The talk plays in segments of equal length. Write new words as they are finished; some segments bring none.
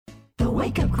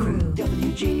Wake Up Crew,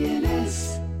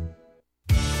 WGNS.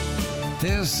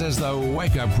 This is the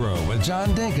Wake Up Crew with John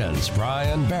Dinkins,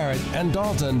 Brian Barrett, and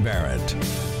Dalton Barrett. 6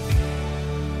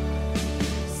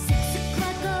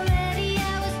 o'clock already,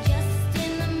 I was just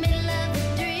in the middle of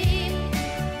a dream.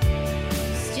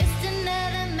 It's just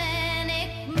another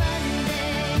manic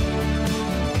Monday.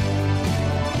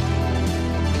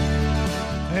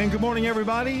 And good morning,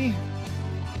 everybody.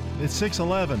 It's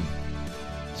 6:11.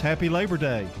 It's Happy Labor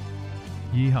Day.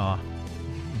 Yeehaw.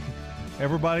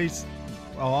 Everybody's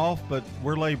off, but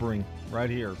we're laboring right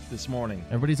here this morning.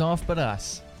 Everybody's off but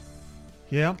us.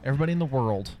 Yeah. Everybody in the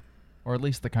world, or at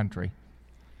least the country.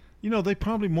 You know, they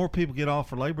probably more people get off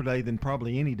for Labor Day than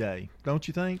probably any day. Don't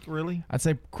you think, really? I'd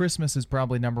say Christmas is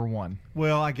probably number one.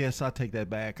 Well, I guess I take that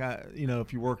back.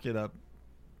 If you work at a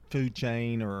food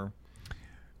chain or...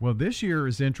 Well, this year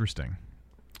is interesting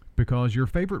because your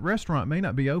favorite restaurant may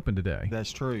not be open today.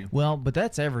 That's true. Well, but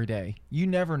that's every day. You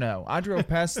never know. I drove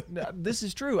past. This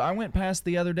is true. I went past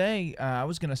the other day. I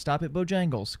was going to stop at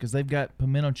Bojangles because they've got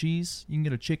pimento cheese. You can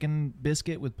get a chicken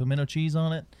biscuit with pimento cheese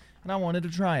on it, and I wanted to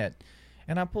try it.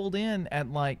 And I pulled in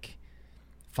at like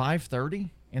 5:30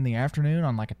 in the afternoon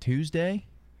on like a Tuesday,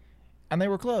 and they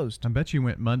were closed. I bet you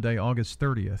went Monday, August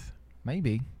 30th,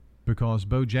 Maybe. because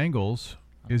Bojangles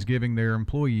is giving their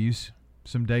employees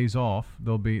some days off.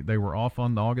 They were off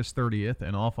on August 30th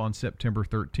and off on September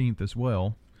 13th as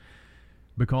well.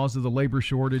 Because of the labor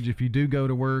shortage, if you do go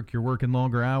to work, you're working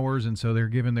longer hours, and so they're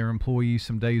giving their employees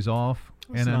some days off.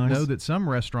 That's and nice. I know that some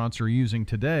restaurants are using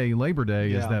today, Labor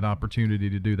Day, as Yeah. that opportunity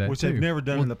to do that Which too. they've never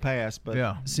done in the past. But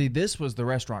Yeah. See, this was the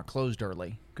restaurant closed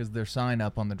early because their sign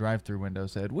up on the drive-through window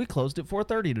said, "We closed at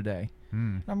 4:30 today."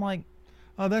 And I'm like,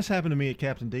 Oh, that's happened to me at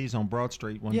Captain D's on Broad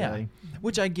Street one yeah, day.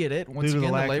 which I get it. Once Due to the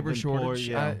again, the lack of labor employee, shortage,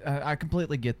 yeah. I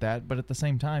completely get that. But at the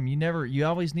same time, you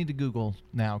always need to Google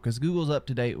now because Google's up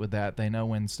to date with that. They know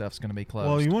when stuff's going to be closed.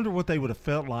 Well, you wonder what they would have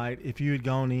felt like if you had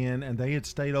gone in and they had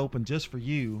stayed open just for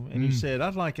you, and you said,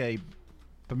 "I'd like a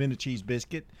pimento cheese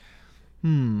biscuit." I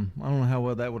don't know how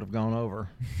well that would have gone over.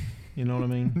 You know what I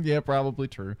mean? Yeah, probably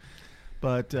true.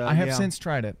 But I have yeah. since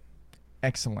tried it.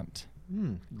 Excellent.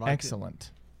 Like it.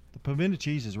 Excellent. The pimento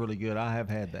cheese is really good. I have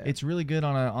had that. It's really good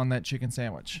on that chicken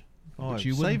sandwich. oh, which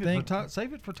you wouldn't save think. it for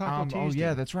save it for Taco Oh Tuesday.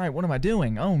 yeah, that's right. What am I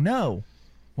doing? Oh no.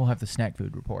 We'll have the snack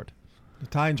food report. The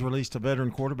Titans released a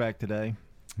veteran quarterback today,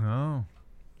 Oh.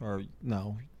 or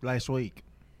no, last week.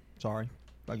 Sorry,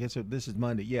 I guess this is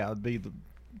Monday. Yeah, it'd be the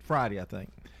Friday, I think.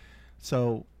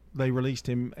 So they released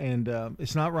him, and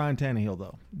it's not Ryan Tannehill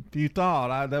though. If you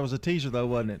thought that was a teaser though,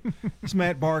 wasn't it? It's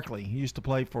Matt Barkley. He used to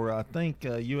play for I think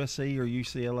USC or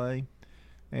UCLA,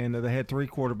 and they had 3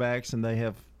 quarterbacks, and they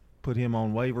have put him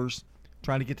on waivers,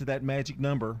 trying to get to that magic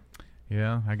number.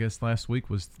 Yeah, I guess last week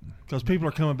was Because people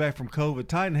are coming back from COVID.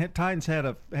 Titans had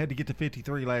to get to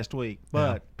 53 last week,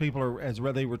 but people are as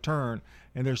they return,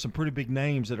 and there's some pretty big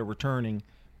names that are returning.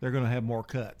 They're going to have more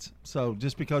cuts. So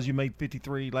just because you made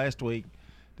 53 last week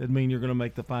doesn't mean you're going to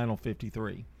make the final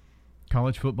 53.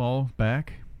 college football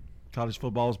back. College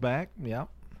football's back. Yeah.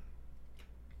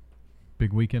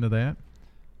 Big weekend of that.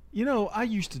 You know, I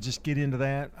used to just get into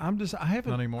that. I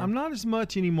haven't. Not anymore? I'm not as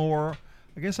much anymore.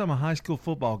 I guess I'm a high school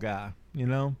football guy. You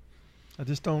know, I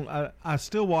just don't. I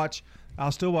still watch.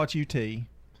 I'll still watch UT,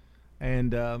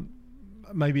 and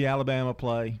maybe Alabama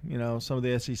play. You know, some of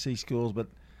the SEC schools, but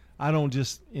I don't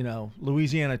just. You know,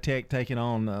 Louisiana Tech taking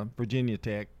on Virginia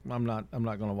Tech. I'm not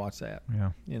going to watch that.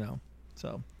 Yeah. You know,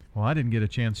 so. Well, I didn't get a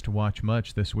chance to watch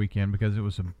much this weekend because it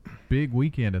was a big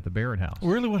weekend at the Barrett house.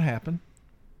 Really, what happened?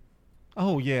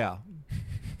 Oh yeah.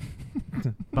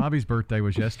 Bobby's birthday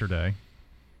was yesterday.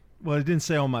 Well, it didn't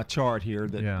say on my chart here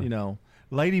that Yeah. you know,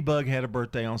 Ladybug had a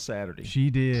birthday on Saturday. She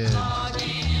did. Well,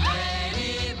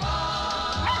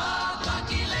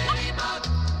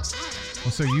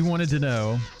 so you wanted to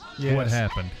know what Yes.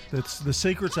 happened. That's the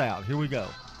secret's out. Here we go.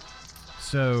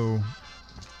 So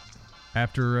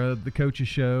after the coach's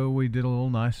show, we did a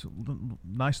nice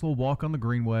little walk on the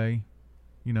Greenway.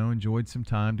 You know, enjoyed some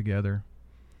time together.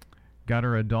 Got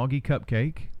her a doggy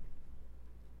cupcake.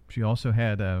 She also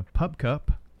had a pup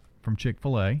cup from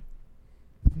Chick-fil-A,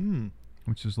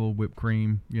 which is a little whipped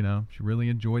cream. You know, she really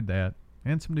enjoyed that.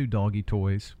 And some new doggy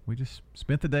toys. We just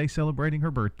spent the day celebrating her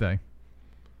birthday.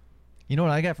 You know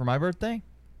what I got for my birthday?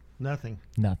 Nothing.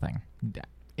 Nothing.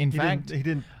 In fact, he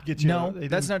didn't get you. no, he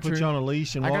that's didn't not put true. you on a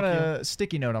leash and I walk got you. a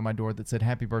sticky note on my door that said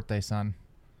 "Happy Birthday, son."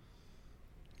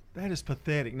 That is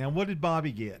pathetic. Now, what did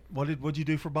Bobby get? What'd you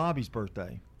do for Bobby's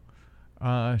birthday?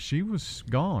 She was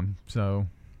gone, so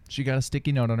She got a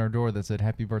sticky note on her door that said,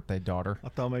 "Happy birthday, daughter." I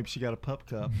thought maybe she got a pup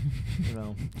cup. You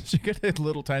know. She got a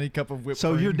little tiny cup of whipped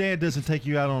So cream. your dad doesn't take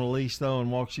you out on a leash though and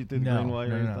walks you through the No, greenway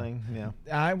or no. anything? Yeah.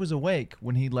 I was awake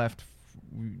when he left.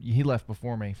 He left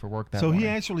before me for work that So morning. he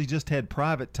actually just had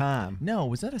private time. No,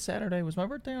 was that a Saturday? Was my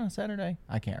birthday on a Saturday?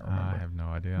 I can't remember. I have no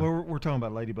idea. Well, we're talking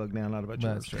about Ladybug now, not about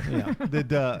That's yours. true. Yeah.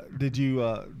 Did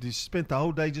you spend the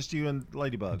whole day just you and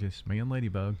Ladybug? Just me and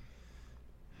Ladybug.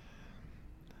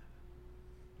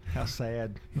 How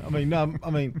sad. I mean, no,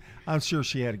 I'm sure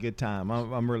she had a good time.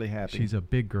 I'm really happy. She's a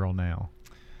big girl now.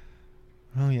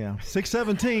 Oh yeah.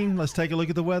 6:17. Let's take a look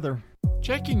at the weather.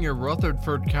 Checking your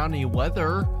Rutherford County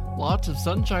weather. Lots of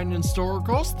sunshine in store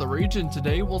across the region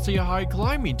today. We'll see a high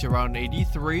climbing to around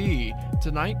 83.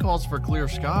 Tonight calls for clear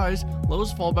skies.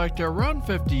 Lows fall back to around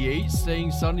 58,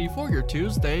 staying sunny for your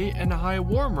Tuesday, and a high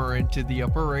warmer into the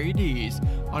upper 80s.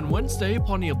 On Wednesday,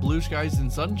 plenty of blue skies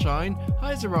and sunshine.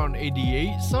 Highs around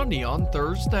 88, sunny on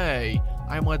Thursday.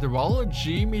 I'm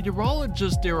weatherology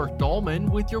meteorologist Derek Dahlman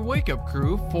with your Wake Up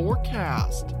Crew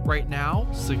forecast. Right now,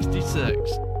 66.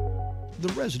 The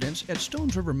residents at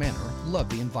Stones River Manor love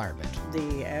the environment.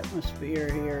 The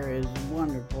atmosphere here is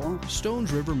wonderful.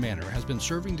 Stones River Manor has been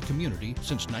serving the community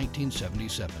since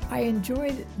 1977. I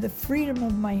enjoyed the freedom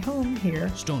of my home here.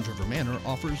 Stones River Manor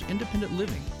offers independent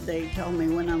living. They told me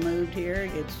when I moved here,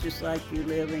 it's just like you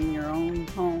live in your own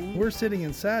home. We're sitting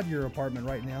inside your apartment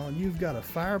right now, and you've got a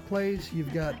fireplace,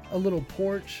 you've got a little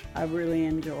porch. I really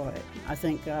enjoy it. I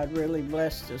think God really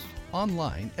blessed us.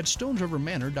 Online at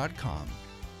stonesrivermanor.com.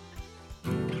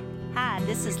 Hi,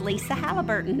 this is Lisa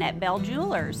Halliburton at Bell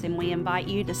Jewelers, and we invite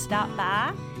you to stop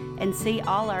by and see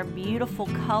all our beautiful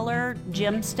color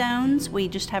gemstones. We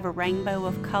just have a rainbow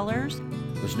of colors.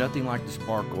 There's nothing like the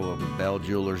sparkle of a Bell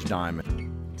Jewelers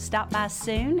diamond. Stop by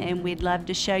soon, and we'd love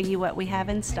to show you what we have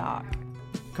in stock.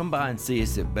 Come by and see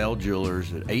us at Bell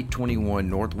Jewelers at 821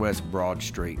 Northwest Broad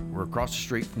Street. We're across the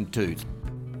street from Toots.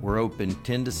 We're open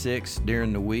 10 to 6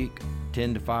 during the week,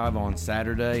 10 to 5 on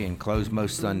Saturday, and close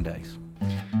most Sundays.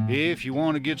 If you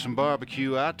want to get some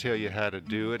barbecue, I'll tell you how to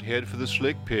do it. Head for the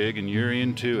Slick Pig and you're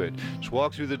into it. Just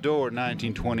walk through the door at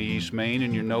 1920 East Main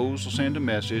and your nose will send a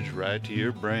message right to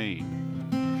your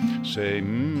brain. Say,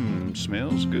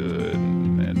 smells good.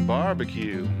 And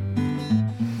barbecue.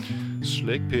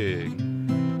 Slick Pig.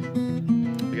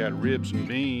 They got ribs and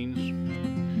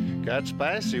beans. Got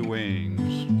spicy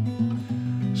wings.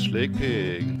 Slick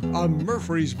Pig. A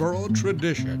Murfreesboro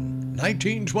tradition.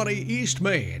 1920 East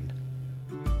Main.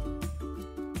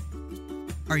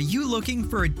 Are you looking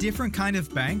for a different kind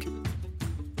of bank?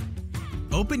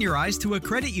 Open your eyes to a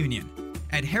credit union.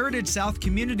 At Heritage South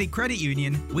Community Credit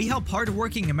Union, we help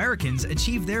hardworking Americans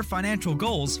achieve their financial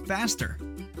goals faster.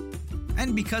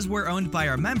 And because we're owned by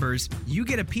our members, you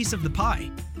get a piece of the pie.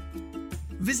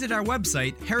 Visit our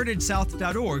website,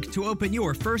 heritagesouth.org, to open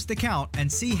your first account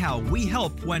and see how we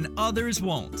help when others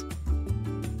won't.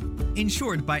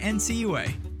 Insured by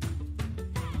NCUA.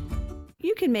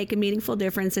 You can make a meaningful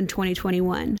difference in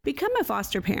 2021. Become a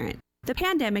foster parent. The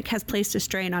pandemic has placed a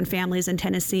strain on families in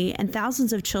Tennessee, and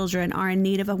thousands of children are in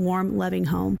need of a warm, loving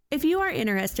home. If you are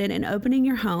interested in opening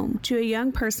your home to a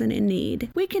young person in need,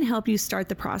 we can help you start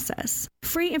the process.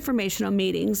 Free informational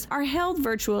meetings are held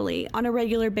virtually on a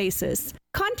regular basis.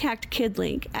 Contact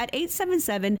KidLink at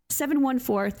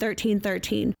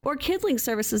 877-714-1313 or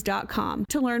kidlinkservices.com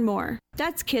to learn more.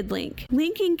 That's KidLink,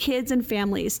 linking kids and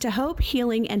families to hope,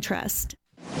 healing, and trust.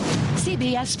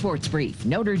 CBS Sports Brief.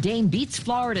 Notre Dame beats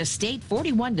Florida State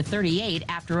 41-38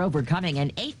 after overcoming an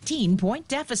 18-point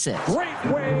deficit. Great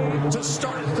way to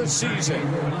start the season.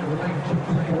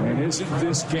 And isn't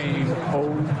this game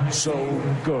so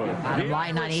good? Bottom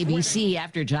line on ABC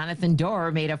after Jonathan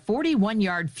Doerer made a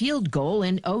 41-yard field goal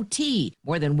in OT.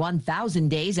 More than 1,000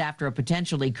 days after a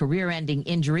potentially career-ending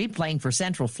injury playing for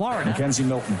Central Florida. Mackenzie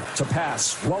Milton to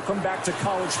pass. Welcome back to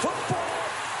college football.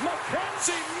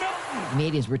 Mackenzie Milton.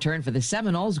 Made his return for the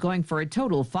Seminoles, going for a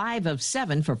total 5 of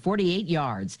 7 for 48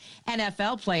 yards.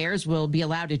 NFL players will be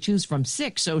allowed to choose from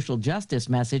 6 social justice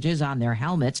messages on their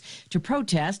helmets to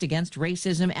protest against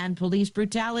racism and police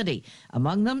brutality.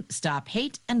 Among them, Stop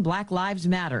Hate and Black Lives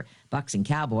Matter. Bucks and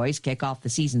Cowboys kick off the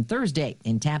season Thursday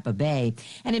in Tampa Bay.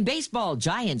 And in baseball,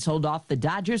 Giants hold off the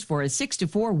Dodgers for a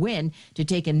 6-4 win to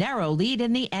take a narrow lead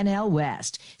in the NL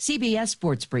West. CBS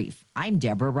Sports Brief. I'm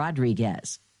Deborah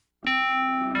Rodriguez.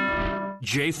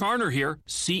 Jay Farner here,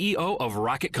 CEO of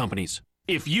Rocket Companies.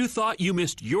 If you thought you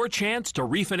missed your chance to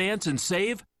refinance and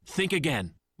save, think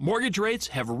again. Mortgage rates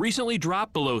have recently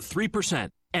dropped below 3%,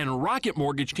 and Rocket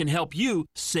Mortgage can help you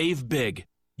save big.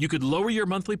 You could lower your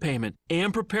monthly payment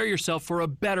and prepare yourself for a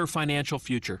better financial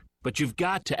future. But you've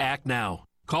got to act now.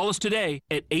 Call us today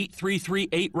at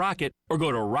 833-8ROCKET or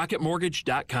go to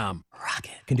rocketmortgage.com.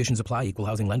 Conditions apply. Equal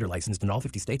housing lender licensed in all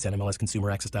 50 states.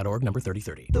 NMLSConsumerAccess.org number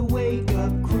 3030. The Wake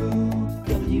Up Crew,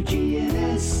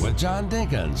 WGNS. With John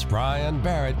Dinkins, Brian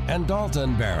Barrett, and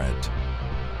Dalton Barrett.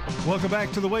 Welcome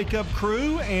back to the Wake Up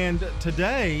Crew. And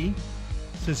today,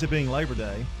 since it being Labor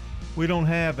Day, we don't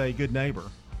have a good neighbor.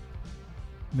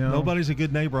 No. Nobody's a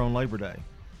good neighbor on Labor Day.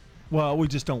 Well, we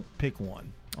just don't pick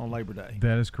one on Labor Day.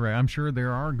 That is correct. I'm sure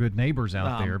there are good neighbors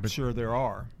out there. I'm But sure there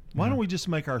are. Why don't we just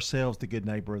make ourselves the good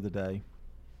neighbor of the day?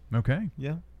 Okay.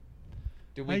 Yeah.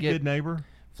 Did we Hey, get good neighbor.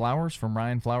 flowers from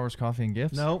Ryan Flowers Coffee and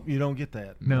Gifts? No, you don't get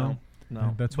that. No.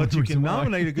 No. That's But one you reason can why.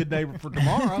 nominate a good neighbor for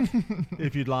tomorrow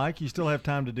if you'd like. You still have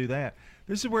time to do that.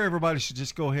 This is where everybody should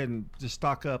just go ahead and just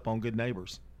stock up on good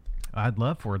neighbors. I'd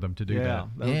love for them to do that.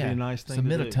 That would be a nice thing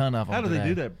Submit to do. a ton of them How do they today.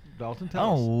 do that, Dalton?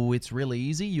 Tell us. Oh, it's really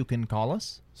easy. You can call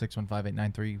us,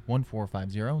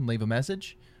 615-893-1450, and leave a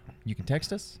message. You can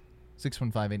text us,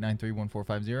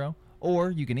 615-893-1450,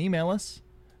 or you can email us.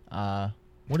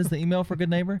 What is the email for Good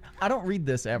Neighbor? I don't read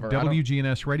this ever.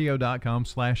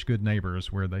 WGNSradio.com/goodneighbors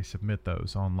where they submit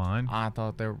those online. I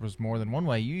thought there was more than one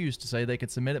way. You used to say they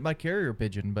could submit it by carrier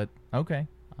pigeon, but okay,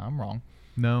 I'm wrong.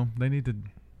 No, they need to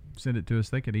send it to us.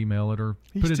 They could email it or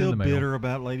He's put it in still the mail. bitter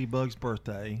about Ladybug's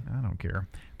birthday. I don't care.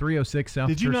 306 South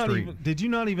Did you Church not Street. Did you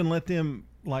not even let them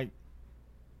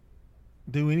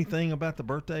do anything about the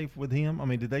birthday with him? I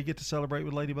mean, did they get to celebrate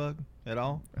with Ladybug at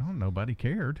all? Oh, nobody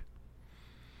cared.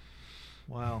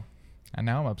 Wow. And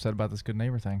now I'm upset about this Good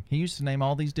Neighbor thing. He used to name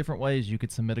all these different ways you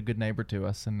could submit a Good Neighbor to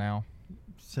us, and now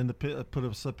Put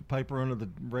a slip of paper under the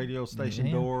radio station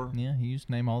Yeah. door. Yeah, he used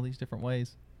to name all these different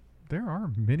ways. There are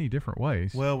many different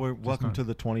ways. Well, we're Just welcome not- to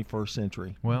the 21st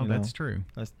century. Well, you know. that's true.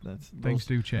 That's Things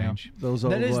do change. Those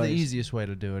old That is the ways. easiest way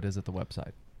to do it, is at the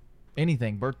website.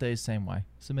 Anything, birthdays, same way.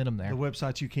 Submit them there. The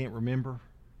website you can't remember.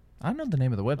 I know the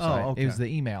name of the website. Oh, okay. It was the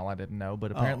email I didn't know,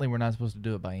 but apparently we're not supposed to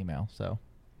do it by email. So,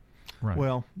 Right.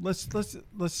 Well, let's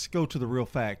go to the real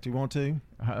fact. Do you want to?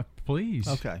 Please.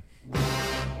 Okay.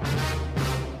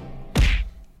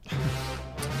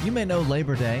 you may know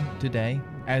Labor Day today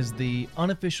as the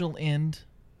unofficial end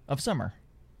of summer,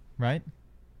 right?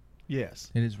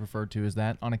 Yes. It is referred to as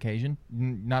that on occasion.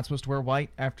 Not supposed to wear white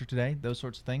after today, those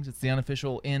sorts of things. It's the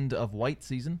unofficial end of white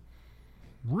season.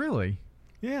 Really?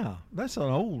 Yeah, that's an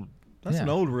old Yeah.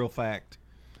 real fact.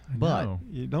 But No.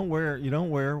 You don't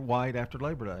wear white after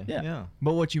Labor Day. yeah.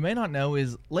 But what you may not know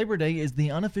is Labor Day is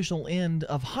the unofficial end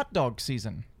of hot dog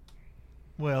season.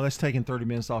 Well, that's taking 30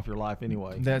 minutes off your life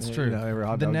anyway. That's You true. know, every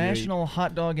hot The dog you eat. National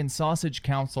Hot Dog and Sausage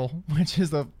Council, which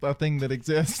is a thing that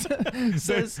exists,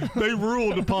 says they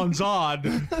ruled upon Zod.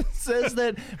 says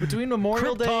that between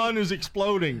Memorial Krypton Day is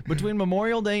exploding. Between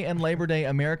Memorial Day and Labor Day,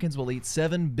 Americans will eat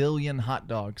 7 billion hot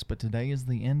dogs. But today is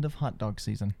the end of hot dog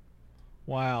season.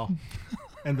 Wow.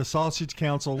 And the Sausage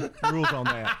Council ruled on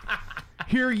that.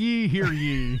 Hear ye, hear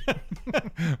ye.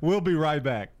 We'll be right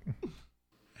back.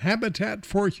 Habitat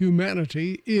for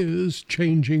Humanity is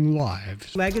changing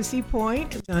lives. Legacy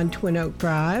Point on Twin Oak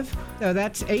Drive. So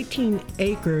that's 18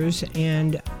 acres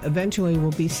and eventually will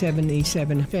be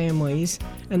 77 families.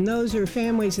 And those are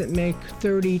families that make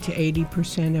 30 to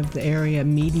 80% of the area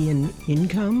median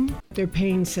income. They're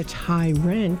paying such high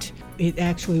rent, it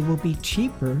actually will be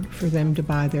cheaper for them to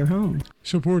buy their home.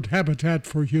 Support Habitat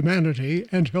for Humanity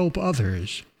and help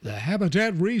others. The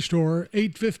Habitat Restore,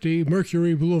 850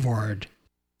 Mercury Boulevard.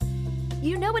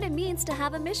 You know what it means to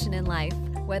have a mission in life,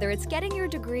 whether it's getting your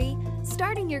degree,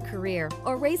 starting your career,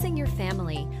 or raising your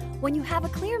family. When you have a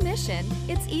clear mission,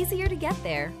 it's easier to get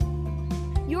there.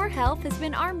 Your health has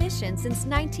been our mission since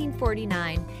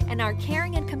 1949, and our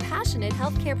caring and compassionate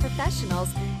healthcare professionals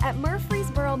at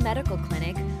Murfreesboro Medical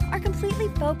Clinic are completely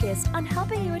focused on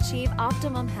helping you achieve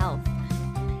optimum health.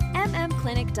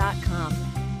 mmclinic.com.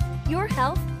 Your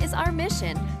health is our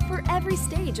mission for every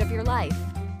stage of your life.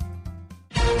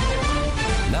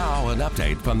 Now, an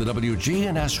update from the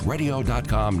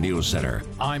WGNSradio.com News Center.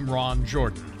 I'm Ron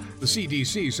Jordan. The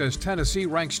CDC says Tennessee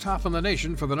ranks top in the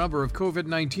nation for the number of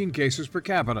COVID-19 cases per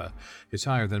capita. It's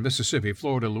higher than Mississippi,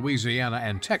 Florida, Louisiana,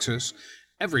 and Texas.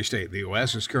 Every state in the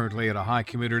U.S. is currently at a high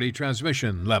community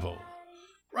transmission level.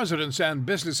 Residents and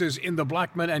businesses in the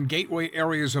Blackman and Gateway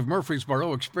areas of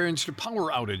Murfreesboro experienced a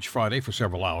power outage Friday for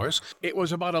several hours. It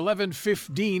was about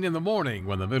 11:15 in the morning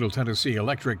when the Middle Tennessee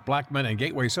Electric Blackman and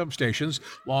Gateway substations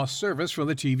lost service from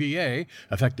the TVA,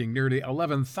 affecting nearly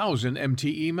 11,000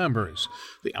 MTE members.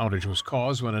 The outage was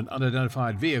caused when an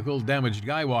unidentified vehicle damaged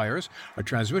guy wires, a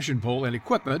transmission pole, and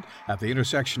equipment at the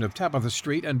intersection of Tabitha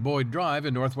Street and Boyd Drive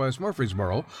in northwest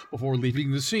Murfreesboro before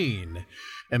leaving the scene.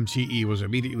 MTE was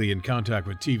immediately in contact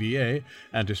with TVA TVA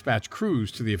and dispatch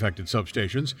crews to the affected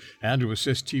substations and to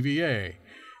assist TVA.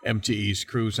 MTE's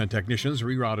crews and technicians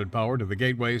rerouted power to the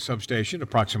Gateway substation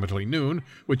approximately noon,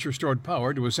 which restored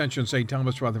power to Ascension St.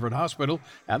 Thomas Rutherford Hospital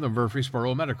and the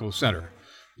Murfreesboro Medical Center.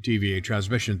 The TVA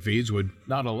transmission feeds would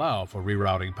not allow for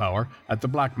rerouting power at the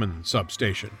Blackman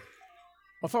substation.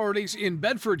 Authorities in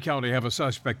Bedford County have a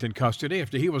suspect in custody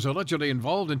after he was allegedly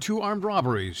involved in 2 armed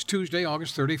robberies Tuesday,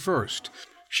 August 31st.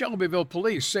 Shelbyville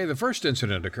police say the first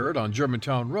incident occurred on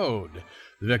Germantown Road.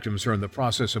 The victims are in the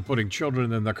process of putting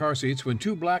children in their car seats when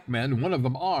 2 black men, one of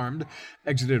them armed,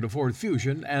 exited a Ford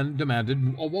Fusion and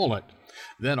demanded a wallet.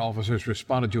 Then officers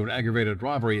responded to an aggravated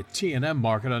robbery at T&M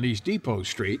Market on East Depot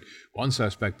Street. One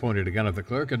suspect pointed a gun at the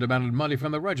clerk and demanded money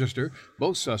from the register.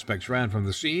 Both suspects ran from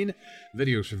the scene.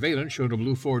 Video surveillance showed a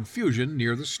blue Ford Fusion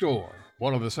near the store.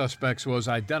 One of the suspects was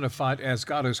identified as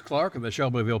Goddess Clark, and the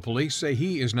Shelbyville police say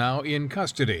he is now in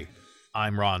custody.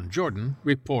 I'm Ron Jordan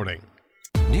reporting.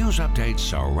 News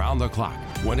updates around the clock,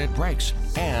 when it breaks,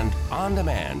 and on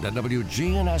demand at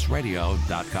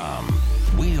WGNSradio.com.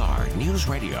 We are News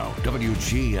Radio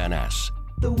WGNS.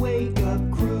 The Wake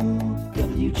Up Crew,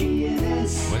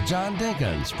 WGNS. With John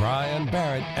Dinkins, Brian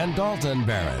Barrett, and Dalton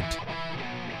Barrett.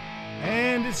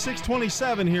 And it's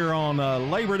 6:27 here on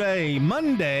Labor Day,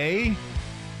 Monday.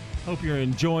 Hope you're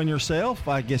enjoying yourself.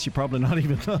 I guess you're probably not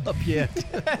even up yet.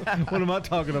 What am I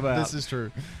talking about? This is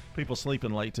true. People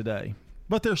sleeping late today.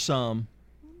 But there's some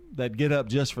that get up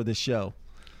just for this show.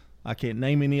 I can't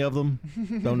name any of them.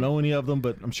 Don't know any of them,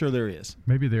 but I'm sure there is.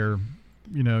 Maybe they're,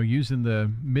 using the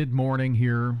mid-morning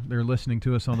here. They're listening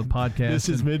to us on the podcast. This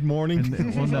is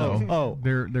mid-morning? Well, no. Oh.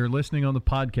 They're listening on the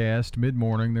podcast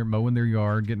mid-morning. They're mowing their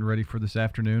yard, getting ready for this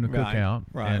afternoon, a cookout.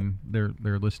 Right. And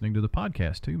they're listening to the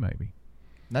podcast, too, maybe.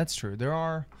 That's true. There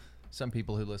are some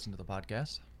people who listen to the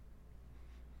podcast.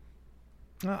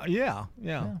 Yeah.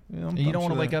 You don't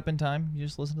want to wake up in time. You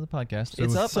just listen to the podcast. So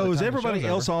it's up. So is everybody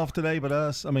else off today but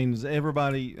us? I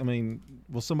mean,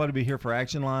 will somebody be here for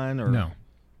Action Line? Or No.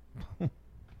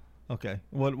 Okay.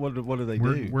 What do they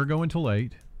do? We're going till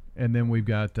 8, and then we've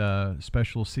got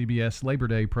special CBS Labor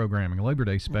Day programming, a Labor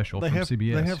Day special from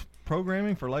CBS. They have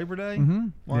programming for Labor Day? Mm-hmm.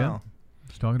 Wow. Yeah.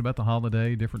 It's talking about the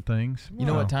holiday, different things. You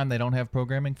know what time they don't have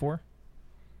programming for?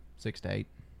 6 to 8.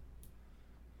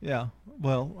 Yeah.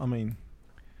 Well,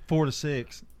 4 to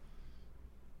 6.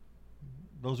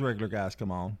 Those regular guys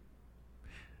come on.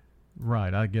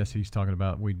 Right. I guess he's talking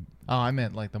about Oh, I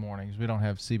meant like the mornings. We don't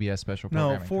have CBS special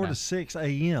programming. No, 4 to 6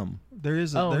 a.m. There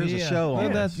is a a show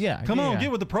on. Come on,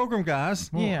 get with the program, guys.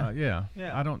 Well, yeah.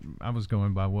 I was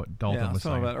going by what Dalton was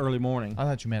saying. About early morning. I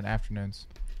thought you meant afternoons.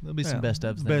 There'll be some best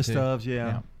ofs. Best ofs,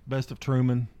 yeah. Best of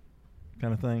Truman,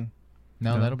 kind of thing.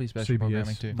 No, that'll be special CBS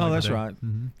programming too. Oh, that's right.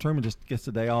 Mm-hmm. Truman just gets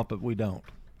the day off, but we don't.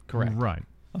 Correct. Right.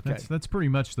 Okay. That's pretty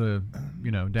much the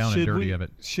down and dirty of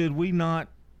it. Should we not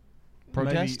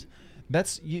protest?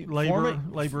 That's labor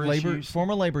issues. Form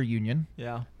a labor union.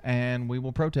 Yeah. And we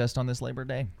will protest on this Labor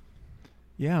Day.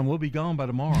 Yeah, and we'll be gone by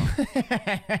tomorrow.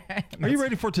 Are you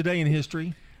ready for Today in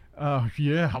History? Oh,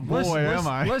 yeah. Boy, am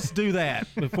I. Let's do that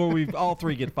before we all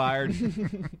three get fired.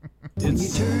 When you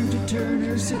turn to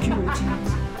Turner Security,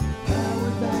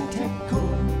 powered by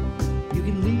TechCore, you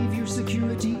can leave your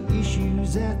security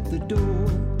issues at the door.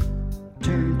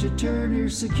 Turn to Turner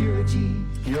Security.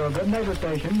 You're a good neighbor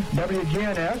station,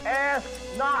 WGNS. Ask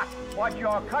not what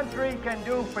your country can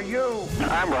do for you.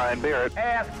 I'm Brian Barrett.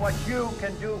 Ask what you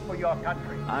can do for your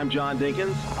country. I'm John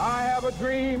Dinkins. I have a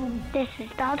dream. This is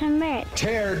Dalton Merritt.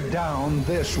 Tear down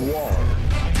this wall.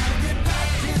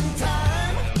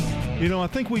 I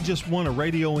think we just won a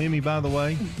radio Emmy, by the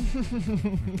way,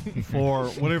 for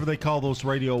whatever they call those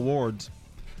radio awards,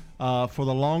 for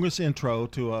the longest intro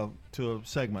to a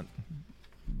segment.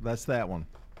 That's that one.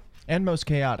 And most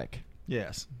chaotic.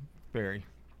 Yes, very.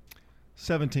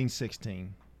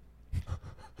 1716.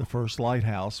 The first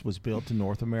lighthouse was built in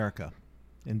North America,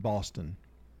 in Boston.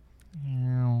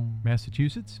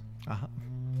 Massachusetts? Uh-huh.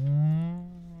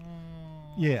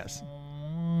 Yes.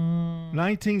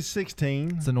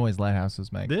 1916. It's the noise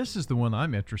lighthouses make. This is the one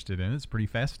I'm interested in. It's pretty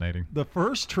fascinating. The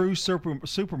first true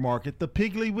supermarket, the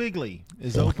Piggly Wiggly,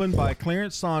 is opened by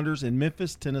Clarence Saunders in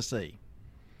Memphis, Tennessee.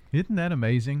 Isn't that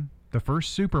amazing? The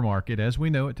first supermarket, as we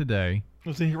know it today,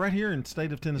 was right here in the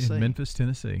state of Tennessee. In Memphis,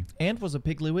 Tennessee. And was a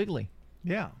Piggly Wiggly.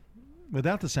 Yeah,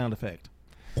 without the sound effect.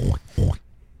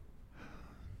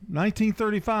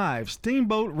 1935,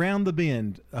 Steamboat Round the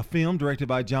Bend, a film directed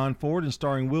by John Ford and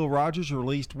starring Will Rogers,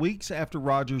 released weeks after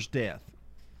Rogers' death.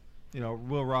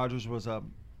 Will Rogers was a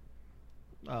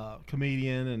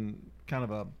comedian and kind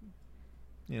of a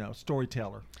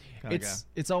storyteller.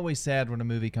 It's always sad when a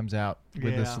movie comes out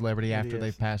with a celebrity after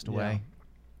they've passed away.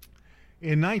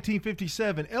 In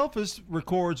 1957, Elvis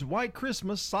records White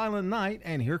Christmas, Silent Night,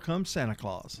 and Here Comes Santa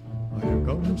Claus. Here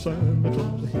comes Santa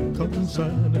Claus, here comes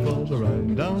Santa Claus,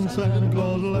 riding down Santa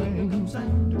Claus Lane.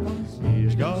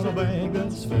 He's got a bag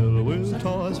that's filled with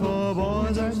toys for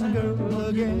boys and girls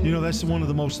again. You know, that's one of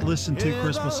the most listened to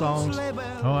Christmas songs.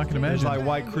 Oh, I can imagine. It's like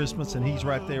White Christmas, and he's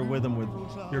right there with him with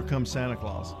Here Comes Santa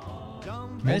Claus.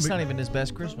 And it's not even his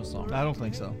best Christmas song. I don't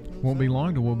think so. Won't be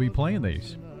long till we'll be playing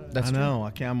these. I know.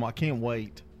 I can't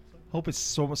wait. Hope it's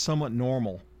somewhat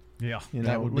normal. Yeah, you know,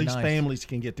 that would at be least nice. families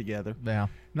can get together. Yeah.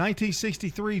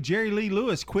 1963, Jerry Lee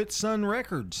Lewis quit Sun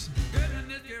Records.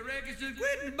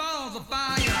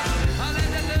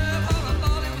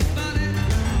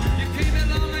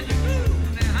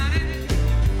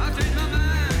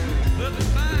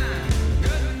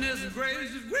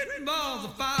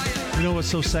 You know what's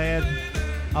so sad?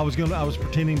 I was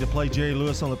pretending to play Jerry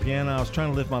Lewis on the piano. I was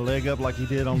trying to lift my leg up like he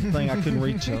did on the thing. I couldn't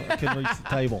reach. I couldn't reach the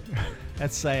table.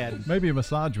 That's sad. Maybe a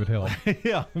massage would help.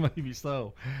 Yeah, maybe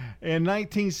so. In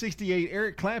 1968,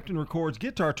 Eric Clapton records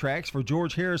guitar tracks for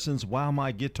George Harrison's "While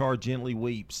My Guitar Gently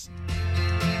Weeps."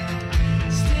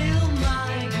 Still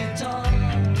my guitar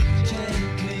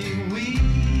gently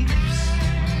weeps.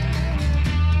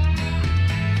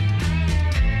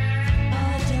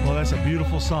 Well, that's a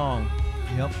beautiful song.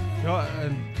 Yep.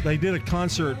 And they did a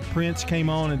concert. Prince came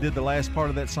on and did the last part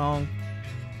of that song.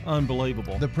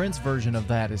 Unbelievable. The Prince version of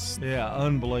that is... Yeah,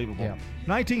 unbelievable. Yeah.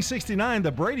 1969,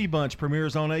 The Brady Bunch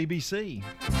premieres on ABC.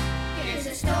 Here's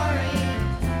a story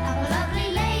of a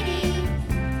lovely lady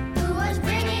who was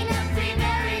bringing up three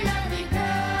very lovely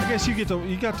girls. I guess you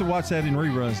got to watch that in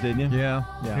reruns, didn't you? Yeah.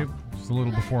 Yeah. It was a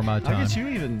little before my time. I guess you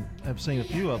even have seen a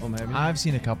few of them, haven't you? I've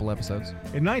seen a couple episodes.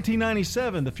 In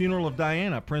 1997, the funeral of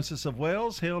Diana, Princess of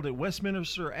Wales, held at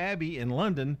Westminster Abbey in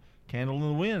London. Candle in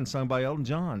the Wind, sung by Elton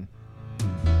John.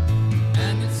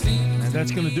 And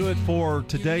that's going to do it for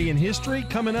Today in History.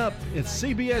 Coming up, it's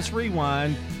CBS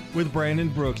Rewind with Brandon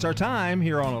Brooks. Our time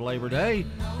here on a Labor Day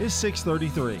is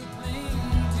 6:33.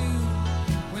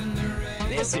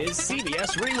 This is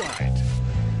CBS Rewind.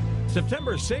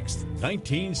 September 6th,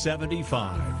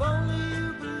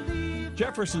 1975.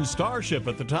 Jefferson Starship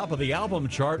at the top of the album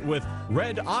chart with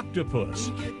Red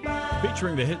Octopus,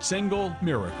 featuring the hit single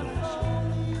Miracles.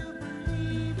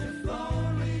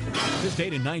 This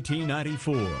date in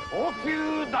 1994.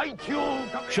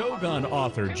 Shogun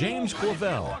author James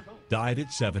Clavell died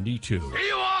at 72.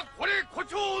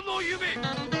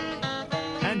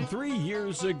 And 3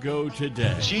 years ago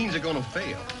today, Machines are going to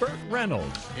fail. Burt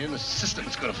Reynolds, And the system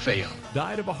is going to fail.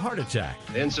 died of a heart attack.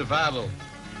 Then survival.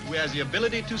 Who has the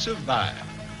ability to survive?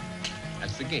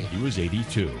 That's the game. He was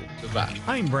 82. Survive.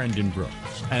 I'm Brandon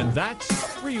Brooks, and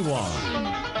that's Rewind.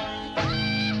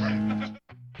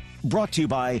 Brought to you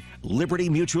by Liberty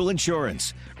Mutual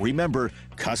Insurance. Remember,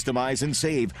 customize and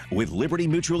save with Liberty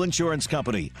Mutual Insurance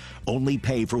Company. Only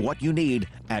pay for what you need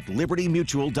at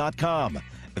libertymutual.com.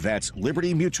 That's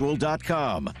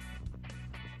libertymutual.com.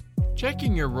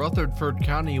 Checking your Rutherford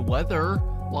County weather.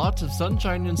 Lots of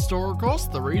sunshine in store across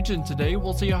the region today.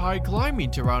 We'll see a high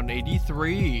climbing to around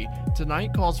 83.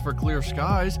 Tonight calls for clear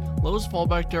skies. Lows fall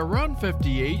back to around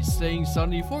 58, staying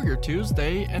sunny for your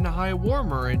Tuesday, and a high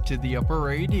warmer into the upper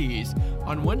 80s.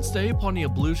 On Wednesday, plenty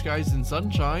of blue skies and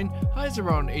sunshine. Highs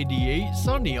around 88,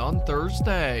 sunny on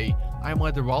Thursday. I'm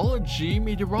weatherology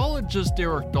meteorologist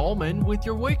Derek Dahlman with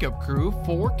your Wake Up Crew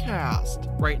forecast.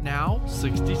 Right now,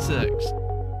 66.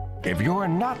 If you're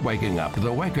not waking up to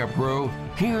the Wake Up Crew,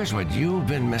 here's what you've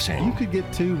been missing. You could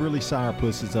get two really sour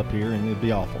pussies up here, and it'd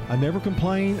be awful. I never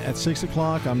complain at 6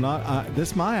 o'clock. This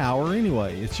is my hour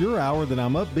anyway. It's your hour that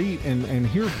I'm upbeat and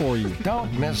here for you.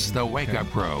 Don't miss the Wake Up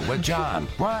Crew with John,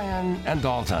 Brian, and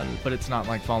Dalton. But it's not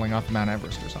like falling off Mount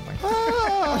Everest or something.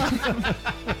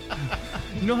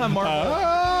 You know how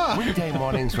Mark... Weekday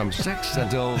mornings from 6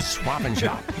 until Swap and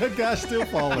Shop. That guy's still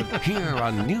falling. Here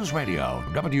on News Radio,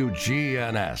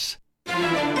 WGNS.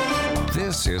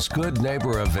 This is Good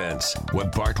Neighbor Events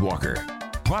with Bart Walker.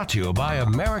 Brought to you by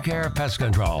AmeriCare Pest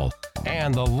Control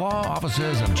and the law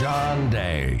offices of John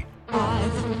Day.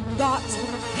 I've got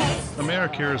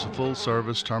AmeriCare is a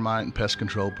full-service termite and pest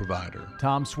control provider.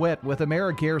 Tom Sweat with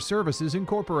AmeriCare Services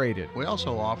Incorporated. We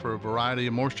also offer a variety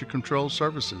of moisture control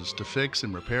services to fix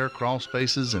and repair crawl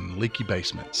spaces and leaky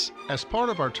basements. As part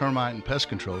of our termite and pest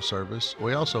control service,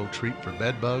 we also treat for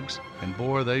bed bugs, and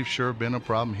boy, they've sure been a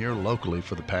problem here locally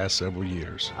for the past several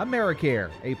years.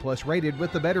 AmeriCare, A+ rated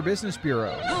with the Better Business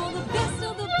Bureau. all the best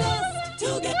of the best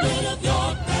to get rid of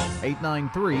your pest.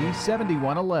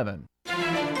 893-7111.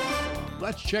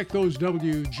 Let's check those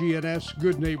WGNS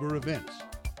Good Neighbor events.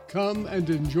 Come and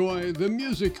enjoy The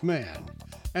Music Man,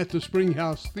 at the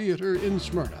Springhouse Theater in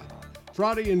Smyrna.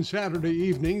 Friday and Saturday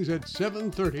evenings at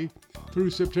 7:30 through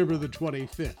September the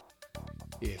 25th.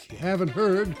 If you haven't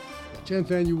heard, the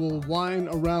 10th annual Wine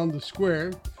Around the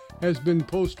Square has been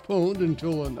postponed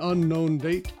until an unknown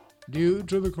date due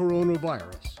to the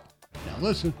coronavirus. Now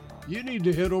listen, you need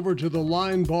to head over to the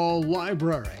Line Ball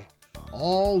Library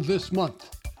all this month.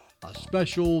 A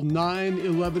special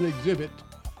 9/11 exhibit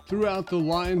throughout the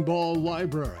Line Ball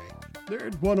Library. They're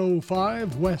at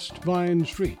 105 West Vine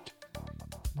Street.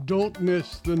 Don't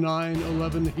miss the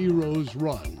 9/11 Heroes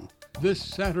Run this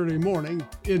Saturday morning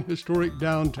in historic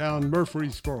downtown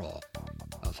Murfreesboro.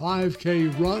 A 5K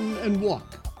run and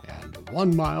walk and a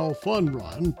 1-mile fun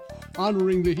run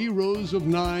honoring the heroes of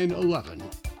 9/11.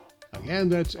 Again,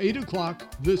 that's 8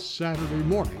 o'clock this Saturday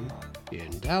morning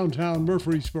in downtown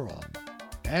Murfreesboro.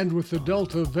 And with the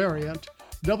Delta variant,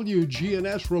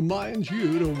 WGNS reminds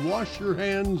you to wash your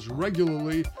hands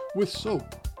regularly with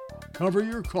soap, cover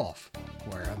your cough,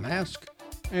 wear a mask,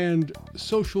 and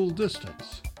social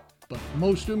distance. But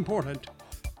most important,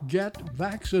 get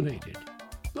vaccinated.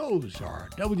 Those are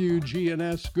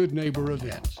WGNS Good Neighbor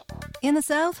events. In the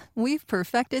South, we've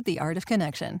perfected the art of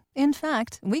connection. In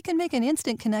fact, we can make an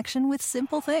instant connection with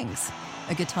simple things.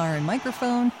 A guitar and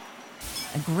microphone,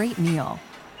 a great meal,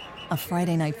 a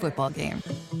Friday night football game.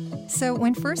 So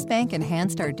when First Bank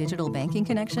enhanced our digital banking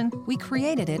connection, we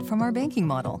created it from our banking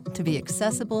model to be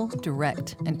accessible,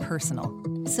 direct, and personal.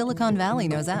 Silicon Valley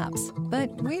knows apps, but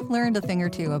we've learned a thing or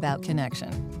two about connection.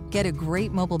 Get a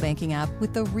great mobile banking app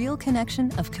with the real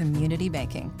connection of community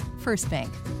banking. First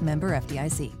Bank, member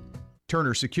FDIC.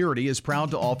 Turner Security is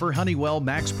proud to offer Honeywell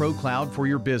Max Pro Cloud for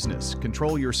your business.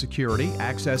 Control your security,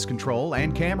 access control,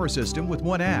 and camera system with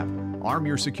one app. Arm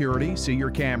your security, see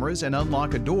your cameras, and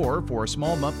unlock a door for a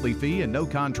small monthly fee and no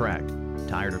contract.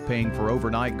 Tired of paying for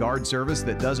overnight guard service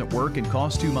that doesn't work and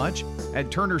costs too much?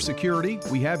 At Turner Security,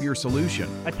 we have your solution.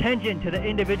 Attention to the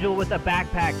individual with a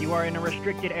backpack. You are in a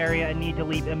restricted area and need to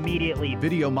leave immediately.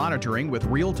 Video monitoring with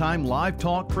real-time live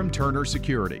talk from Turner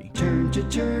Security. Turn to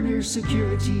Turner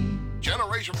Security.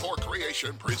 Generation 4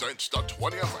 Creation presents the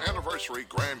 20th anniversary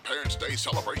Grandparents' Day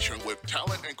celebration with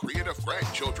talent and creative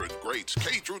grandchildren grades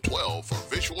K through 12 for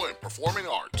visual and performing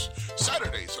arts.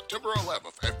 Saturday, September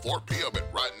 11th at 4 p.m.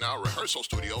 at Right Now Rehearsal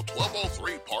Studio,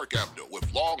 1203 Park Avenue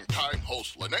with longtime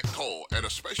host Lynette Cole and a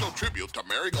special tribute to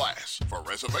Mary Glass. For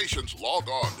reservations, log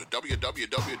on to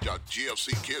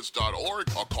www.gfckids.org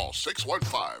or call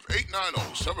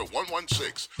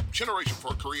 615-890-7116. Generation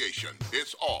 4 Creation.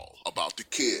 It's all about the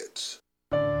kids.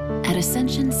 At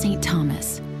Ascension St.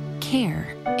 Thomas,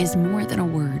 care is more than a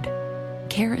word.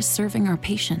 Care is serving our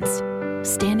patients,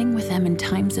 standing with them in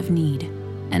times of need,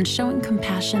 and showing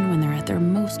compassion when they're at their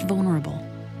most vulnerable.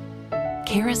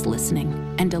 Care is listening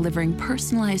and delivering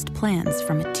personalized plans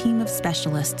from a team of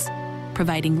specialists,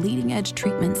 providing leading-edge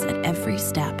treatments at every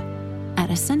step. At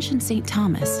Ascension St.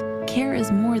 Thomas, care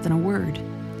is more than a word.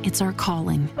 It's our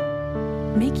calling.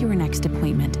 Make your next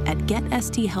appointment at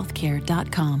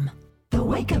getsthealthcare.com. The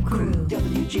Wake Up Crew,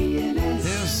 WGNS.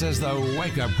 This is the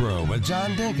Wake Up Crew with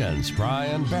John Dinkins,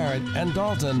 Brian Barrett, and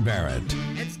Dalton Barrett.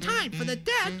 It's time for the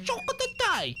dad joke of the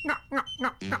day.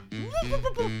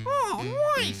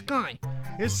 Oh, nice guy.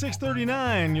 It's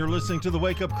 6:39. You're listening to the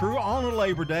Wake Up Crew on a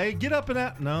Labor Day. Get up and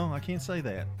out. No, I can't say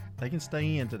that. They can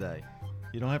stay in today.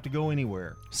 You don't have to go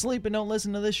anywhere. Sleep and don't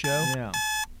listen to this show. Yeah.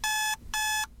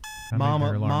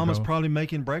 Mama's probably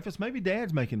making breakfast. Maybe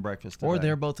Dad's making breakfast today. Or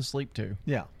they're both asleep too.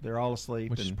 Yeah, they're all asleep.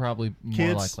 Which is probably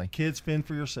more likely. Kids, fend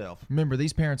for yourself. Remember,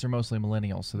 these parents are mostly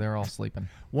millennials, so they're all sleeping.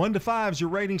 1 to 5 is your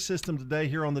rating system today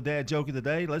here on the Dad Joke of the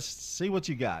Day. Let's see what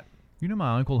you got. You know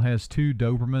my uncle has 2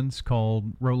 Dobermans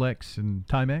called Rolex and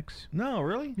Timex? No,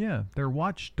 really? Yeah, they're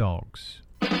watchdogs.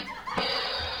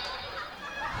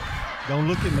 Don't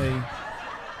look at me.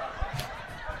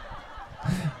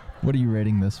 What are you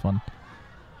rating this one?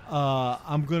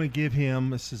 I'm going to give him,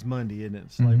 this is Monday, isn't it?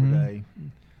 It's Labor Day.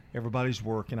 Everybody's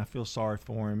working. I feel sorry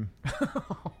for him.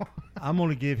 I'm going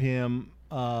to give him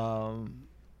 4.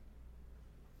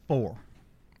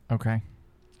 Okay.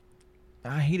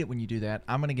 I hate it when you do that.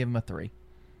 I'm going to give him a 3.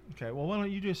 Okay, well, why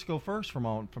don't you just go first from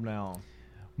now on?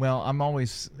 Well, I'm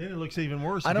always. Then it looks even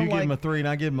worse if you give him a 3 and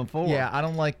I give him a 4. Yeah, I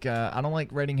don't like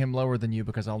rating him lower than you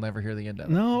because I'll never hear the end of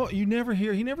it. No, you never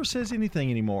hear. He never says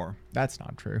anything anymore. That's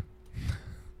not true.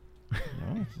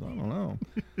 No, I don't know.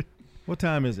 What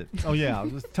time is it? Oh, yeah.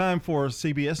 It's time for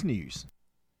CBS News.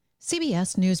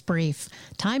 CBS News Brief.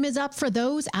 Time is up for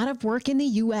those out of work in the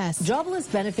U.S. Jobless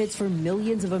benefits for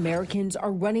millions of Americans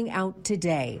are running out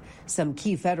today. Some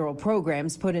key federal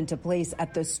programs put into place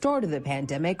at the start of the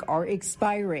pandemic are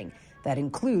expiring. That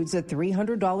includes a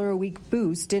 $300 a week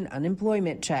boost in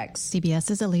unemployment checks.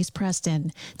 CBS's Elise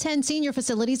Preston. 10 senior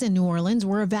facilities in New Orleans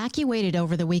were evacuated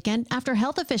over the weekend after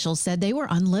health officials said they were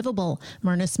unlivable.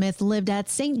 Myrna Smith lived at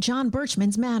St. John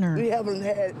Birchman's Manor. We haven't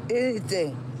had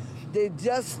anything. They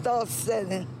just started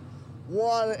sending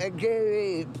water and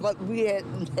Gatorade, but we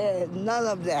hadn't had none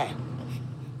of that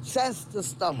since the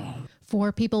summer.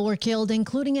 4 people were killed,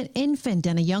 including an infant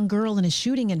and a young girl in a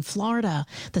shooting in Florida.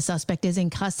 The suspect is in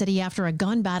custody after a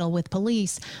gun battle with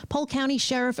police. Polk County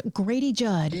Sheriff Grady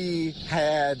Judd. He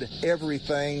had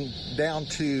everything down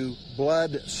to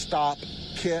blood stop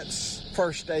kits,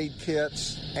 first aid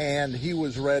kits, and he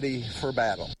was ready for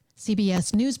battle.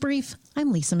 CBS News Brief,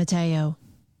 I'm Lisa Mateo.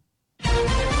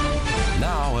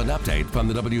 Now an update from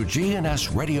the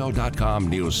WGNSradio.com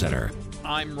News Center.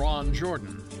 I'm Ron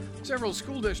Jordan. Several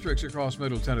school districts across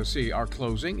Middle Tennessee are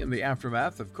closing in the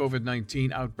aftermath of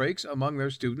COVID-19 outbreaks among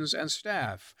their students and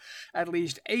staff. At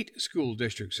least 8 school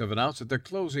districts have announced that they're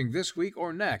closing this week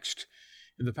or next.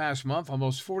 In the past month,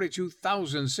 almost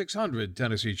 42,600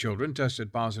 Tennessee children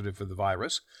tested positive for the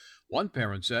virus. One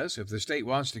parent says if the state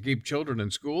wants to keep children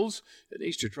in schools, it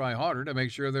needs to try harder to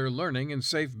make sure they're learning in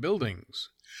safe buildings.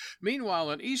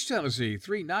 Meanwhile, in East Tennessee,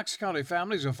 3 Knox County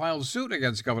families have filed suit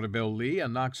against Governor Bill Lee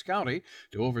and Knox County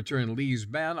to overturn Lee's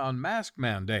ban on mask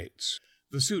mandates.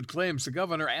 The suit claims the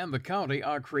governor and the county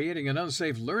are creating an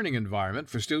unsafe learning environment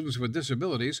for students with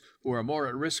disabilities who are more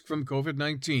at risk from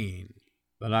COVID-19.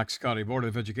 The Knox County Board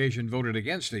of Education voted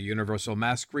against a universal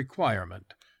mask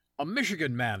requirement. A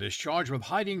Michigan man is charged with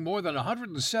hiding more than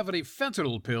 170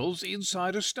 fentanyl pills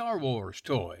inside a Star Wars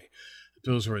toy. The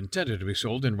pills were intended to be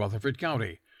sold in Rutherford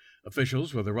County.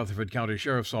 Officials with the Rutherford County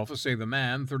Sheriff's Office say the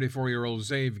man, 34-year-old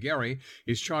Zave Gary,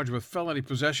 is charged with felony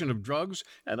possession of drugs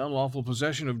and unlawful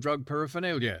possession of drug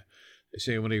paraphernalia. They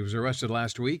say when he was arrested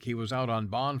last week, he was out on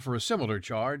bond for a similar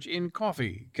charge in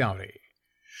Coffee County.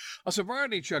 A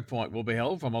sobriety checkpoint will be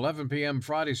held from 11 p.m.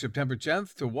 Friday, September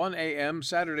 10th to 1 a.m.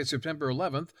 Saturday, September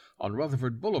 11th on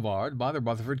Rutherford Boulevard by the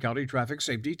Rutherford County Traffic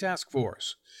Safety Task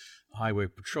Force. Highway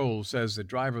Patrol says that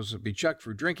drivers will be checked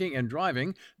for drinking and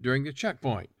driving during the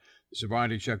checkpoint. The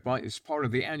sobriety checkpoint is part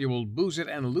of the annual Booze It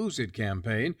and Lose It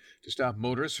campaign to stop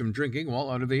motorists from drinking while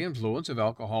under the influence of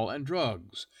alcohol and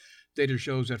drugs. Data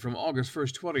shows that from August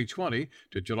 1st, 2020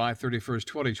 to July 31st,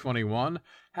 2021,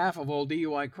 half of all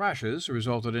DUI crashes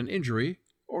resulted in injury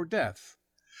or death.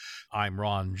 I'm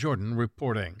Ron Jordan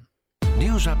reporting.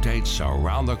 News updates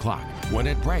around the clock, when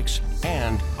it breaks,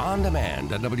 and on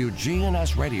demand at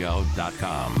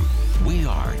WGNSradio.com. We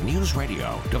are News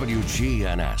Radio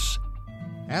WGNS.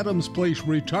 Adams Place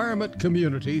Retirement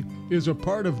Community is a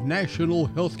part of National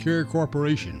Healthcare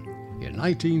Corporation. In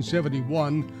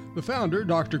 1971, the founder,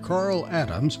 Dr. Carl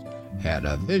Adams, had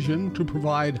a vision to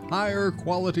provide higher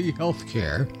quality health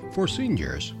care for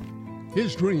seniors.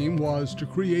 His dream was to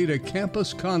create a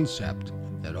campus concept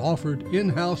that offered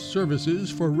in-house services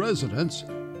for residents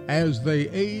as they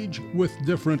age with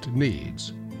different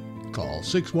needs. Call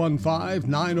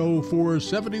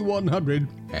 615-904-7100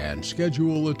 and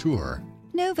schedule a tour.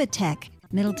 Novatech,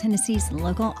 Middle Tennessee's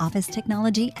local office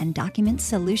technology and document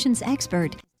solutions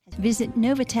expert. Visit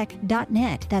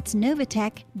Novatech.net. That's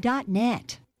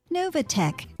Novatech.net.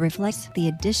 Novatech reflects the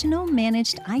additional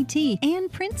managed IT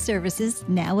and print services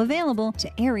now available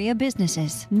to area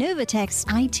businesses. Novatech's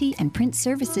IT and print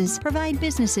services provide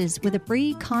businesses with a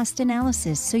free cost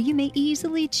analysis so you may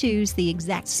easily choose the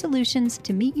exact solutions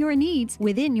to meet your needs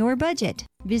within your budget.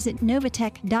 Visit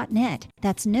Novatech.net.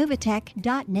 That's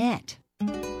Novatech.net.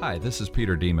 Hi, this is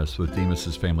Peter Demas with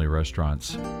Demas's Family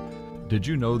Restaurants. Did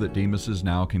you know that Demas's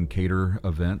now can cater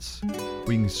events?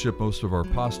 We can ship most of our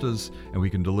pastas and we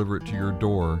can deliver it to your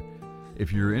door.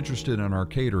 If you're interested in our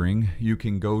catering, you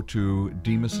can go to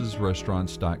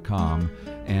demas'srestaurants.com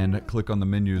and click on the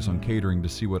menus on catering to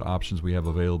see what options we have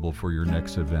available for your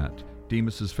next event.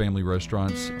 Demas's Family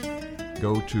Restaurants,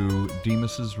 go to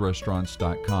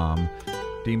demas'srestaurants.com.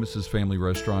 Demas's Family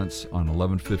Restaurants on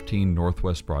 1115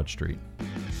 Northwest Broad Street.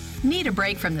 Need a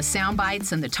break from the sound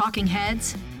bites and the talking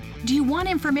heads? Do you want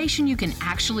information you can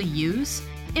actually use?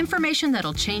 Information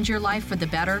that'll change your life for the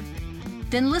better?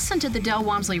 Then listen to the Del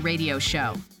Walmsley Radio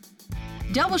Show.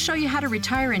 Del will show you how to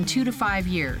retire in 2 to 5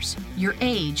 years. Your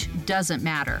age doesn't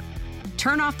matter.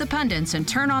 Turn off the pundits and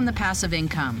turn on the passive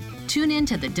income. Tune in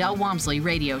to the Del Walmsley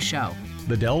Radio Show.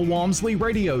 The Del Walmsley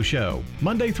Radio Show,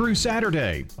 Monday through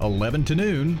Saturday, 11 to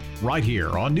noon, right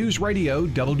here on News Radio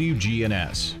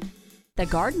WGNS. The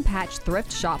Garden Patch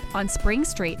Thrift Shop on Spring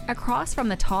Street, across from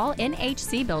the tall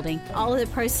NHC building. All of the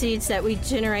proceeds that we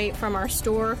generate from our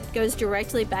store goes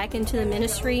directly back into the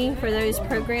ministry for those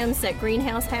programs that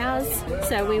Greenhouse has.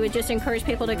 So we would just encourage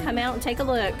people to come out and take a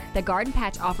look. The Garden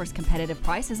Patch offers competitive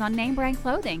prices on name brand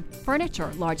clothing,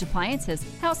 furniture, large appliances,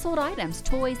 household items,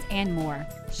 toys, and more.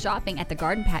 Shopping at the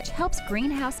Garden Patch helps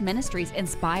Greenhouse Ministries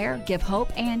inspire, give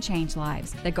hope, and change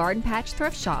lives. The Garden Patch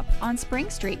Thrift Shop on Spring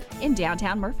Street in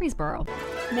downtown Murfreesboro.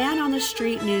 Man on the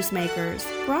Street Newsmakers,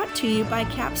 brought to you by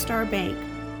Capstar Bank.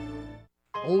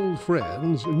 Old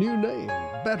friends, new name,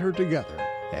 better together.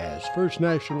 As First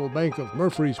National Bank of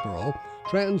Murfreesboro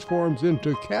transforms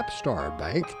into Capstar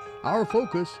Bank, our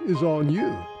focus is on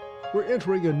you. We're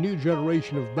entering a new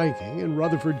generation of banking in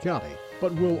Rutherford County,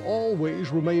 but will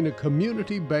always remain a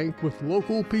community bank with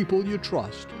local people you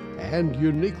trust and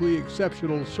uniquely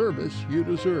exceptional service you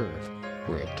deserve.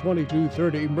 We're at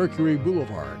 2230 Mercury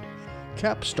Boulevard.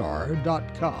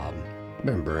 Capstar.com.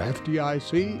 Member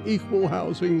FDIC, Equal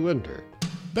Housing Lender.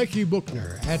 Becky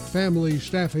Buchner at Family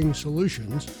Staffing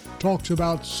Solutions talks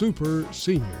about super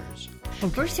seniors.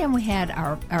 First time we had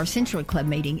our Century Club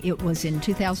meeting, it was in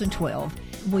 2012.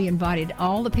 We invited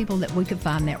all the people that we could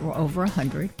find that were over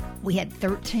 100. We had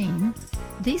 13.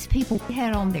 These people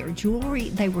had on their jewelry.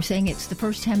 They were saying it's the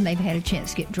first time they've had a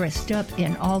chance to get dressed up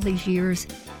in all these years.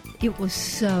 It was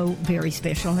so very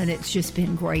special, and it's just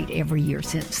been great every year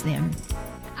since then.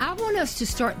 I want us to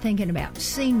start thinking about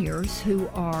seniors who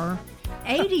are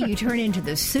 80, you turn into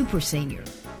the super senior.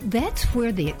 That's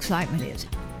where the excitement is.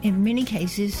 In many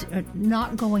cases,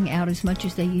 not going out as much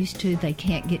as they used to. They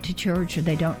can't get to church or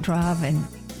they don't drive. And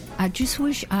I just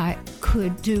wish I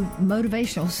could do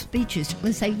motivational speeches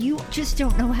and say, you just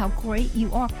don't know how great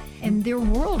you are. And their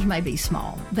world may be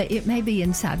small. It may be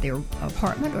inside their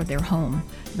apartment or their home.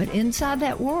 But inside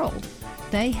that world,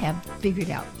 they have figured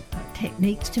out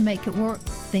techniques to make it work,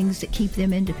 things that keep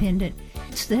them independent.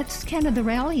 So that's kind of the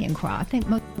rallying cry. I think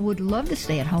most would love to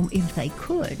stay at home if they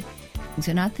could.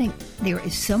 And I think there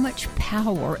is so much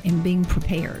power in being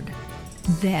prepared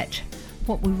that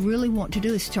what we really want to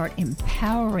do is start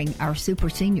empowering our super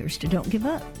seniors to don't give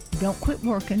up. Don't quit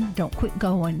working, don't quit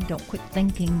going, don't quit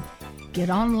thinking. Get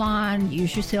online,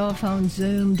 use your cell phone,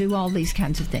 Zoom, do all these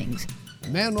kinds of things.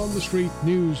 Man on the Street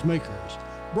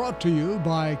Newsmakers, brought to you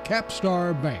by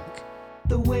Capstar Bank.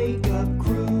 The Wake Up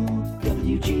Crew,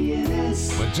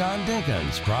 WGNS. With John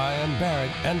Dinkins, Brian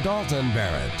Barrett, and Dalton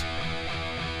Barrett.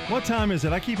 What time is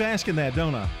it? I keep asking that,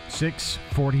 don't I?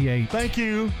 6:48. Thank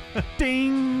you.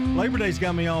 Ding. Labor Day's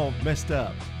got me all messed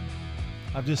up.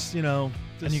 I've just, and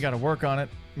you got to work on it.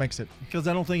 Makes it. Because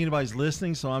I don't think anybody's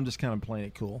listening, so I'm just kind of playing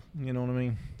it cool. You know what I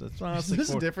mean? That's this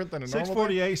is different than a normal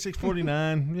 6:48,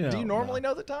 6:49. You know, do you normally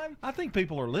know the time? I think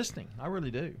people are listening. I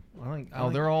really do. I think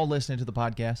they're all listening to the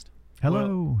podcast.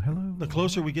 Hello, hello. The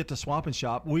closer we get to Swap and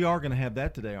Shop, we are going to have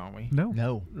that today, aren't we?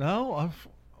 No.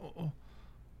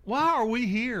 Why are we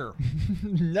here?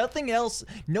 Nothing else.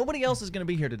 Nobody else is going to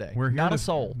be here today. Not a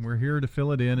soul. We're here to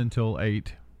fill it in until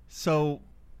 8. So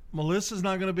Melissa's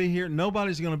not going to be here.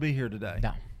 Nobody's going to be here today.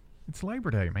 No. It's Labor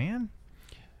Day, man.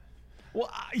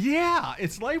 Well, yeah,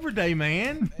 it's Labor Day,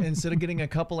 man. Instead of getting a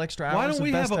couple extra hours, why don't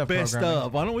we have a best programming.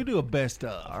 of? Why don't we do a best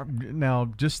of?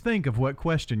 Now, just think of what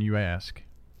question you ask.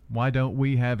 Why don't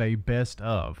we have a best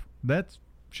of? That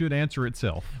should answer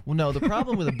itself. Well, no, the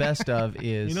problem with a best of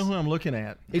is... You know who I'm looking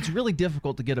at? It's really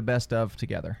difficult to get a best of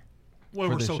together. Well,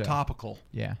 we're so topical.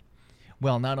 Yeah.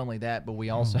 Well, not only that, but we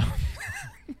also...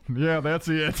 Yeah, that's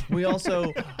it. We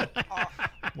also...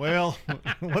 Well,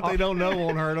 what they don't know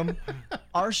won't hurt them.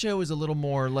 Our show is a little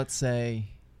more, let's say,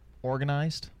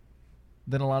 organized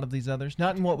than a lot of these others.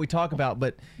 Not in what we talk about,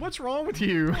 but... What's wrong with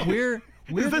you?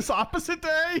 Is this opposite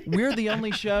day? We're the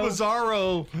only show...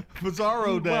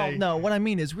 Bizarro day. Well, no, what I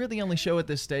mean is we're the only show at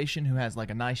this station who has like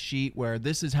a nice sheet where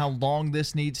this is how long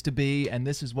this needs to be and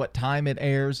this is what time it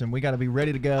airs and we got to be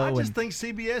ready to go. I just think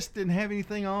CBS didn't have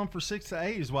anything on for 6 to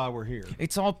 8 is why we're here.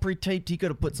 It's all pre-taped. He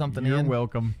could have put something in. You're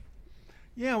welcome.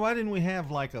 Yeah, why didn't we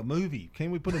have like a movie?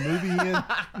 Can we put a movie in?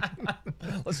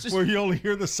 Let's just... Where you only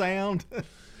hear the sound?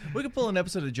 We could pull an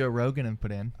episode of Joe Rogan and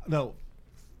put in. No.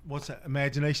 What's that?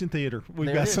 Imagination Theater.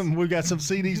 We've got some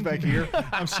CDs back here.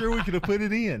 I'm sure we could have put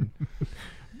it in.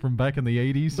 From back in the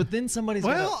 80s. But then somebody's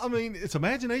I mean, it's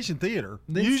Imagination Theater.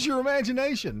 Use your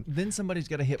imagination. Then somebody's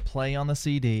got to hit play on the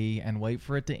CD and wait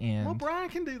for it to end. Well, Brian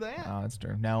can do that. Oh, that's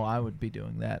true. No, I would be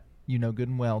doing that. You know good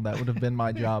and well that would have been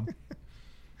my job.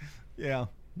 Yeah.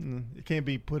 It can't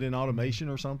be put in automation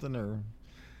or something or...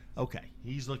 Okay.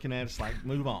 He's looking at us like,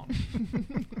 move on.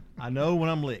 I know when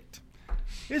I'm licked.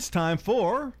 It's time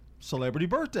for celebrity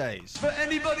birthdays. For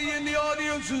anybody in the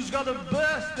audience who's got a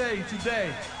birthday today,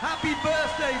 happy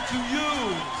birthday to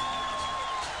you.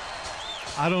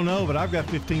 I don't know, but I've got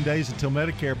 15 days until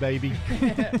Medicare, baby.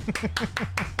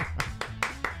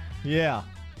 Yeah.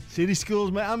 City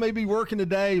schools, I may be working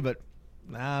today, but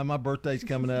my birthday's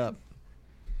coming up.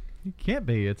 You can't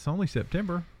be. It's only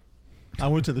September. I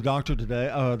went to the doctor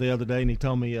the other day, and he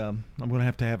told me I'm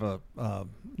going to have a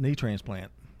knee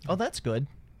transplant. Oh, that's good.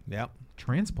 Yep.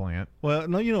 Transplant? Well,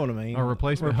 no, you know what I mean. A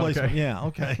replacement? Okay. Yeah,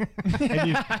 okay.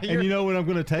 and you know when I'm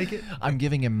going to take it? I'm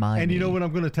giving him mine. And you know when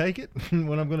I'm going to take it?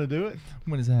 When I'm going to do it?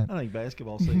 When is that? I think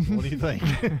basketball season. What do you think?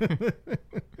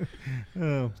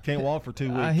 Can't walk for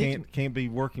 2 weeks. Can't be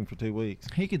working for 2 weeks.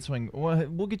 He could swing. Well,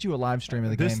 we'll get you a live stream of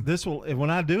the game. This will.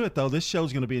 When I do it, though, this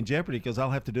show's going to be in jeopardy because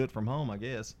I'll have to do it from home, I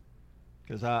guess.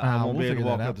 Because I won't be able to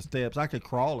walk up the steps. I could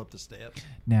crawl up the steps.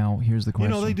 Now, here's the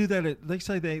question. You know, they do that. They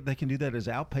say they can do that as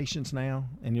outpatients now,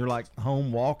 and you're like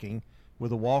home walking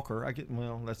with a walker. I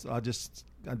just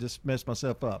messed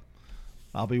myself up.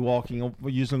 I'll be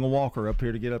using a walker up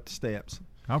here to get up the steps.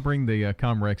 I'll bring the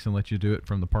Comrex and let you do it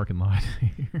from the parking lot.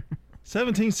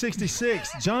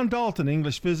 1766, John Dalton,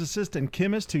 English physicist and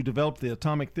chemist who developed the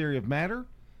atomic theory of matter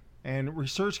and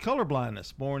researched color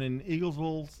blindness, born in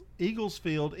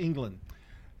Eaglesfield, England.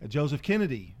 Joseph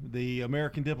Kennedy, the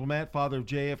American diplomat, father of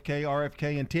JFK,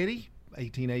 RFK, and Teddy,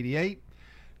 1888.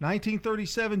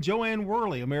 1937, Joanne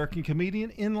Worley, American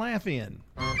comedian in Laugh-In.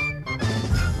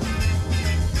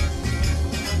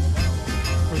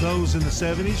 For those in the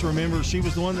 70s, remember she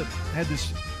was the one that had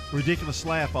this ridiculous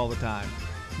laugh all the time.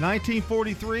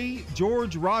 1943,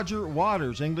 George Roger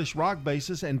Waters, English rock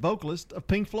bassist and vocalist of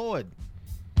Pink Floyd.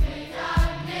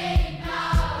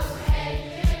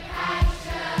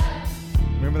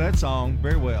 Remember that song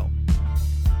very well.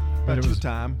 But it was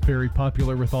time. Very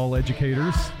popular with all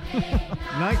educators.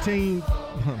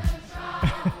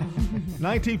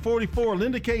 1944,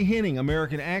 Linda Kay Henning,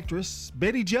 American actress,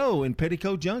 Betty Jo in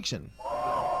Petticoat Junction.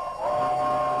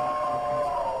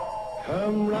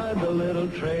 Come ride the little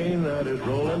train that is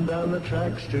rolling down the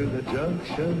tracks to the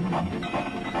junction.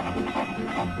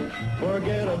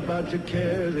 Forget about your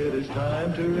cares, it is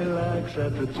time to relax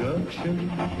at the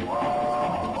junction.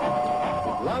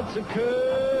 Lots of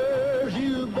curves,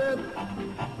 you bet,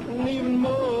 and even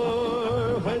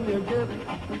more when you get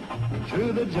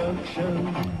to the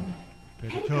junction.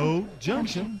 Petticoat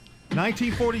Junction.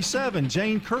 1947,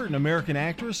 Jane Curtin, American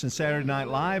actress in Saturday Night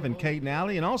Live and Kate and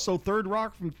Alley, and also Third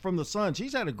Rock from the Sun.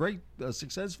 She's had a great,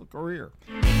 successful career.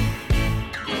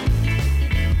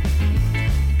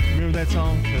 Remember that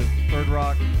song, the Third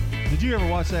Rock? Did you ever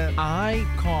watch that?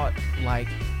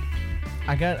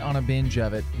 I got on a binge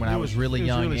of it when I was really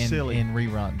young really in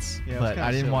reruns, yeah, but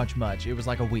I didn't silly. watch much. It was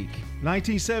like a week.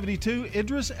 1972,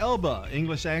 Idris Elba,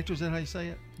 English actor. Is that how you say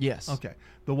it? Yes. Okay.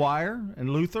 The Wire and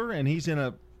Luther, and he's in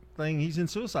a thing. He's in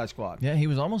Suicide Squad. Yeah, he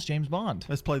was almost James Bond.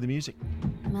 Let's play the music.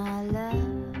 My love.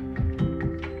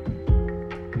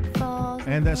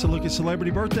 And that's a look at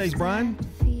celebrity birthdays, Brian.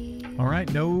 All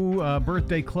right, no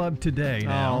birthday club today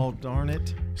now. Oh, darn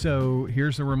it. So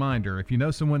here's a reminder. If you know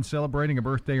someone celebrating a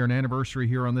birthday or an anniversary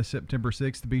here on this September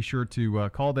 6th, be sure to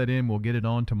call that in. We'll get it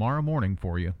on tomorrow morning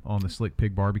for you on the Slick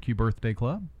Pig Barbecue Birthday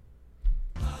Club.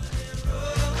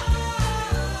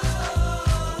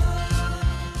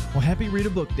 Well, happy Read a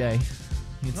Book Day.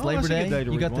 It's Labor that's a Day. good day to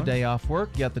You read got one. the day off work.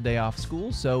 You got the day off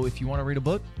school. So if you want to read a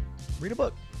book, read a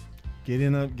book. Get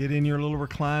in your little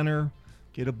recliner,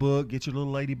 get a book, get your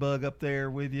little ladybug up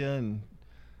there with you, and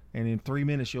in 3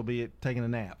 minutes you'll be taking a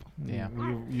nap. Yeah.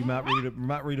 You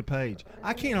might read a page.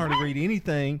 I can't hardly read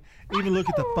anything, even look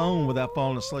at the phone without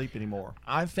falling asleep anymore.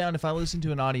 I've found if I listen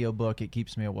to an audiobook, it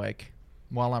keeps me awake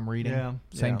while I'm reading. Yeah.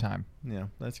 Same time. Yeah,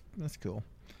 that's cool.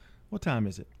 What time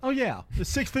is it? Oh yeah,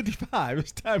 it's 6:55.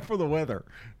 It's time for the weather.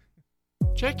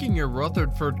 Checking your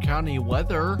Rutherford County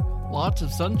weather. Lots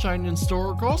of sunshine in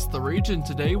store across the region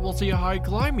today. We'll see a high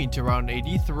climbing to around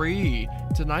 83.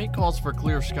 Tonight calls for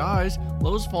clear skies.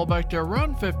 Lows fall back to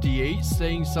around 58,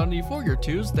 staying sunny for your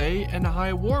Tuesday, and a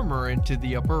high warmer into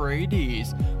the upper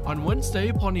 80s. On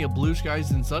Wednesday, plenty of blue skies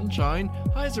and sunshine.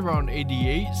 Highs around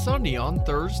 88, sunny on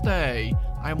Thursday.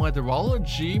 I'm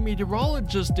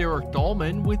meteorologist Derek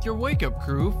Dahlman with your Wake Up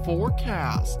Crew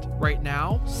forecast. Right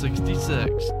now,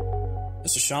 66.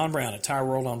 This is Sean Brown at Tire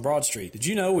World on Broad Street. Did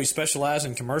you know we specialize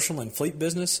in commercial and fleet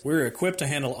business? We're equipped to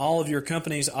handle all of your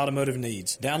company's automotive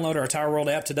needs. Download our Tire World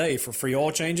app today for free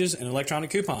oil changes and electronic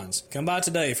coupons. Come by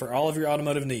today for all of your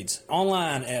automotive needs.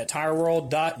 Online at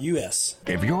tireworld.us.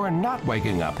 If you're not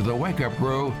waking up to the Wake Up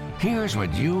Crew, here's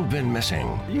what you've been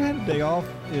missing. You had a day off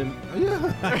in...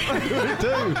 Yeah, I do it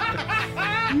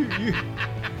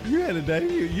too. You had a day,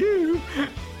 you.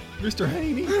 Mr.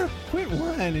 Haney, quit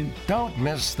whining. Don't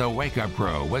miss the Wake Up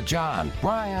Crew with John,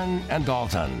 Brian, and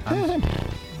Dalton.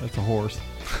 That's a horse.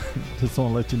 Just want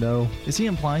to let you know. Is he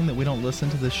implying that we don't listen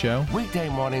to this show? Weekday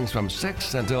mornings from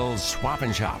 6 until Swap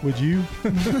and Shop. Would you?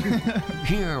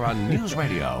 Here on News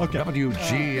Radio,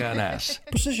 WGNS.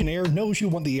 Precision Air knows you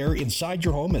want the air inside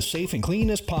your home as safe and clean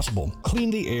as possible. Clean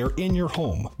the air in your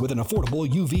home with an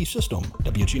affordable UV system.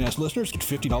 WGNS listeners get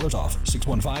 $50 off.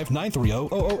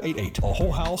 615-930-0088. A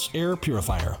whole house air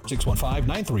purifier.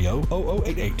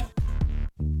 615-930-0088.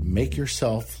 Make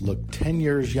yourself look 10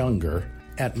 years younger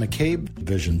at McCabe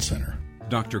Vision Center.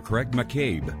 Dr. Craig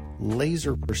McCabe.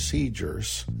 Laser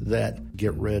procedures that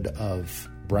get rid of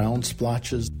brown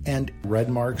splotches and red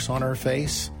marks on our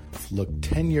face. Look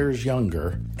 10 years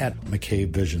younger at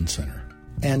McCabe Vision Center.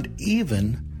 And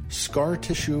even scar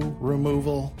tissue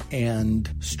removal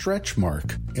and stretch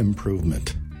mark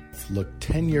improvement. Look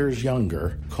 10 years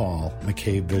younger. Call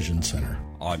McCabe Vision Center.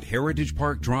 On Heritage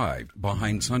Park Drive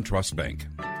behind SunTrust Bank.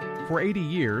 For 80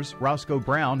 years, Roscoe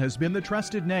Brown has been the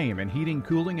trusted name in heating,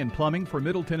 cooling, and plumbing for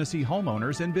Middle Tennessee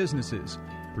homeowners and businesses.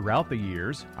 Throughout the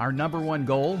years, our #1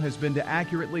 goal has been to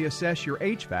accurately assess your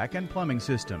HVAC and plumbing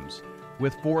systems.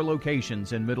 With 4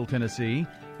 locations in Middle Tennessee,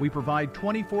 we provide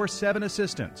 24/7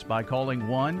 assistance by calling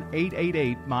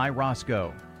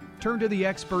 1-888-MY-ROSCOE. Turn to the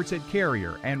experts at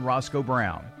Carrier and Roscoe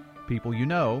Brown. People you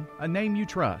know, a name you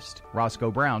trust.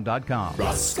 RoscoeBrown.com.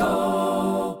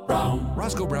 Roscoe Brown.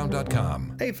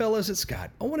 RoscoeBrown.com. Hey fellas, it's Scott.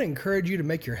 I want to encourage you to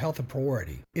make your health a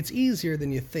priority. It's easier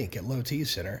than you think at Low T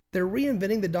Center. They're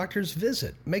reinventing the doctor's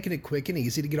visit, making it quick and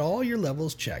easy to get all your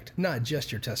levels checked, not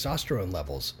just your testosterone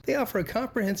levels. They offer a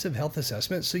comprehensive health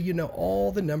assessment so you know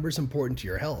all the numbers important to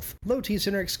your health. Low T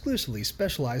Center exclusively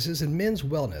specializes in men's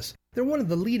wellness. They're one of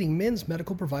the leading men's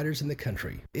medical providers in the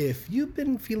country. If you've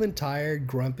been feeling tired,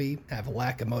 grumpy, have a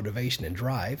lack of motivation and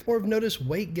drive, or have noticed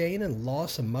weight gain and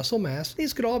loss of muscle mass,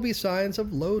 these could all be signs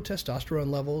of low testosterone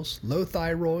levels, low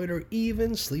thyroid, or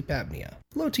even sleep apnea.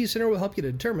 Low T Center will help you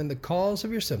determine the cause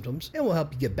of your symptoms and will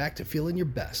help you get back to feeling your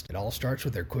best. It all starts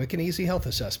with their quick and easy health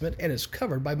assessment and is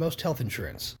covered by most health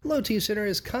insurance. Low T Center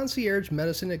is concierge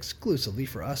medicine exclusively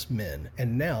for us men,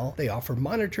 and now they offer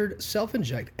monitored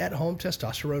self-inject at-home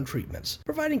testosterone treatments,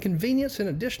 providing convenience and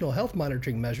additional health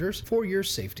monitoring measures for your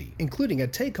safety, including a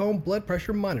take-home blood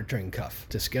pressure monitoring cuff.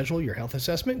 To schedule your health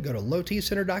assessment, go to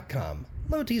lowtcenter.com.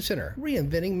 Low T Center,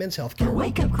 reinventing men's health care.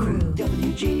 Wake Up Crew,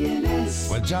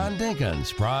 WGNS. With John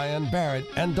Dinkins, Brian Barrett,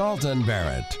 and Dalton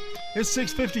Barrett. It's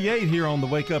 6:58 here on the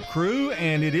Wake Up Crew,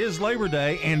 and it is Labor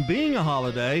Day. And being a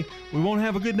holiday, we won't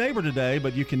have a good neighbor today,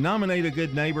 but you can nominate a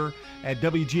good neighbor at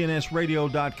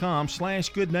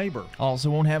WGNSradio.com/good neighbor. Also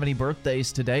won't have any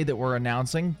birthdays today that we're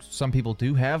announcing. Some people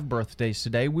do have birthdays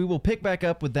today. We will pick back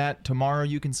up with that tomorrow.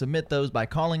 You can submit those by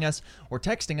calling us or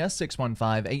texting us.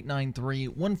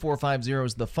 615-893-1450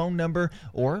 is the phone number,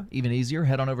 or even easier,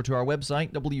 head on over to our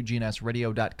website,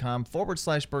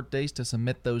 WGNSradio.com/birthdays to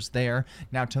submit those there.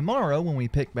 Now tomorrow, when we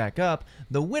pick back up,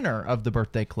 the winner of the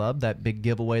birthday club, that big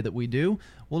giveaway that we do,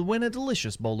 will win a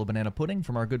delicious bowl of banana pudding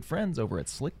from our good friends over at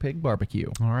Slick Pig Barbecue.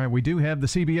 All right, we do have the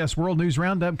CBS World News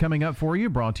Roundup coming up for you,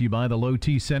 brought to you by the Low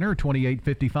T Center,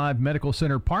 2855 Medical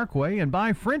Center Parkway, and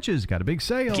by French's. Got a big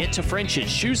sale. Get to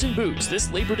French's Shoes and Boots this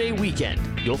Labor Day weekend.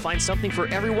 You'll find something for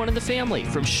everyone in the family,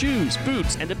 from shoes,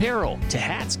 boots, and apparel to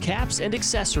hats, caps, and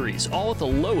accessories, all at the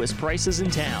lowest prices in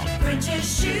town.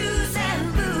 French's Shoes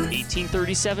and Boots.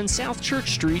 1837 South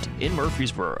Church Street in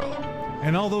Murfreesboro.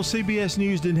 And although CBS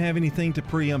News didn't have anything to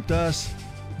preempt us,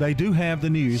 they do have the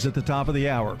news at the top of the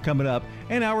hour coming up.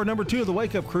 And hour number 2 of the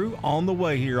Wake Up Crew on the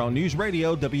way here on News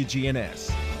Radio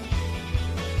WGNS.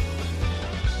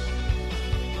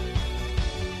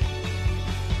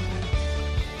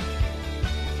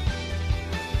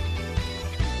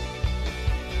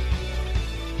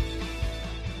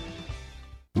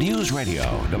 News Radio,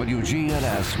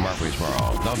 WGNS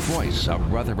Murfreesboro, the voice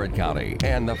of Rutherford County,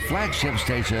 and the flagship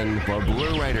station for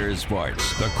Blue Raiders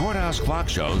sports. The Courthouse Clock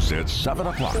shows it's 7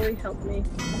 o'clock. Really help me.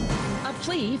 A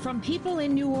plea from people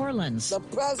in New Orleans. The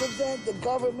president, the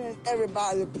government,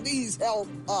 everybody, please help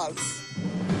us.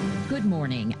 Good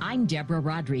morning. I'm Deborah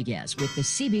Rodriguez with the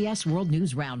CBS World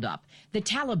News Roundup. The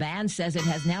Taliban says it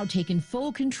has now taken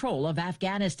full control of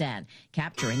Afghanistan,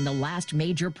 capturing the last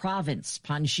major province,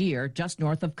 Panjshir, just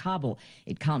north of Kabul.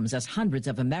 It comes as hundreds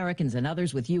of Americans and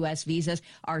others with U.S. visas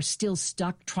are still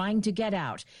stuck trying to get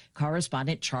out.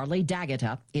 Correspondent Charlie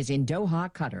D'Agata is in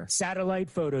Doha, Qatar. Satellite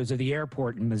photos of the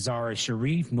airport in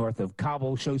Mazar-e-Sharif, north of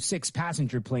Kabul, show 6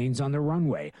 passenger planes on the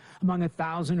runway. Among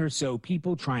 1,000 or so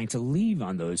people trying to leave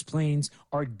on those planes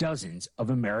are dozens of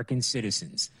American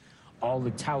citizens. All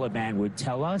the Taliban would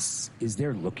tell us is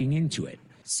they're looking into it.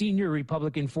 Senior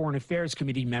Republican Foreign Affairs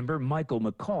Committee member Michael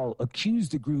McCall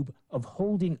accused the group of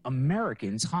holding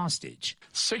Americans hostage.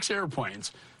 6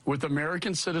 airplanes with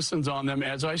American citizens on them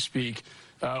as I speak,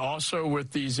 also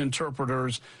with these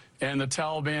interpreters, and the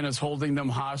Taliban is holding them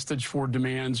hostage for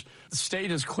demands. The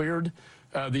state has cleared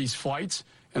these flights,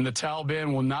 and the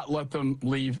Taliban will not let them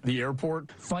leave the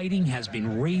airport. Fighting has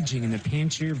been raging in the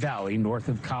Panjshir Valley north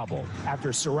of Kabul.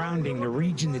 After surrounding the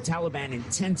region, the Taliban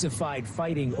intensified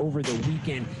fighting over the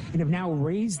weekend and have now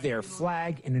raised their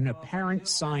flag in an apparent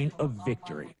sign of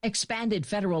victory. Expanded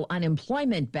federal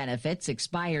unemployment benefits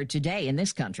expired today in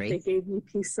this country. They gave me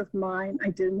peace of mind. I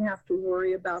didn't have to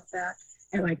worry about that,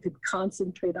 and I could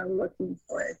concentrate on looking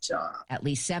for a job. At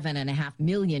least 7.5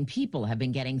 million people have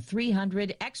been getting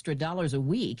 $300 extra a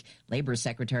week. Labor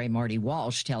Secretary Marty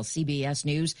Walsh tells CBS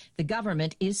News the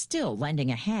government is still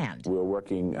lending a hand. We're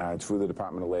working through the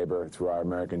Department of Labor, through our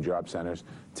American Job Centers,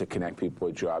 to connect people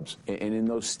with jobs. And in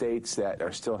those states that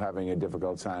are still having a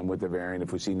difficult time with the variant,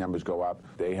 if we see numbers go up,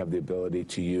 they have the ability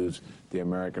to use the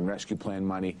American Rescue Plan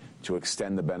money to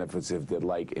extend the benefits if they'd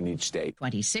like in each state.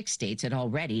 26 states had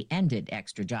already ended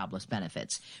extra jobless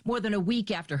benefits. More than a week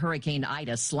after Hurricane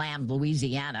Ida slammed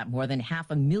Louisiana, more than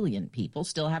 500,000 people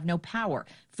still have no power.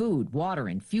 Food, water,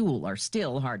 and fuel are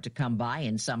still hard to come by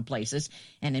in some places.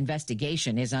 An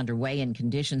investigation is underway in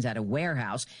conditions at a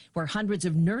warehouse where hundreds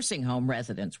of nursing home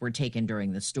residents were taken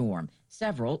during the storm.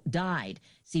 Several died.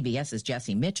 CBS's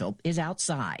Jesse Mitchell is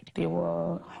outside. They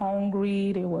were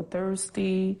hungry, they were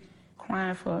thirsty,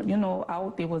 crying for,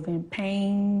 out. They was in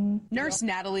pain. Nurse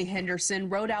Natalie Henderson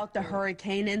rode out the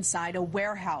hurricane inside a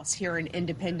warehouse here in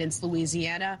Independence,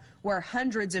 Louisiana, where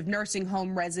hundreds of nursing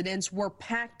home residents were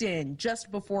packed in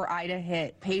just before Ida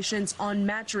hit. Patients on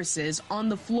mattresses on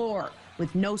the floor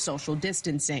with no social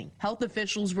distancing. Health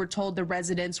officials were told the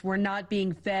residents were not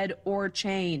being fed or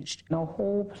changed. The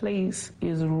whole place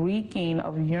is reeking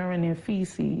of urine and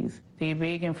feces. They're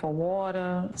begging for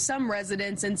water. Some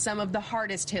residents in some of the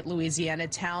hardest hit Louisiana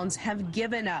towns have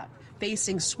given up.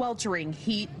 Facing sweltering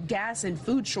heat, gas, and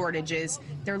food shortages,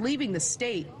 they're leaving the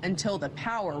state until the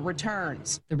power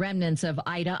returns. The remnants of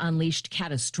Ida unleashed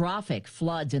catastrophic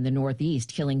floods in the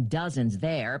Northeast, killing dozens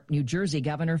there. New Jersey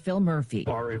Governor Phil Murphy.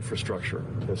 Our infrastructure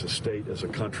as a state, as a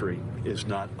country, is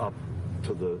not up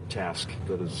to the task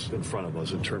that is in front of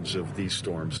us in terms of these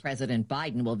storms. President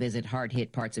Biden will visit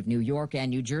hard-hit parts of New York and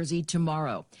New Jersey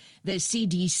tomorrow. The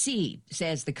CDC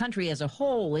says the country as a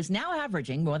whole is now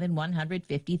averaging more than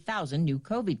 150,000 new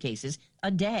COVID cases a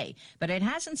day, but it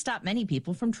hasn't stopped many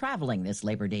people from traveling this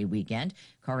Labor Day weekend.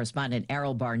 Correspondent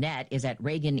Errol Barnett is at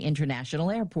Reagan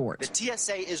International Airport. The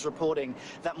TSA is reporting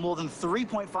that more than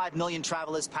 3.5 million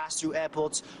travelers passed through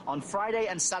airports on Friday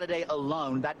and Saturday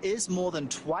alone. That is more than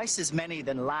twice as many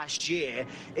than last year.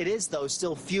 It is, though,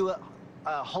 still fewer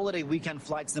holiday weekend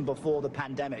flights than before the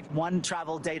pandemic. One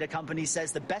travel data company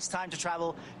says the best time to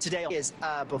travel today is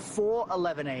before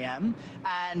 11 a.m.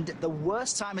 and the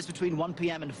worst time is between 1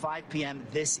 p.m. and 5 p.m.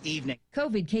 this evening.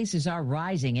 COVID cases are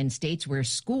rising in states where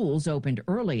schools opened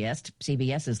earliest.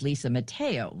 CBS's Lisa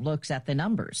Mateo looks at the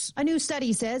numbers. A new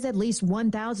study says at least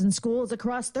 1,000 schools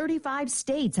across 35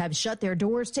 states have shut their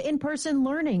doors to in-person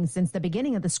learning since the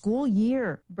beginning of the school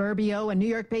year. Burbio, a New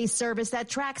York-based service that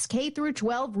tracks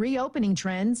K-12 reopening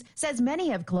trends, says many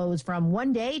have closed from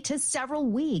 1 day to several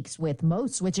weeks, with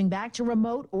most switching back to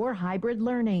remote or hybrid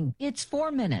learning. It's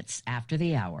 4 minutes after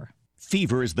the hour.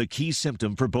 Fever is the key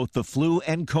symptom for both the flu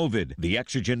and COVID. The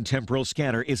Exergen temporal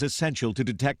scanner is essential to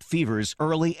detect fevers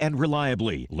early and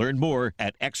reliably. Learn more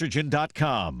at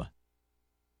Exergen.com.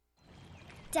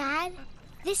 Dad,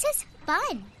 this is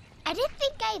fun. I didn't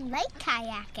think I'd like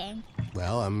kayaking.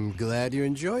 Well, I'm glad you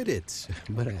enjoyed it,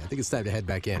 but I think it's time to head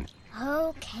back in.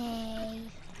 Okay.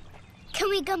 Can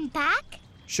we come back?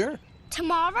 Sure.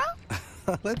 Tomorrow?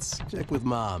 Let's check with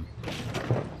Mom.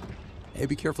 Hey,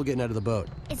 be careful getting out of the boat.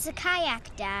 It's a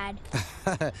kayak, Dad.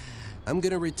 I'm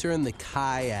gonna return the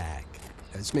kayak.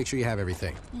 Just make sure you have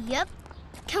everything. Yep.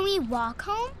 Can we walk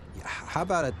home? How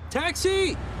about a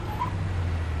taxi?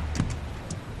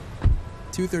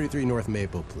 233 North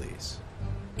Maple, please.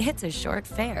 It's a short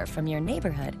fare from your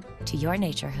neighborhood to your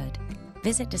naturehood.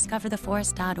 Visit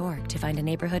discovertheforest.org to find a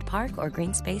neighborhood park or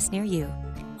green space near you.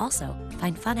 Also,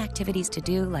 find fun activities to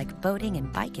do like boating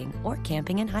and biking or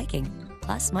camping and hiking,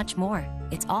 plus much more.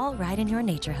 It's all right in your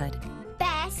naturehood.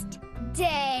 Best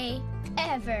day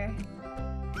ever.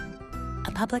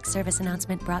 A public service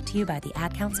announcement brought to you by the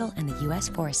Ad Council and the U.S.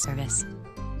 Forest Service.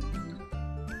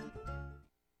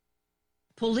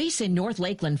 Police in North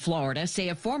Lakeland, Florida, say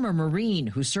a former Marine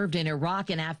who served in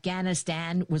Iraq and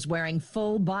Afghanistan was wearing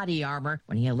full body armor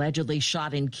when he allegedly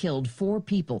shot and killed 4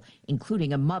 people,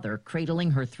 including a mother cradling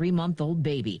her 3-month-old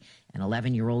baby. An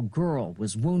 11-year-old girl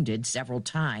was wounded several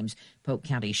times. Polk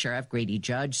County Sheriff Grady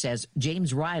Judge says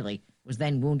James Riley was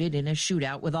then wounded in a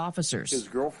shootout with officers. His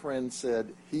girlfriend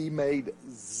said he made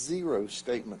 0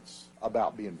 statements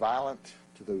about being violent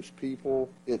to those people.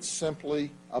 It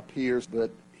simply appears that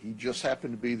he just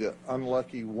happened to be the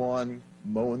unlucky one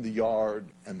mowing the yard,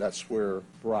 and that's where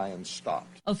Brian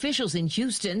stopped. Officials in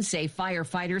Houston say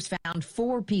firefighters found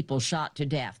 4 people shot to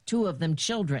death, 2 of them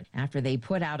children, after they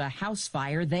put out a house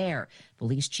fire there.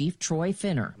 Police Chief Troy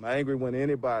Finner. I'm angry when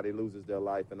anybody loses their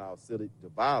life in our city to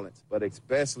violence, but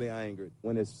especially angry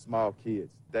when it's small kids.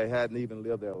 They hadn't even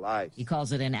lived their lives. He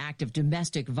calls it an act of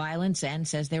domestic violence and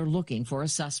says they're looking for a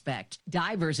suspect.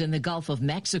 Divers in the Gulf of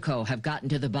Mexico have gotten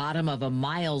to the bottom of a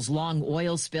miles-long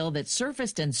oil spill that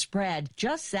surfaced and spread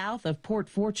just south of Port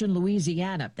Fortune,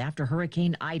 Louisiana, after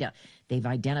Hurricane Ida. They've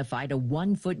identified a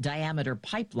 1-foot diameter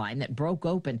pipeline that broke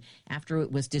open after it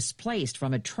was displaced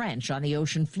from a trench on the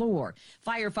ocean floor.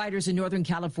 Firefighters in Northern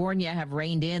California have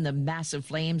reined in the massive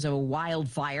flames of a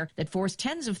wildfire that forced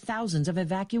tens of thousands of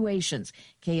evacuations.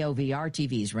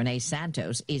 KOVR-TV's Renee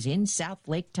Santos is in South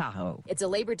Lake Tahoe. It's a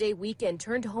Labor Day weekend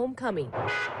turned homecoming,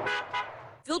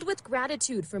 filled with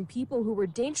gratitude from people who were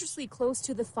dangerously close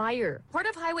to the fire. Part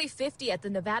of Highway 50 at the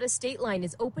Nevada state line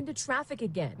is open to traffic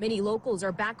again. Many locals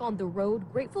are back on the road.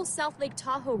 Grateful South Lake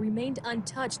Tahoe remained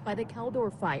untouched by the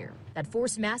Caldor fire that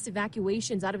forced mass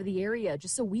evacuations out of the area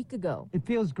just a week ago. It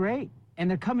feels great. And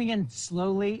they're coming in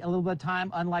slowly, a little bit of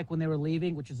time, unlike when they were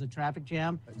leaving, which is a traffic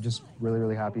jam. Just really,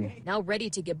 really happy. Now ready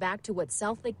to get back to what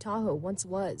South Lake Tahoe once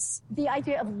was. The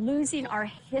idea of losing our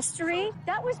history,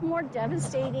 that was more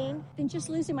devastating than just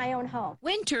losing my own home.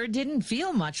 Winter didn't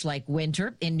feel much like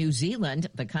winter. In New Zealand,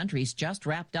 the country's just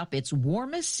wrapped up its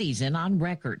warmest season on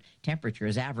record.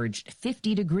 Temperatures averaged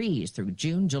 50 degrees through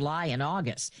June, July, and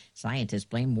August. Scientists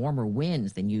blame warmer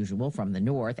winds than usual from the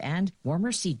north and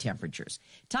warmer sea temperatures.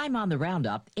 Time on the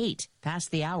roundup, 8 past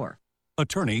the hour.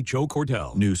 Attorney Joe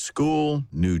Cordell. New school,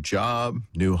 new job,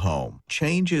 new home.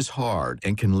 Change is hard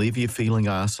and can leave you feeling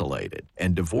isolated.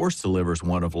 And divorce delivers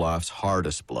one of life's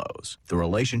hardest blows. The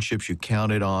relationships you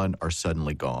counted on are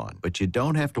suddenly gone. But you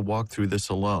don't have to walk through this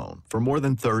alone. For more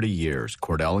than 30 years,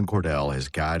 Cordell & Cordell has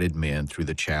guided men through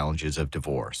the challenges of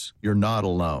divorce. You're not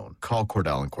alone. Call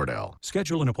Cordell & Cordell.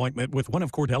 Schedule an appointment with one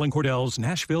of Cordell & Cordell's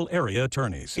Nashville area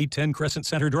attorneys. 810 Crescent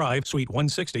Center Drive, Suite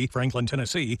 160, Franklin,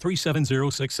 Tennessee,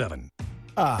 37067.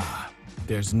 Ah,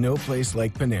 there's no place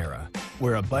like Panera,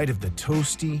 where a bite of the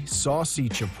toasty, saucy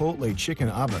Chipotle chicken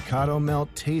avocado melt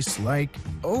tastes like,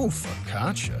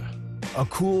 focaccia. A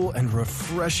cool and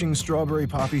refreshing strawberry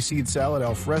poppy seed salad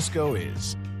al fresco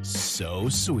is so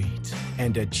sweet.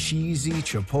 And a cheesy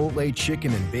Chipotle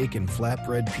chicken and bacon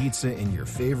flatbread pizza in your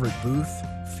favorite booth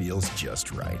feels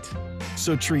just right.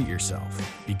 So treat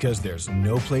yourself, because there's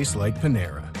no place like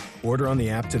Panera. Order on the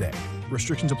app today.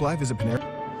 Restrictions apply. Visit Panera.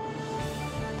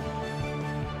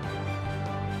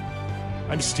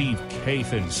 I'm Steve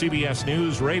Kathan, CBS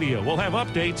News Radio. We'll have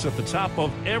updates at the top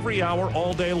of every hour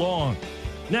all day long.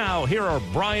 Now, here are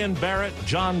Brian Barrett,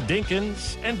 John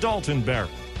Dinkins, and Dalton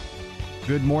Barrett.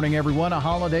 Good morning, everyone. A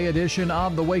holiday edition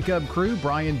of the Wake Up Crew.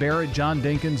 Brian Barrett, John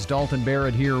Dinkins, Dalton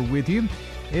Barrett here with you.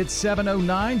 It's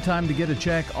 7:09, time to get a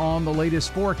check on the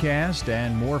latest forecast,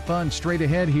 and more fun straight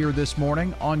ahead here this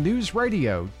morning on News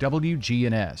Radio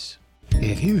WGNS.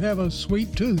 If you have a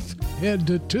sweet tooth, head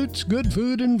to Toots Good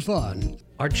Food and Fun.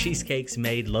 Our cheesecake's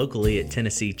made locally at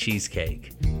Tennessee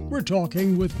Cheesecake. We're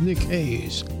talking with Nick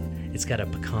Hayes. It's got a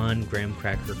pecan graham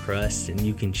cracker crust, and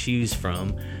you can choose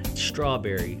from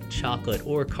strawberry, chocolate,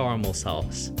 or caramel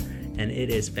sauce, and it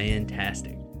is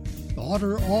fantastic.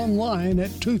 Order online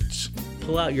at Toots.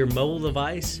 Pull out your mobile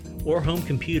device or home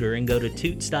computer and go to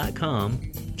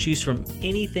Toots.com. Choose from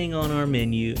anything on our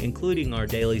menu, including our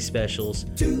daily specials.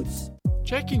 Toots.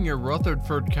 Checking your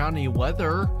Rutherford County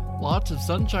weather. Lots of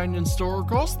sunshine in store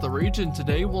across the region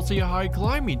today. We'll see a high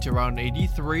climbing to around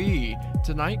 83.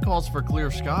 Tonight calls for clear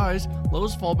skies.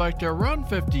 Lows fall back to around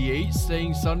 58,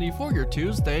 staying sunny for your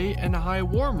Tuesday, and a high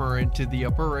warmer into the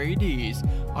upper 80s.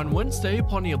 On Wednesday,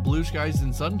 plenty of blue skies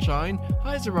and sunshine.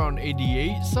 Highs around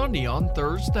 88, sunny on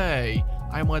Thursday.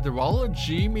 I'm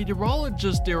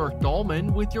meteorologist Derek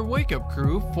Dahlman with your Wake Up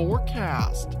Crew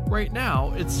forecast. Right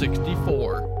now, it's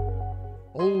 64.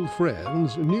 Old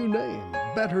friends, new name,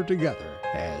 better together.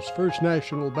 As First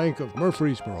National Bank of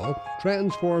Murfreesboro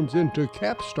transforms into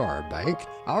Capstar Bank,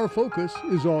 our focus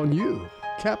is on you.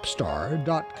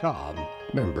 Capstar.com.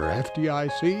 Member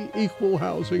FDIC, Equal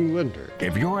Housing Lender.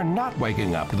 If you're not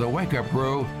waking up to the Wake Up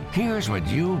Crew, here's what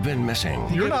you've been missing.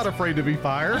 You're not afraid to be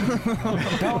fired.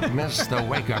 Don't miss the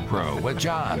Wake Up Crew with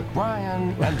John,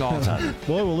 Brian, and Dalton.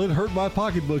 Boy, will it hurt my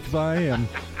pocketbook if I am.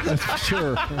 That's for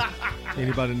sure.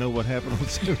 Anybody know what happened on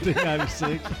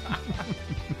 1796?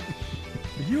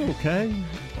 Are you okay?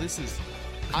 This is...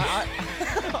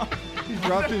 He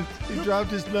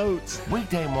dropped his notes.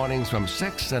 Weekday mornings from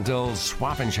 6 until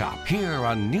Swap and Shop here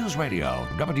on News Radio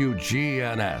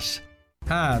WGNS.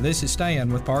 Hi, this is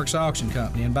Stan with Parks Auction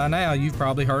Company, and by now you've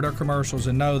probably heard our commercials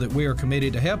and know that we are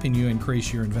committed to helping you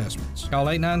increase your investments. Call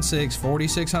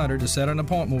 896-4600 to set an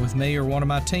appointment with me or one of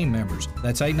my team members.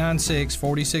 That's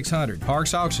 896-4600.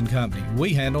 Parks Auction Company.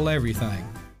 We handle everything.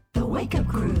 The Wake Up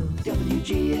Crew,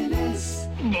 WGNS.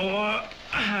 Boy,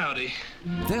 howdy.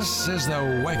 This is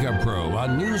the Wake Up Crew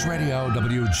on News Radio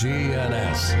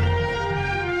WGNS.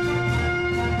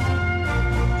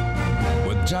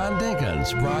 With John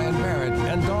Dinkins, Brian Barrett,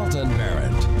 and Dalton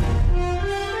Barrett.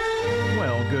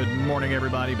 Well, good morning,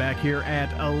 everybody. Back here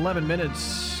at 11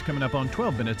 minutes, coming up on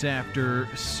 12 minutes after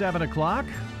 7 o'clock.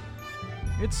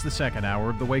 It's the second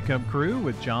hour of the Wake Up Crew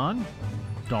with John,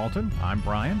 Dalton. I'm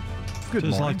Brian. Good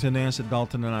Just morning. like to announce that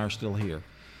Dalton and I are still here.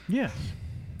 Yes,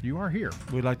 you are here.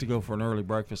 We'd like to go for an early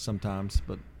breakfast sometimes,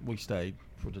 but we stayed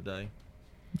for today.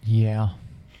 Yeah.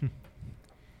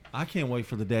 I can't wait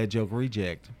for the dad joke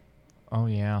reject. Oh,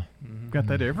 yeah. Got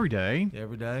that every day.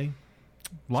 Every day.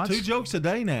 Lots. 2 jokes a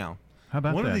day now. How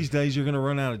about One that? of these days you're going to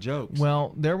run out of jokes.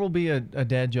 Well, there will be a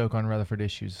dad joke on Rutherford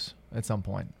Issues at some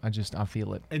point. I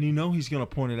feel it. And you know he's going to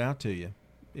point it out to you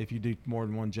if you do more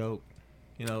than one joke.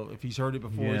 You know, if he's heard it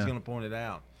before, he's going to point it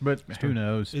out. But who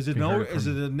knows? Is it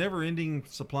a never-ending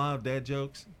supply of dad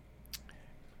jokes?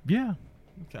 Yeah.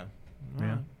 Okay. Yeah.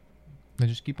 Right. They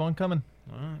just keep on coming.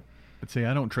 All right. But see,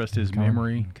 I don't trust his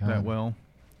memory that well.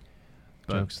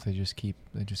 But Jokes, they just keep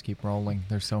rolling.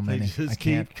 There's so many. They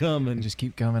keep coming. They just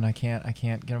keep coming. I can't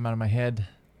get them out of my head.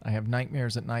 I have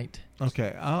nightmares at night.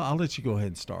 Okay, I'll let you go ahead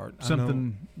and start.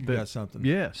 Something you got something.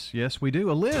 Yes, we do.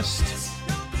 A list.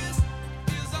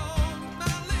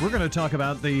 We're going to talk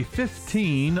about the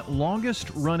 15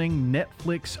 longest running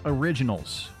Netflix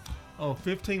originals. Oh,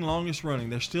 15 longest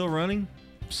running. They're still running?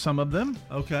 Some of them.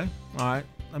 Okay. All right.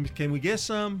 Can we guess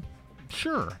some?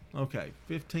 Sure. Okay.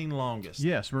 15 longest.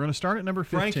 Yes, we're going to start at number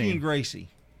 15. Frankie and Gracie.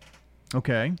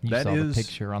 Okay. You saw the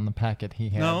picture on the packet he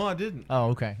had. No, I didn't. Oh,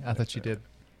 okay. I thought you did.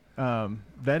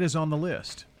 That is on the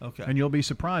list. Okay. And you'll be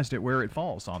surprised at where it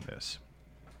falls on this.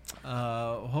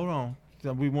 Hold on.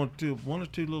 We want to do 1 or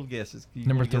 2 little guesses.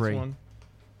 Number 3.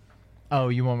 Oh,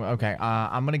 you want? Okay.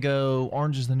 I'm gonna go.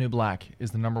 Orange is the New Black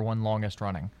is the number 1 longest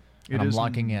running. I'm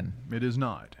locking in. It is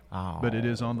not. Oh. But it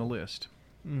is on the list.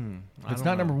 It's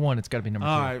not number 1. It's got to be number 2.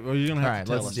 All right. Well, you're gonna have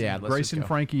to tell us. Yeah. Grace and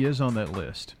Frankie is on that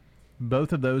list.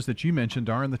 Both of those that you mentioned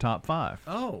are in the top 5.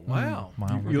 Oh, wow.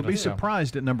 You'll be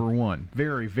surprised at number 1.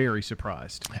 Very, very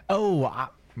surprised. Oh,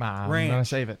 I'm gonna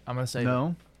save it.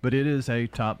 No, but it is a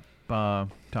top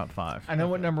 5. I know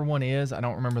what number 1 is. I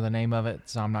don't remember the name of it,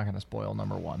 so I'm not going to spoil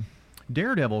number 1.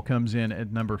 Daredevil comes in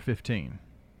at number 15.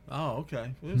 Oh,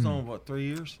 okay. It was on, 3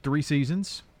 years? 3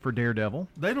 seasons for Daredevil.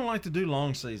 They don't like to do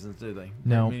long seasons, do they?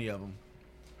 No. Many of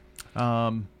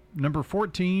them. Number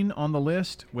 14 on the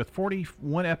list with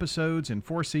 41 episodes and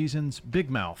 4 seasons, Big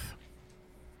Mouth.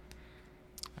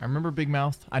 I remember Big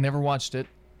Mouth. I never watched it.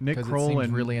 Nick Kroll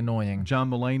and really annoying. John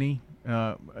Mulaney.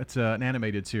 It's an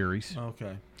animated series.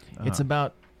 Okay. It's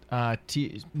about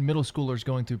middle schoolers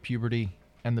going through puberty,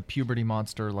 and the puberty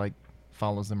monster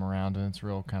follows them around, and it's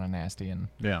real kind of nasty. And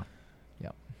yeah.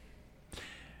 Yep.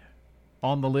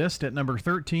 On the list at number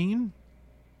 13,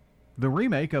 the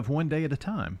remake of One Day at a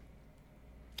Time.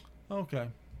 Okay.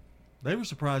 They were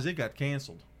surprised it got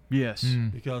canceled. Yes.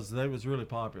 Because they was really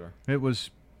popular. It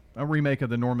was a remake of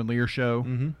the Norman Lear show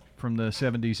from the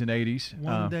 70s and 80s.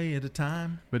 One Day at a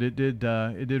Time. But it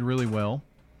did really well.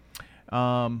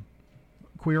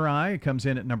 Queer Eye comes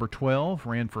in at number 12,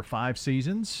 ran for 5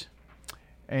 seasons.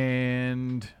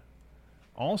 And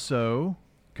also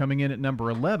coming in at number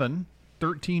 11,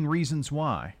 13 Reasons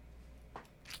Why.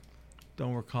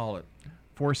 Don't recall it.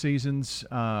 4 seasons,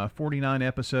 49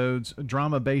 episodes,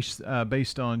 drama based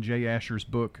on Jay Asher's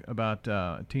book about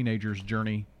a teenager's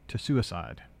journey to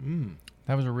suicide.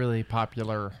 That was a really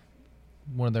popular,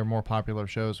 one of their more popular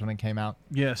shows when it came out.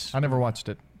 Yes. I never watched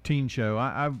it. Teen show.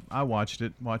 I watched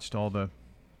it, watched all the,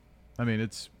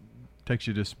 takes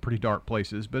you to pretty dark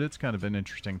places, but it's kind of an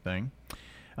interesting thing.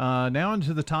 Now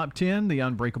into the top 10, The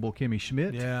Unbreakable Kimmy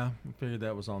Schmidt. Yeah, I figured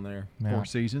that was on there. 4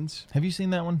 seasons. Have you seen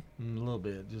that one? A little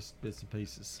bit, just bits and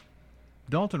pieces.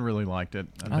 Dalton really liked it.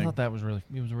 I thought it was a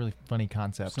really funny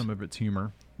concept. Some of its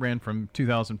humor. Ran from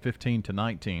 2015 to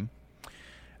 19.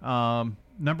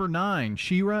 Number 9,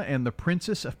 She-Ra and the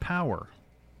Princess of Power.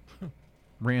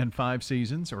 Ran 5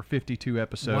 seasons or 52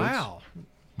 episodes.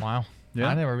 Wow. Yeah.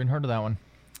 I never even heard of that one.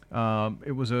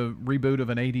 It was a reboot of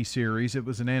an 80s series. It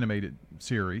was an animated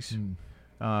series.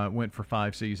 Went for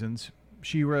 5 seasons.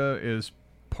 She-Ra is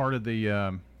part of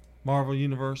the Marvel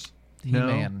Universe.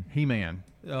 He-Man. He-Man.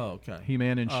 Oh, okay.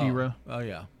 He-Man and She-Ra. Oh,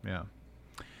 yeah. Yeah.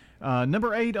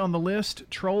 Number 8 on the list,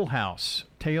 Troll House,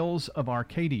 Tales of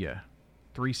Arcadia.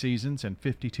 3 seasons and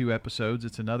 52 episodes.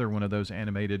 It's another one of those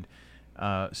animated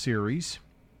series.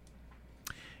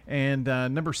 And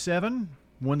number 7,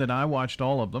 one that I watched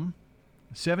all of them,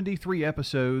 73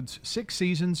 episodes, 6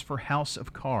 seasons for House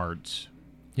of Cards.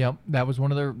 Yep, that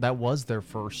was their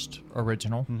first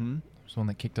original. Mm-hmm. It was the one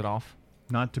that kicked it off.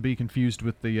 Not to be confused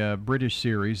with the British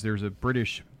series. There's a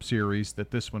British series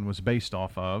that this one was based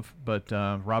off of, but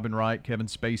Robin Wright, Kevin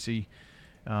Spacey,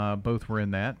 both were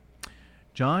in that.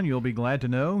 John, you'll be glad to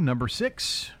know, number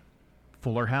 6,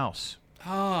 Fuller House.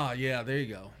 Ah, yeah, there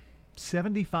you go.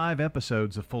 75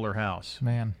 episodes of Fuller House.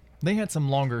 Man, they had some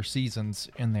longer seasons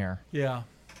in there. Yeah.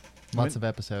 Lots of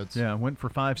episodes. Yeah, went for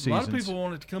 5 seasons. A lot of people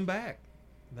want it to come back.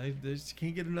 They just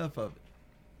can't get enough of it.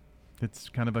 It's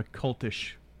kind of a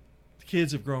cultish. The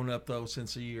kids have grown up, though,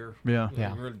 since a year. Yeah.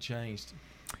 They've really changed.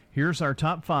 Here's our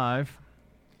top 5.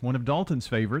 One of Dalton's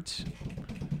favorites,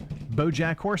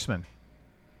 BoJack Horseman.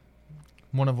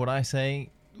 One of what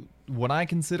I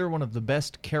consider one of the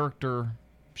best character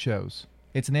shows.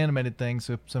 It's an animated thing,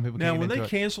 so some people now, can't when get they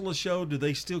into it. cancel a show, do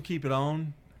they still keep it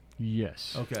on?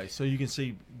 Yes. Okay, so you can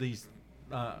see these.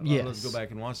 Yes. Let's go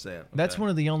back and watch that. Okay. That's one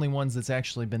of the only ones that's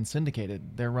actually been syndicated.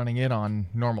 They're running it on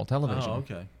normal television. Oh,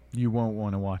 okay. You won't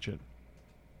want to watch it.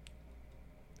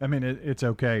 I mean, it's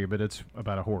okay, but it's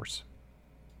about a horse.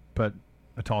 But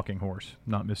a talking horse,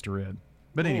 not Mr. Ed.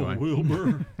 But anyway.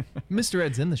 Wilbur. Mr.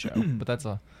 Ed's in the show, but that's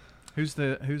a... Who's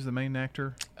the main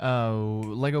actor? Oh,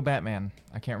 Lego Batman.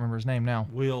 I can't remember his name now.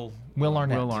 Will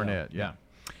Arnett. Will Arnett, yeah.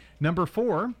 Number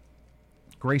 4,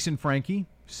 Grace and Frankie.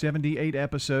 78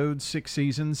 episodes, 6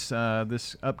 seasons.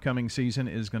 This upcoming season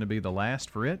is going to be the last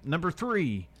for it. Number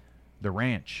 3, The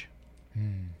Ranch.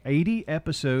 80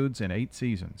 episodes and 8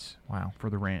 seasons. Wow. For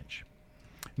The Ranch.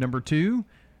 Number 2,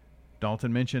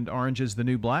 Dalton mentioned Orange is the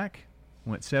New Black.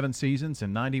 Went 7 seasons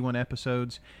and 91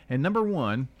 episodes. And number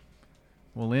 1,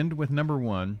 we'll end with number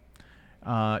 1,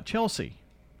 Chelsea.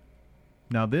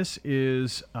 Now this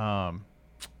is...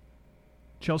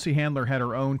 Chelsea Handler had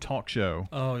her own talk show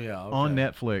on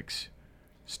Netflix.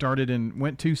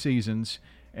 Went 2 seasons,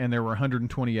 and there were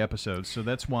 120 episodes. So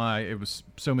that's why it was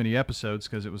so many episodes,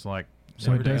 because it was like...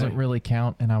 So it doesn't really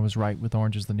count, and I was right with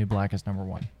Orange is the New Black as number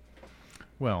 1.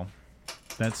 Well,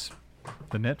 that's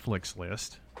the Netflix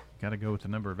list. Got to go with the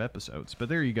number of episodes. But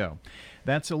there you go.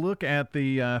 That's a look at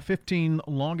the 15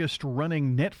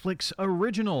 longest-running Netflix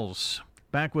originals.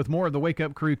 Back with more of the Wake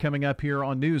Up Crew coming up here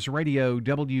on News Radio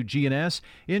WGNS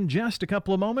in just a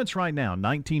couple of moments right now,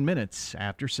 19 minutes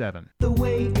after 7. The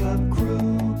Wake Up Crew,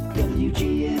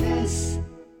 WGNS.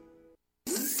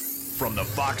 From the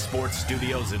Fox Sports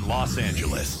Studios in Los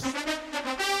Angeles,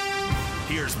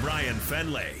 here's Brian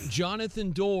Fenley.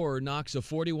 Jonathan Dorr knocks a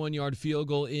 41-yard field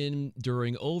goal in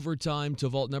during overtime to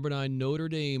vault number 9 Notre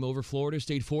Dame over Florida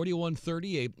State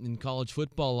 41-38 in college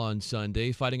football on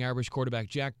Sunday. Fighting Irish quarterback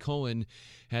Jack Cohen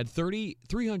had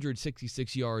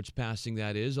 366 yards passing,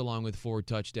 that is, along with 4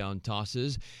 touchdown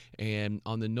tosses. And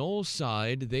on the Noles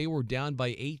side, they were down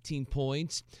by 18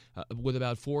 points with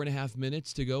about 4.5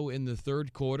 minutes to go in the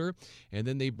third quarter. And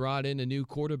then they brought in a new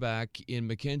quarterback in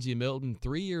Mackenzie Milton,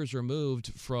 3 years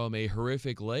removed from a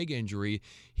horrific leg injury.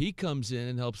 He comes in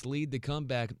and helps lead the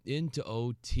comeback into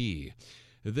OT.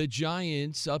 The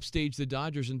Giants upstaged the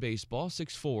Dodgers in baseball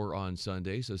 6-4 on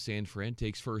Sunday, so San Fran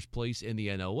takes first place in the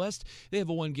NL West. They have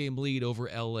a 1-game lead over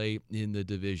LA in the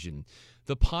division.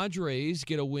 The Padres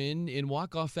get a win in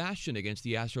walk-off fashion against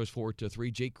the Astros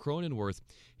 4-3. Jake Cronenworth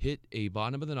hit a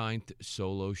bottom of the 9th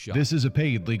solo shot. This is a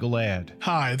paid legal ad.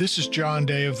 Hi, this is John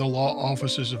Day of the Law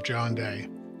Offices of John Day.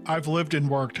 I've lived and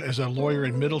worked as a lawyer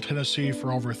in Middle Tennessee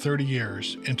for over 30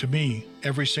 years, and to me,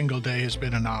 every single day has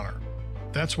been an honor.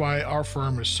 That's why our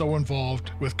firm is so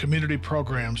involved with community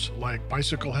programs like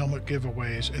bicycle helmet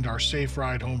giveaways and our Safe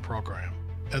Ride Home program.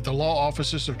 At the Law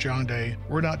Offices of John Day,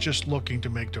 we're not just looking to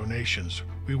make donations.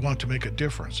 We want to make a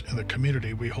difference in the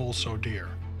community we hold so dear.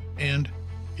 And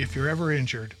if you're ever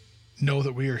injured, know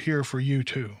that we are here for you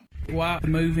too. Why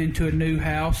move into a new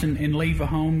house and leave a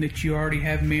home that you already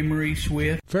have memories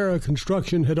with? Farrah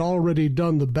Construction had already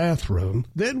done the bathroom.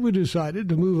 Then we decided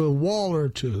to move a wall or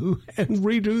two and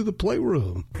redo the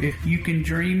playroom. If you can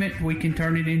dream it, we can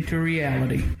turn it into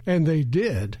reality. And they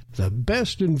did. The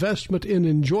best investment in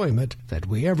enjoyment that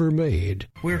we ever made.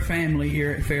 We're family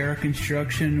here at Farrah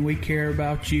Construction. We care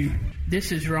about you.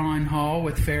 This is Ron Hall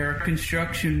with Farrah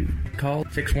Construction. Call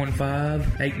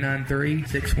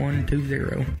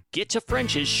 615-893-6120. Get to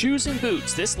French's Shoes and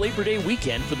Boots this Labor Day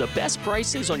weekend for the best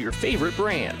prices on your favorite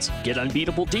brands. Get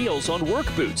unbeatable deals on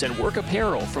work boots and work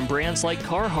apparel from brands like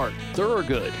Carhartt,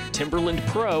 Thorogood, Timberland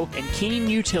Pro, and Keen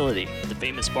Utility. The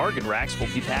famous bargain racks will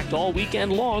be packed all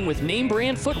weekend long with name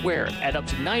brand footwear at up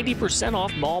to 90%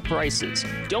 off mall prices.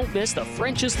 Don't miss the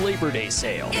French's Labor Day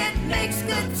sale. It makes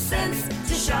good sense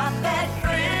to shop at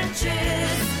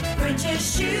French's.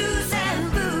 French's Shoes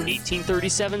and Boots.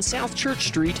 1837 South Church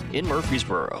Street in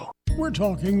Murfreesboro. We're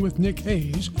talking with Nick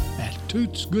Hayes at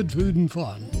Toots Good Food and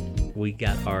Fun. We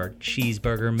got our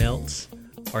cheeseburger melts,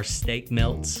 our steak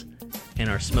melts, and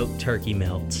our smoked turkey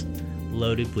melts,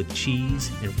 loaded with cheese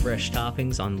and fresh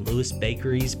toppings on Lewis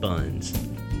Bakery's buns.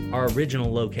 Our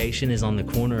original location is on the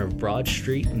corner of Broad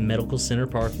Street and Medical Center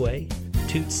Parkway.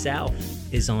 Toots South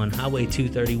is on Highway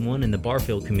 231 in the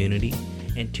Barfield community,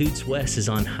 and Toots West is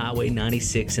on Highway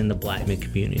 96 in the Blackman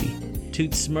community.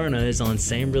 Toots Smyrna is on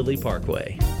Sam Ridley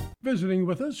Parkway. Visiting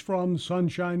with us from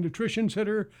Sunshine Nutrition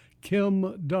Center, Kim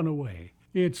Dunaway.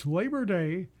 It's Labor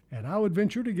Day, and I would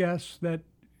venture to guess that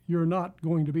you're not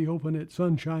going to be open at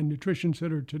Sunshine Nutrition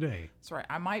Center today. That's right.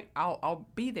 I'll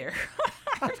be there.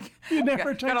 You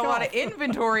never take got a lot off. of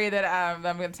inventory that I'm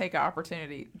going to take an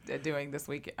opportunity doing this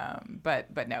week.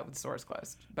 But no, the store's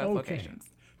closed. Both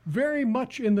locations. Very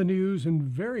much in the news and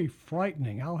very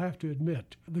frightening, I'll have to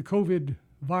admit. The COVID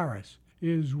virus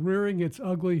is rearing its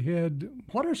ugly head.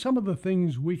 What are some of the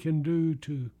things we can do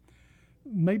to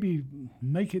maybe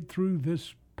make it through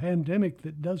this pandemic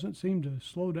that doesn't seem to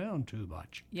slow down too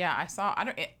much? Yeah, I saw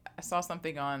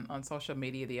something on social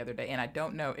media the other day, and I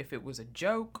don't know if it was a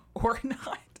joke or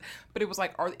not, but it was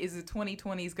like, is the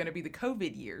 2020s going to be the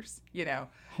COVID years?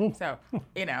 So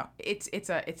it's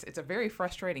a very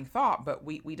frustrating thought, but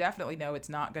we definitely know it's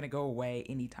not going to go away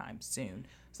anytime soon.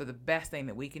 So the best thing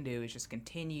that we can do is just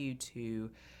continue to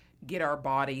get our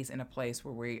bodies in a place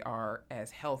where we are as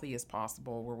healthy as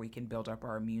possible, where we can build up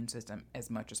our immune system as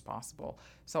much as possible.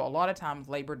 So a lot of times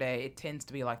Labor Day, it tends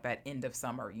to be like that end of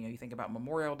summer. You think about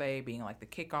Memorial Day being like the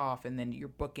kickoff, and then you're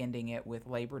bookending it with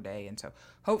Labor Day. And so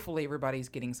hopefully everybody's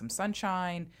getting some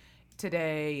sunshine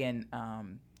today, and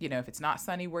if it's not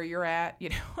sunny where you're at,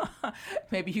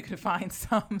 maybe you can find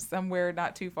some somewhere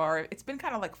not too far. It's been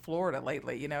kind of like Florida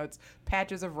lately, it's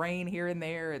patches of rain here and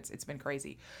there. It's been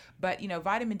crazy. But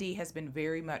vitamin D has been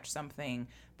very much something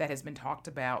that has been talked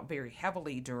about very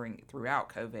heavily throughout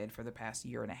COVID for the past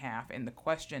year and a half. And the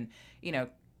question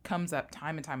comes up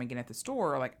time and time again at the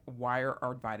store, like, why are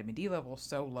our vitamin D levels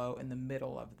so low in the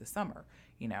middle of the summer?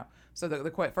 So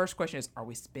the first question is, are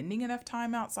we spending enough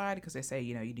time outside? Because they say,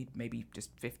 you need maybe just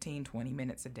 15, 20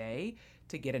 minutes a day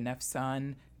to get enough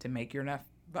sun to make your enough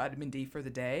vitamin D for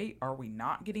the day. Are we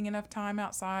not getting enough time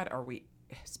outside? Are we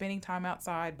spending time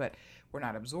outside, but we're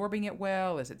not absorbing it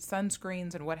well? Is it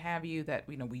sunscreens and what have you that,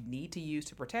 we need to use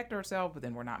to protect ourselves, but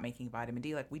then we're not making vitamin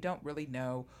D? Like, we don't really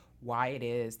know why it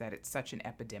is that it's such an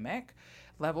epidemic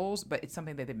levels, but it's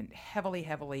something that they've been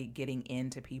heavily getting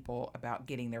into people about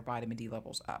getting their vitamin D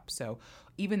levels up. So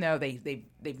even though they've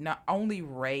not only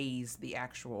raised the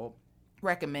actual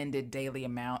recommended daily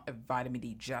amount of vitamin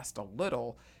D just a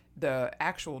little, the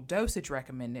actual dosage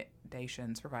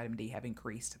recommendations for vitamin D have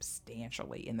increased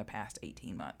substantially in the past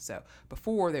 18 months. So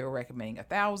before they were recommending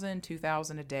 1,000,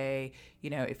 2,000 a day.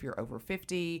 If you're over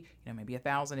 50, maybe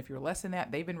 1,000. If you're less than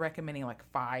that, they've been recommending like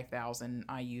 5,000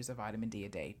 IUs of vitamin D a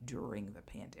day during the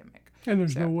pandemic. And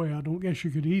there's no way, I don't guess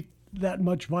you could eat that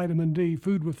much vitamin D,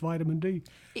 food with vitamin D.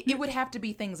 It would have to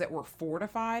be things that were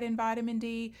fortified in vitamin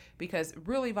D, because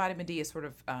really vitamin D is sort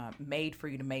of made for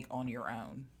you to make on your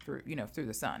own through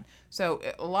the sun. So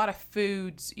a lot of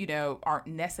foods, aren't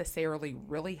necessarily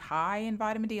really high in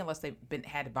vitamin D unless they've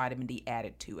had vitamin D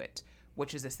added to it,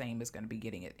 which is the same as going to be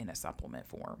getting it in a supplement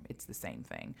form. It's the same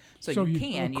thing. So you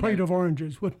can. A crate of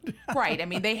oranges would. Right. I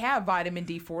mean, they have vitamin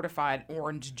D fortified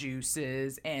orange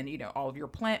juices, and, all of your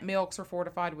plant milks are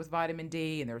fortified with vitamin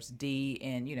D, and there's D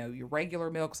in, your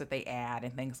regular milks that they add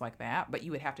and things like that. But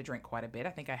you would have to drink quite a bit. I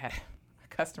think I had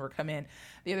a customer come in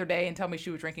the other day and tell me she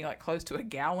was drinking like close to a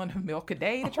gallon of milk a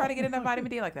day to try to get enough vitamin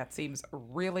D. Like, that seems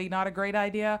really not a great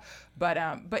idea. But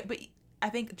I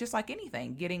think just like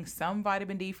anything, getting some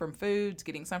vitamin D from foods,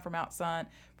 getting some from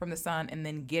the sun, and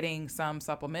then getting some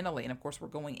supplementally. And of course, we're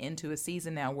going into a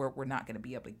season now where we're not going to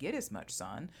be able to get as much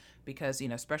sun because,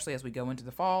 especially as we go into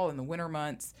the fall and the winter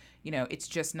months, it's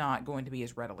just not going to be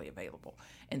as readily available.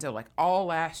 And so like all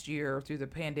last year through the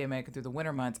pandemic and through the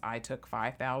winter months, I took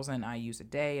 5,000 IUs a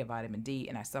day of vitamin D,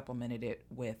 and I supplemented it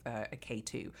with a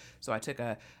K2. So I took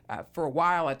for a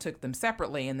while, I took them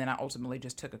separately, and then I ultimately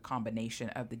just took a combination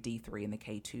of the D3 and the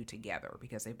K2 together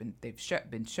because they've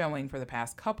been showing for the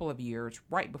past couple of years,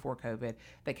 right before COVID,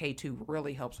 that K2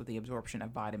 really helps with the absorption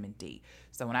of vitamin D.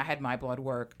 So when I had my blood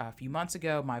work a few months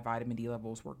ago, my vitamin D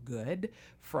levels were good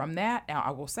from that. Now,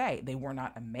 I will say they were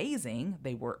not amazing.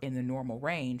 They were in the normal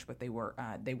range, but they were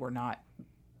not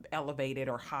elevated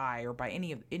or high or by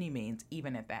any means,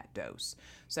 even at that dose.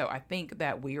 So I think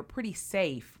that we are pretty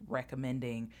safe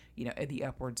recommending, the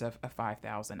upwards of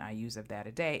 5,000 IUs of that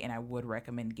a day. And I would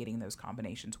recommend getting those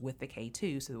combinations with the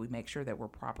K2 so that we make sure that we're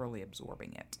properly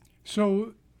absorbing it.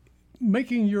 So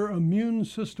making your immune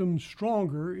system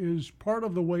stronger is part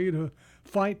of the way to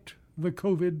fight the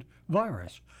COVID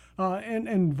virus.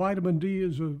 And vitamin D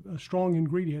is a strong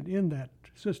ingredient in that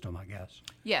system, I guess.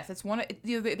 Yes, it's one.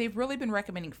 They've really been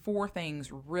recommending 4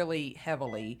 things really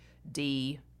heavily: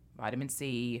 D, vitamin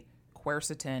C,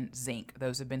 quercetin, zinc.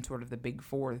 Those have been sort of the big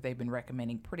 4 that they've been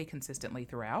recommending pretty consistently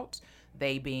throughout.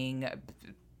 They being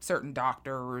certain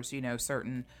doctors,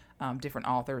 certain different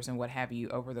authors and what have you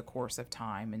over the course of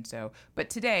time. And so,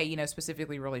 but today,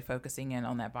 specifically really focusing in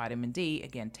on that vitamin D,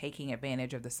 again, taking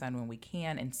advantage of the sun when we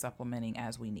can and supplementing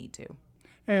as we need to.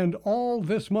 And all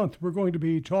this month, we're going to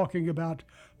be talking about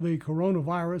the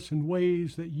coronavirus and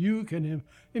ways that you can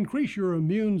increase your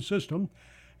immune system.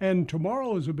 And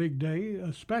tomorrow is a big day,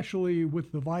 especially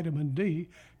with the vitamin D.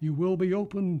 You will be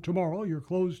open tomorrow. You're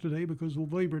closed today because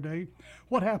of Labor Day.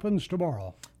 What happens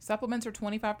tomorrow? Supplements are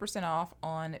 25% off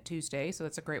on Tuesday, so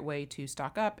that's a great way to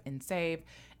stock up and save.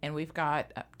 And we've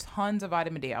got tons of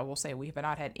vitamin D. I will say we have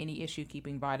not had any issue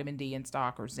keeping vitamin D in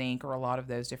stock or zinc or a lot of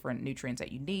those different nutrients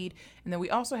that you need. And then we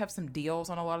also have some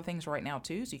deals on a lot of things right now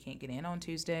too, so you can't get in on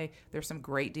Tuesday. There's some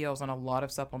great deals on a lot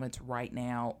of supplements right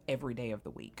now every day of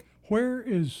the week. Where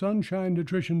is Sunshine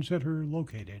Nutrition Center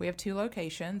located? We have 2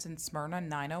 locations in Smyrna,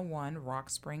 901 Rock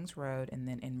Springs Road, and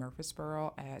then in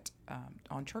Murfreesboro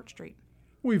on Church Street.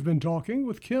 We've been talking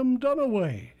with Kim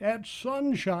Dunaway at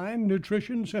Sunshine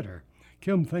Nutrition Center.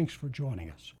 Kim, thanks for joining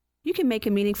us. You can make a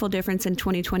meaningful difference in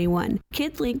 2021.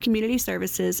 KidLink Community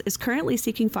Services is currently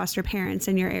seeking foster parents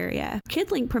in your area.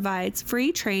 KidLink provides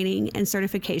free training and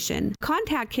certification.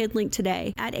 Contact KidLink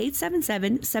today at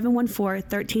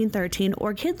 877-714-1313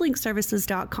 or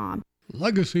kidlinkservices.com.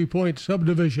 Legacy Point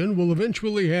subdivision will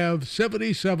eventually have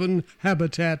 77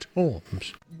 Habitat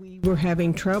homes. We were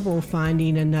having trouble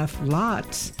finding enough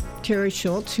lots. Terry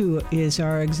Schultz, who is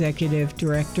our executive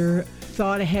director,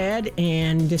 thought ahead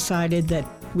and decided that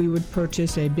we would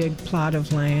purchase a big plot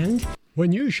of land.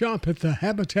 When you shop at the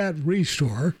Habitat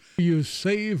Restore, you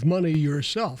save money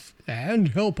yourself and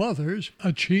help others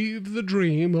achieve the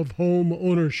dream of home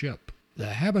ownership.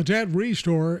 The Habitat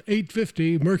Restore,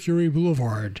 850 Mercury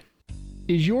Boulevard.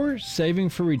 Is your saving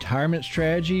for retirement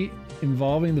strategy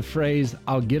involving the phrase,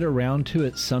 "I'll get around to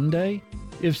it someday"?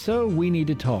 If so, we need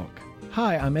to talk.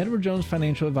 Hi, I'm Edward Jones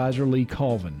Financial Advisor Lee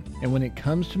Colvin, and when it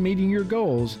comes to meeting your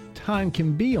goals, time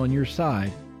can be on your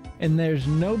side, and there's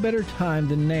no better time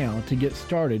than now to get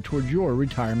started towards your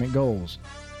retirement goals.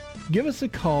 Give us a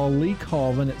call, Lee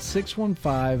Colvin, at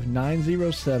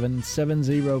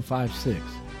 615-907-7056.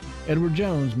 Edward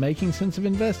Jones, Making Sense of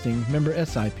Investing, member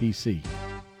SIPC.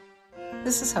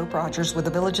 This is Hope Rogers with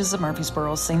the Villages of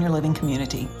Murfreesboro Senior Living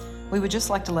Community. We would just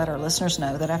like to let our listeners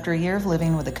know that after a year of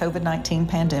living with the COVID-19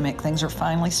 pandemic, things are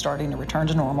finally starting to return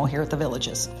to normal here at the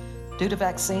Villages. Due to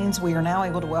vaccines, we are now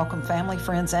able to welcome family,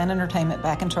 friends, and entertainment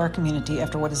back into our community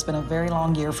after what has been a very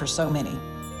long year for so many.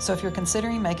 So if you're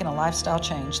considering making a lifestyle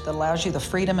change that allows you the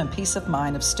freedom and peace of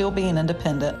mind of still being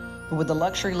independent, but with the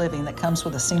luxury living that comes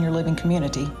with a senior living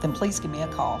community, then please give me a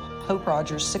call. Hope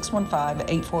Rogers,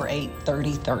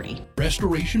 615-848-3030.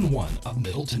 Restoration One of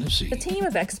Middle Tennessee. A team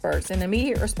of experts and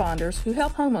immediate responders who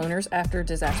help homeowners after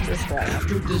disaster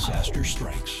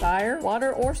strikes. Fire,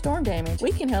 water, or storm damage,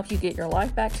 we can help you get your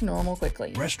life back to normal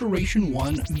quickly.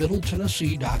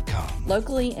 RestorationOneMiddleTennessee.com.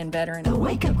 Locally and veteran. The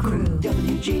Wake Up Crew,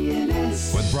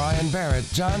 WGNS. With Brian Barrett,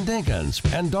 John Dinkins,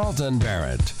 and Dalton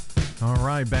Barrett. All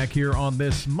right, back here on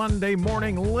this Monday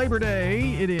morning, Labor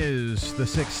Day. It is the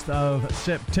 6th of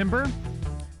September.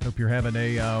 Hope you're having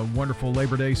a wonderful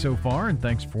Labor Day so far, and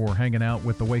thanks for hanging out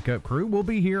with the Wake Up Crew. We'll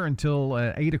be here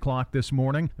until 8 o'clock this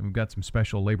morning. We've got some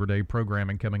special Labor Day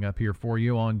programming coming up here for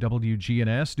you on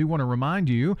WGNS. Do want to remind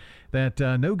you that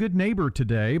no good neighbor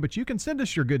today, but you can send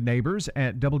us your good neighbors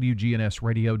at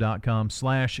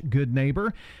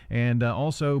WGNSradio.com/goodneighbor. And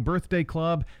also Birthday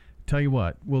Club. Tell you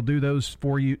what, we'll do those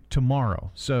for you tomorrow.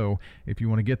 So if you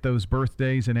want to get those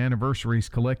birthdays and anniversaries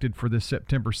collected for this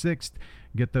September 6th,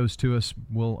 get those to us.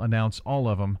 We'll announce all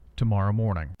of them tomorrow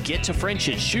morning. Get to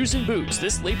French's Shoes and Boots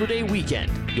this Labor Day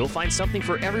weekend. You'll find something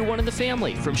for everyone in the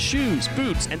family, from shoes,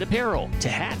 boots, and apparel to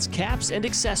hats, caps, and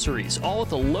accessories, all at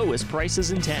the lowest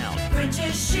prices in town.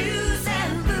 French's Shoes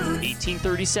and Boots.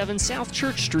 1837 South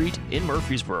Church Street in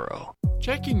Murfreesboro.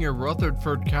 Checking your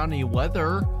Rutherford County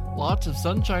weather. Lots of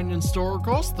sunshine in store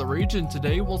across the region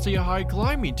today. We'll see a high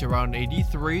climbing to around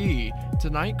 83.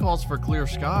 Tonight calls for clear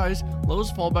skies.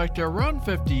 Lows fall back to around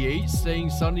 58, staying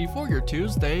sunny for your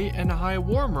Tuesday, and a high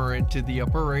warmer into the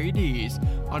upper 80s.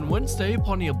 On Wednesday,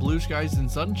 plenty of blue skies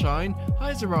and sunshine.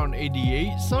 Highs around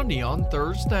 88, sunny on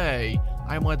Thursday.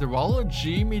 I'm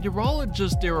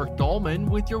meteorologist Derek Dahlman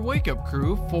with your Wake Up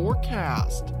Crew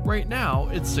forecast. Right now,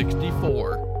 it's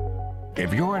 64.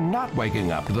 If you're not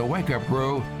waking up to the Wake Up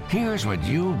Crew, here's what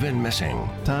you've been missing.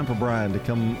 Time for Brian to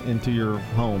come into your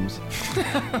homes.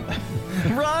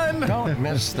 Run! Don't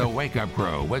miss the Wake Up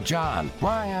Crew with John,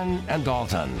 Brian, and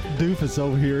Dalton. Doofus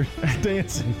over here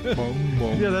dancing.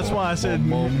 Yeah, that's why I said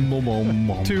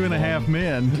 2.5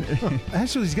 men.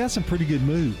 Actually, he's got some pretty good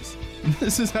moves.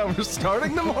 This is how we're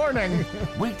starting the morning.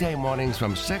 Weekday mornings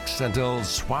from 6 until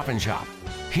Swap and Shop.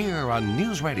 Here on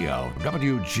News Radio,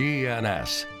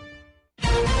 WGNS.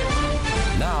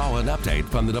 Now an update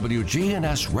from the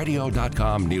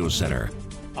WGNSradio.com News Center.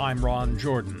 I'm Ron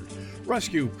Jordan.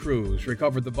 Rescue crews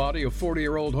recovered the body of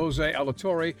 40-year-old Jose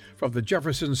Alatorre from the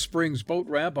Jefferson Springs boat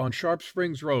ramp on Sharp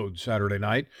Springs Road Saturday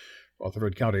night.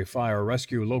 Rutherford County Fire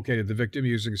Rescue located the victim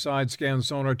using side-scan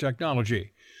sonar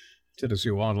technology. Tennessee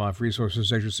Wildlife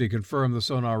Resources Agency confirmed the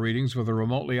sonar readings with a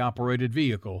remotely operated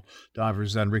vehicle.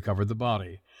 Divers then recovered the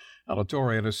body.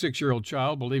 Alatorre and a 6-year-old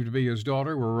child, believed to be his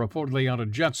daughter, were reportedly on a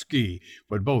jet ski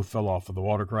when both fell off of the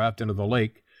watercraft into the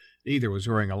lake. Neither was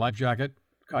wearing a life jacket.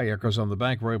 Kayakers on the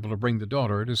bank were able to bring the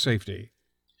daughter to safety.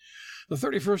 The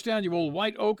 31st Annual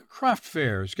White Oak Craft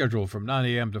Fair is scheduled from 9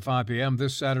 a.m. to 5 p.m.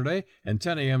 this Saturday and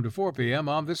 10 a.m. to 4 p.m.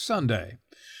 on this Sunday.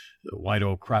 The White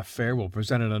Oak Craft Fair will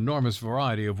present an enormous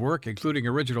variety of work, including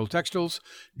original textiles,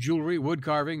 jewelry, wood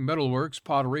carving, metalworks,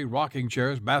 pottery, rocking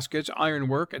chairs, baskets,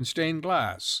 ironwork, and stained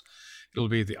glass. It'll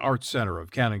be at the Arts Center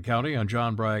of Cannon County on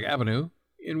John Bragg Avenue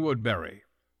in Woodbury.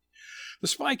 The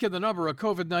spike in the number of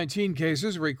COVID-19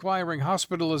 cases requiring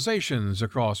hospitalizations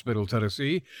across Middle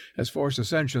Tennessee has forced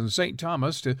Ascension St.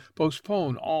 Thomas to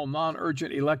postpone all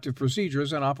non-urgent elective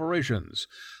procedures and operations.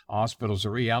 Hospitals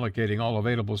are reallocating all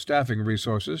available staffing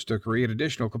resources to create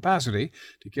additional capacity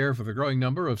to care for the growing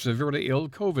number of severely ill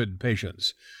COVID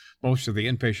patients. Most of the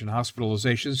inpatient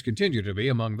hospitalizations continue to be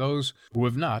among those who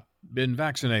have not been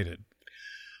vaccinated.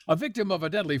 A victim of a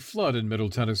deadly flood in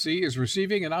Middle Tennessee is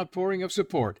receiving an outpouring of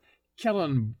support.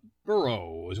 Kellen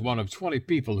Burrow was one of 20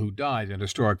 people who died in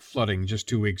historic flooding just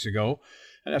 2 weeks ago.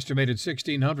 An estimated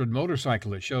 1,600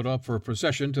 motorcyclists showed up for a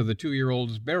procession to the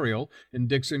 2-year-old's burial in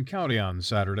Dixon County on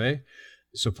Saturday.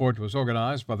 The support was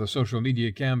organized by the social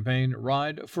media campaign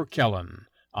Ride for Kellen.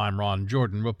 I'm Ron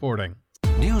Jordan reporting.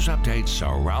 News updates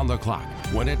around the clock,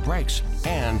 when it breaks,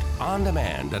 and on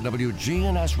demand at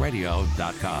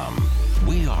WGNSradio.com.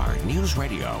 We are News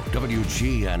Radio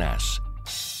WGNS.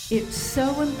 It's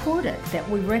so important that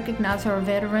we recognize our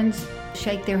veterans,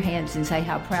 shake their hands and say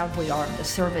how proud we are of the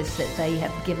service that they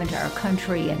have given to our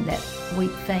country and that we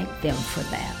thank them for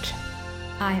that.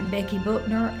 I am Becky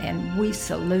Bookner and we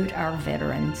salute our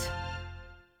veterans.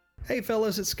 Hey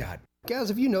fellas, it's Scott. Guys,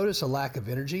 if you notice a lack of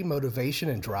energy, motivation,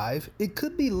 and drive, it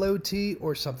could be low T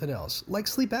or something else, like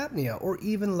sleep apnea or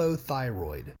even low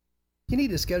thyroid. You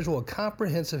need to schedule a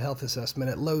comprehensive health assessment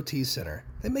at Low T Center.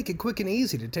 They make it quick and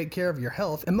easy to take care of your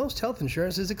health, and most health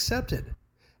insurance is accepted.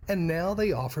 And now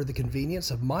they offer the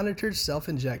convenience of monitored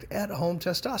self-inject at-home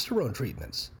testosterone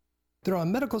treatments. They're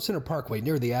on Medical Center Parkway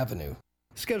near the Avenue.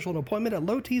 Schedule an appointment at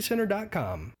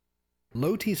lowtcenter.com.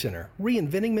 Low T Center,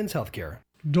 reinventing men's healthcare.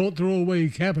 Don't throw away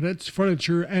cabinets,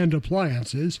 furniture, and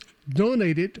appliances.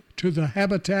 Donate it to the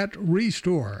Habitat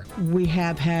Restore. We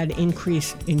have had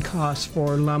increase in costs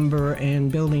for lumber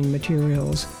and building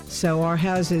materials, so our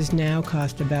houses now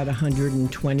cost about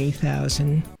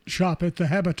 $120,000. Shop at the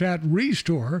Habitat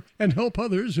Restore and help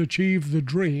others achieve the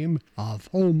dream of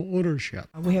home ownership.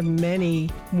 We have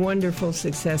many wonderful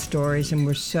success stories, and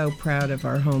we're so proud of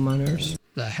our homeowners.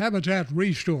 The Habitat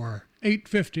Restore,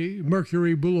 850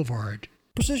 Mercury Boulevard.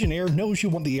 Precision Air knows you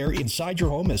want the air inside your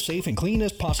home as safe and clean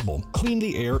as possible. Clean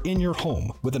the air in your home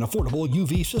with an affordable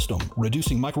UV system,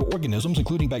 reducing microorganisms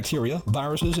including bacteria,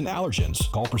 viruses, and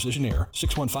allergens. Call Precision Air,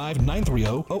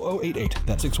 615-930-0088.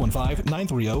 That's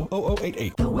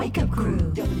 615-930-0088. The Wake Up Crew,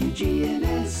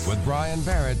 WGNS. With Brian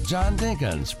Barrett, John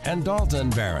Dinkins, and Dalton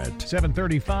Barrett.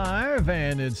 7:35,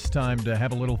 and it's time to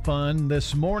have a little fun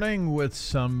this morning with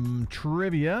some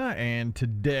trivia. And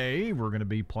today we're going to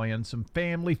be playing some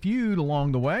Family Feud along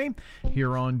the way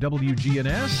here on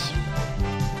WGNS.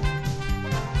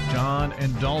 John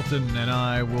and Dalton and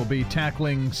I will be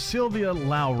tackling Sylvia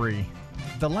Lowry.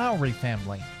 The Lowry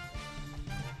family.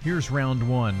 Here's round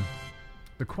one.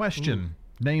 The question,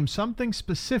 name something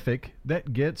specific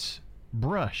that gets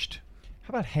brushed. How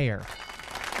about hair?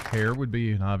 Hair would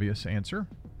be an obvious answer.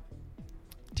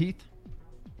 Teeth?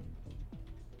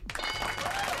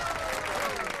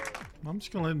 I'm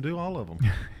just going to let him do all of them.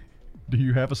 Do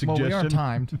you have a suggestion? Well, we are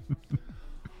timed.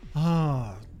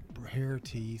 Hair,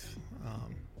 teeth.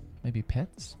 Maybe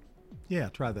pets? Yeah,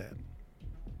 try that.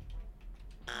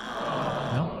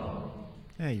 No.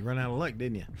 Hey, you ran out of luck,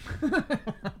 didn't you?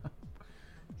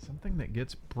 Something that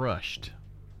gets brushed.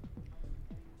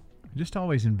 I just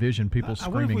always envision people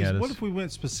screaming at us. What if we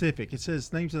went specific? It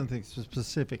says name something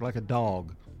specific, like a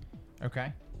dog.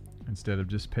 Okay. Instead of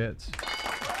just pets.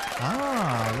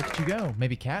 Ah, look at you go.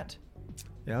 Maybe cat?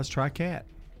 Yeah, let's try cat.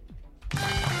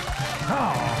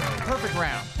 Oh, perfect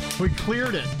round. We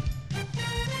cleared it.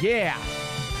 Yeah.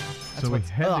 So we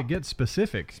had to get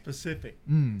specific. Specific.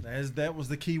 That was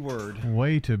the key word.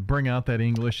 Way to bring out that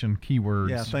English and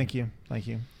keywords. Yeah, thank you. Thank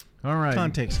you. All right.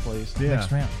 Context, please. Yeah.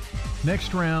 Next round.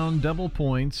 Next round, double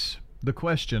points. The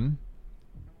question,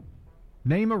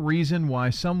 name a reason why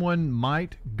someone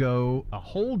might go a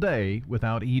whole day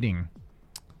without eating.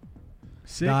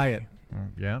 Sick. Diet.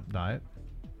 Yeah, diet.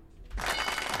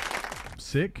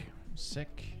 Sick.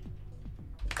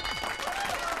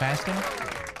 Fasting?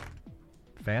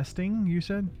 Fasting, you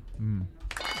said? Ooh,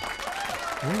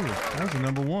 that was the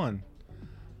number one.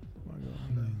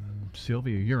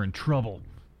 Sylvia, you're in trouble.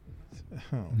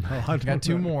 Oh, no, I got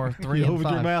two more. 3 you and opened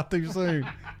 5. your mouth too soon.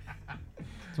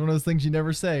 It's one of those things you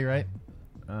never say, right?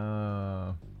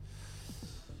 I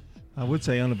would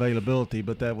say unavailability,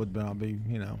 but that would be,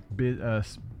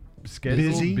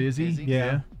 schedule. Busy.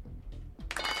 Yeah.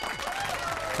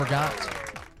 Forgot.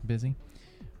 Busy.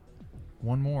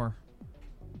 One more.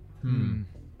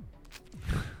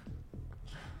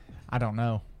 I don't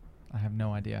know. I have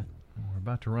no idea. We're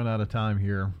about to run out of time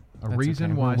here. That's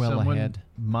Reason okay. why We're well someone ahead.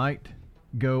 might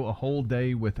go a whole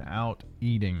day without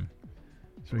eating.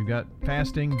 So we've got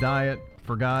fasting, diet,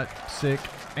 forgot, sick,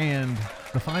 and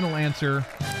the final answer,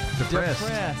 depressed.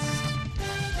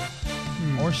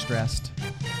 Or stressed.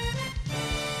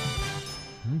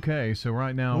 Okay, so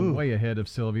right now, way ahead of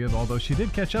Sylvia, although she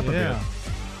did catch up a bit.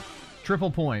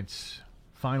 Triple points.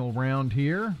 Final round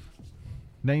here.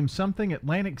 Name something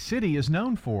Atlantic City is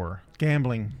known for.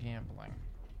 Gambling.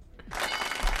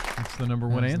 That's the number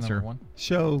one answer. Number one.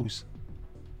 Shows.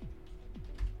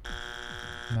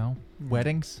 No.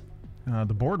 Weddings?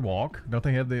 The boardwalk. Don't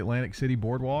they have the Atlantic City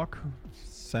boardwalk?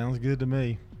 Sounds good to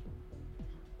me.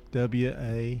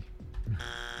 W-A.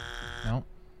 No.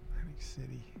 Atlantic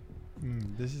City.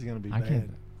 This is going to be I bad.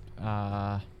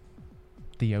 can.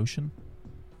 The ocean?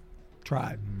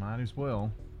 Try it. Might as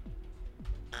well.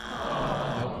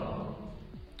 Well,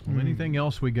 anything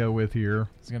else we go with here?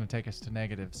 It's going to take us to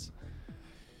negatives.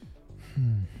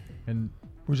 And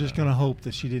we're just going to hope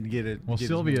that she didn't get it. Well,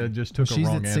 Sylvia just took a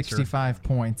wrong answer. She's at 65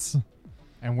 points,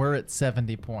 and we're at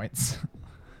 70 points.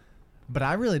 But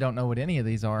I really don't know what any of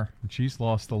these are. She's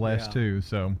lost the last two,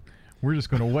 so we're just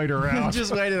going to wait her out.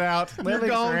 Just wait it out. You're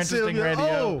gone, Sylvia.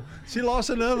 Oh, she lost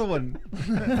another one.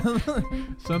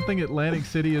 Something Atlantic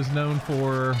City is known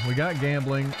for. We got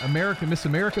gambling, Miss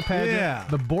America pageant,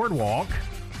 the boardwalk,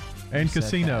 and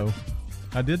casino. That.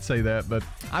 I did say that, but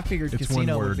I figured it's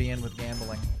casino one word. would be in with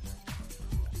gambling.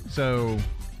 So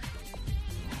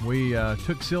we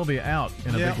took Sylvia out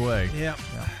in a big way. Yeah.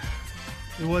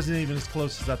 It wasn't even as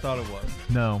close as I thought it was.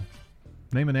 No.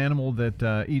 Name an animal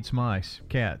that eats mice.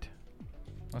 Cat.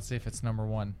 Let's see if it's number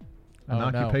one. An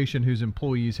occupation whose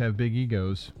employees have big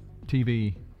egos.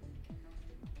 TV.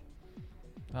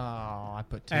 Oh, I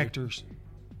put two. Actors.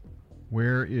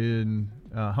 Where in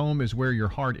home is where your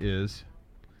heart is.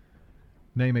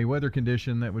 Name a weather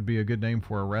condition that would be a good name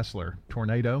for a wrestler.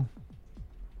 Tornado.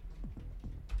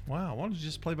 Wow, why don't you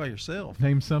just play by yourself?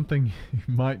 Name something you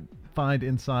might find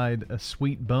inside a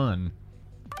sweet bun.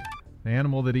 The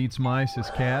animal that eats mice is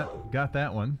cat. Got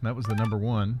that one. That was the number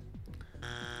one.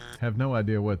 have no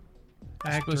idea what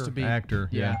Actor. Supposed to be actor.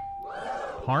 Yeah.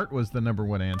 Heart was the number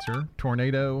one answer.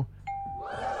 Tornado,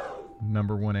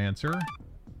 number one answer.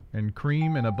 And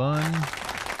cream in a bun.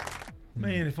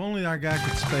 Man, if only our guy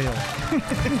could spell.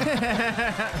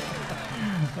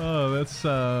 Oh, that's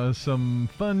some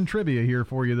fun trivia here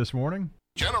for you this morning.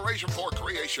 Generation 4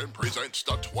 Creation presents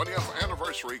the 20th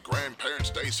anniversary Grandparents'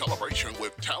 Day celebration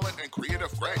with talent and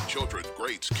creative grandchildren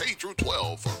grades K through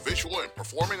 12 for visual and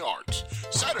performing arts.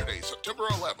 Saturday, September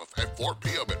 11th at 4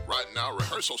 p.m. at Right Now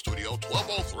Rehearsal Studio,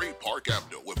 1203 Park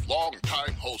Avenue, with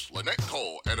longtime host Lynette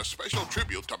Cole and a special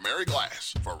tribute to Mary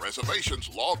Glass. For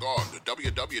reservations, log on to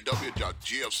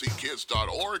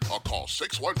www.gfckids.org or call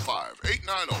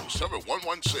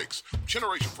 615-890-7116.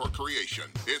 Generation 4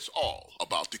 Creation. It's all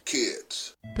about the kids.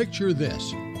 Picture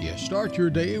this. You start your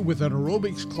day with an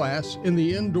aerobics class in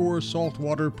the indoor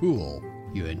saltwater pool.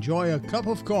 You enjoy a cup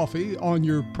of coffee on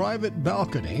your private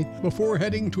balcony before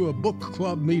heading to a book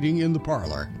club meeting in the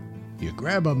parlor. You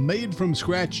grab a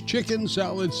made-from-scratch chicken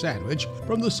salad sandwich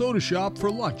from the soda shop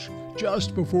for lunch,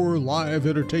 just before live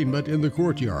entertainment in the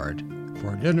courtyard.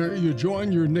 For dinner, you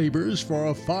join your neighbors for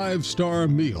a 5-star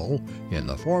meal in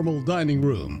the formal dining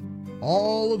room.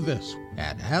 All of this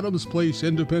at Adams Place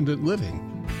Independent Living.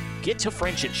 Get to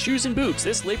French at Shoes and Boots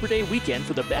this Labor Day weekend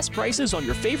for the best prices on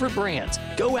your favorite brands.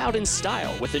 Go out in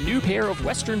style with a new pair of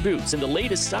Western boots and the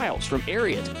latest styles from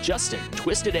Ariat, Justin,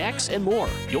 Twisted X, and more.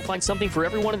 You'll find something for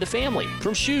everyone in the family,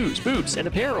 from shoes, boots, and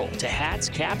apparel to hats,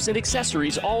 caps, and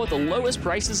accessories, all at the lowest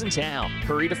prices in town.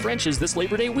 Hurry to French's this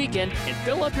Labor Day weekend and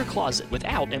fill up your closet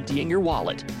without emptying your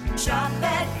wallet. Shop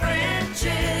at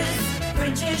French's.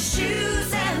 French's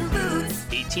Shoes and Boots.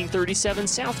 1837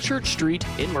 South Church Street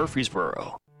in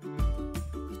Murfreesboro.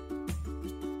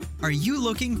 Are you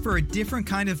looking for a different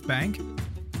kind of bank?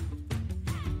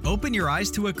 Open your eyes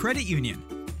to a credit union.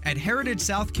 At Heritage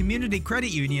South Community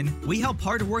Credit Union, we help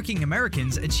hardworking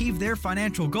Americans achieve their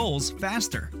financial goals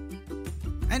faster.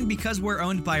 And because we're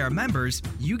owned by our members,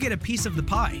 you get a piece of the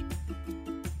pie.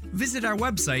 Visit our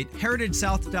website,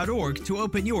 heritagesouth.org, to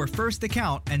open your first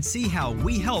account and see how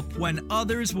we help when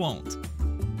others won't.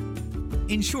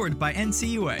 Insured by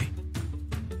NCUA.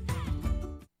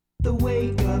 The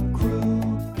Wake Up Crew,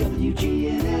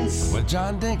 WGNS. With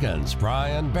John Dinkins,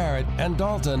 Brian Barrett, and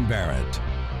Dalton Barrett.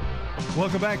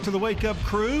 Welcome back to the Wake Up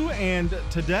Crew. And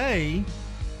today,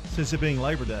 since it being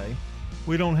Labor Day,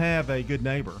 we don't have a good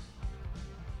neighbor.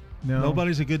 No.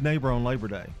 Nobody's a good neighbor on Labor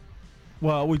Day.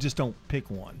 Well, we just don't pick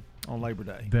one on Labor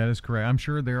Day. That is correct. I'm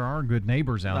sure there are good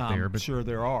neighbors out there. I'm sure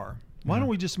there are. Why don't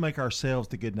we just make ourselves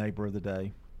the good neighbor of the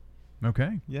day?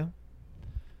 Okay. Yeah.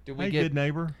 Do we hey, get good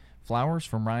neighbor. Flowers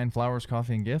from Ryan Flowers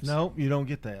Coffee and Gifts? No, you don't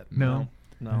get that. No.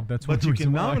 That's but you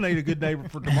can nominate a good neighbor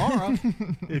for tomorrow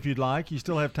if you'd like. You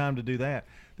still have time to do that.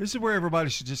 This is where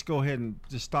everybody should just go ahead and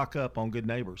just stock up on good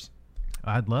neighbors.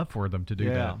 I'd love for them to do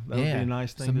that. That would be a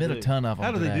nice thing Submit to do. a ton of them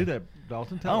How do today. they do that,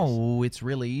 Dalton? Tell us. It's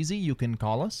really easy. You can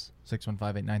call us,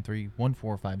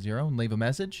 615-893-1450, and leave a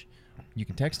message. You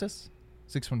can text us,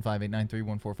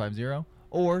 615-893-1450,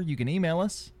 or you can email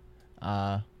us.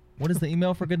 What is the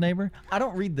email for Good Neighbor? I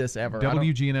don't read this ever.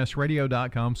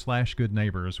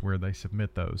 WGNSradio.com/goodneighbors, where they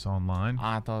submit those online.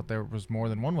 I thought there was more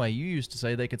than one way. You used to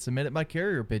say they could submit it by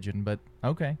carrier pigeon, but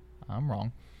okay, I'm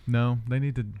wrong. No, they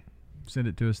need to send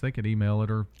it to us. They could email it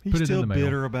or put it in the mail. He's still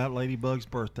bitter about Ladybug's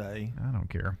birthday. I don't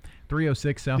care.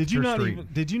 306 South Church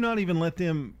Street. Did you not even let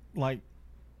them,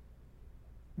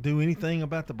 do anything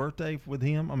about the birthday with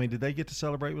him? I mean, did they get to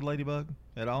celebrate with Ladybug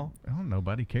at all? Oh,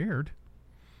 nobody cared.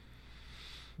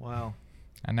 Wow.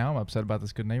 And now I'm upset about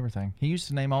this Good Neighbor thing. He used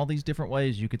to name all these different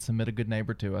ways you could submit a Good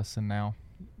Neighbor to us, and now...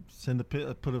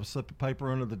 Put a slip of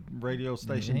paper under the radio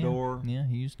station door. Yeah,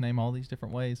 he used to name all these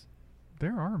different ways.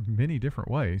 There are many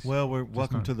different ways. Well, we're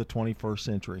welcome to the 21st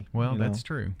century. Well, that's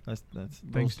true. That's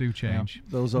things do change. Yeah.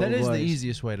 Those old that is ways. the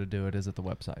easiest way to do it is at the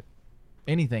website.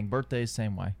 Anything, birthdays,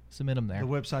 same way. Submit them there. The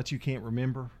website you can't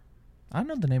remember? I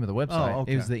know the name of the website. Oh,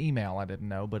 okay. It was the email I didn't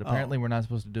know, but apparently we're not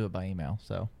supposed to do it by email.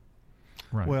 So,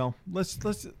 right. Well, let's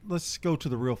go to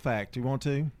the real fact. Do you want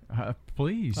to?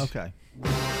 Please. Okay.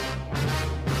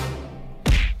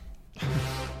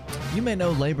 You may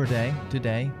know Labor Day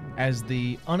today as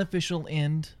the unofficial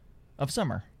end of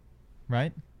summer,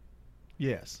 right?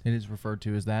 Yes. It is referred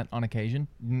to as that on occasion.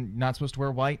 Not supposed to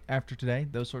wear white after today,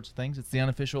 those sorts of things. It's the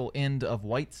unofficial end of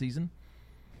white season.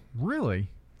 Really?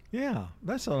 Yeah,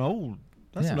 that's an old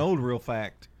real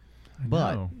fact.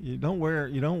 But you don't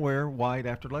wear white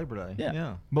after Labor Day.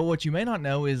 Yeah. But what you may not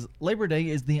know is Labor Day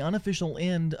is the unofficial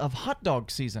end of hot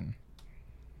dog season.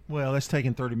 Well, that's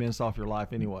taking 30 minutes off your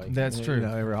life anyway. That's true. You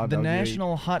know, every hot the dog you eat.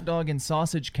 National Hot Dog and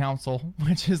Sausage Council,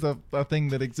 which is a thing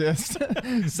that exists,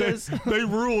 says they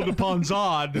ruled upon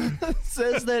Zod.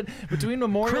 Says that between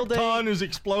Memorial Krypton Day is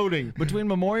exploding. Between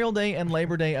Memorial Day and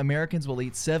Labor Day, Americans will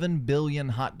eat 7 billion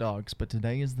hot dogs. But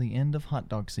today is the end of hot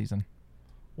dog season.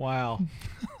 Wow.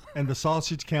 And the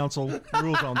Sausage Council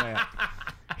ruled on that.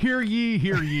 Hear ye,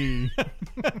 hear ye.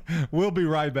 We'll be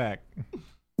right back.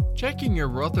 Checking your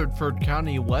Rutherford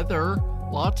County weather.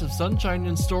 Lots of sunshine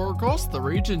in store across the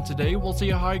region today. We'll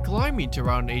see a high climbing to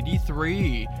around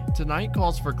 83. Tonight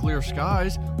calls for clear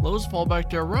skies. Lows fall back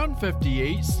to around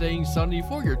 58, staying sunny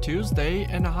for your Tuesday,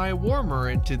 and a high warmer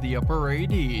into the upper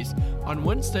 80s. On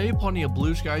Wednesday, plenty of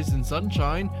blue skies and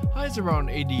sunshine. Highs around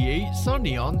 88,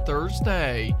 sunny on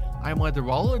Thursday. I'm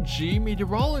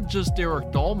meteorologist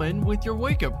Derek Dahlman with your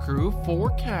Wake Up Crew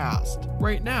forecast.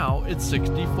 Right now, it's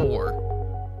 64.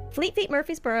 Fleet Feet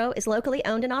Murfreesboro is locally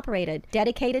owned and operated,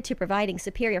 dedicated to providing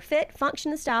superior fit,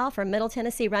 function, and style for Middle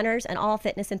Tennessee runners and all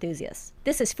fitness enthusiasts.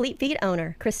 This is Fleet Feet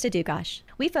owner, Krista Dugash.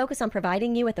 We focus on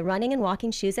providing you with the running and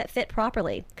walking shoes that fit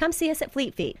properly. Come see us at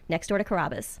Fleet Feet, next door to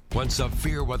Carrabba's. When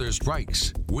severe weather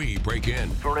strikes, we break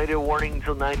in. Tornado warning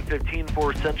until 9:15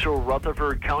 for central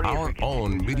Rutherford County. Our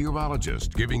own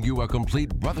meteorologist giving you a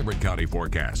complete Rutherford County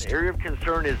forecast. The area of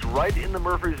concern is right in the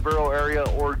Murfreesboro area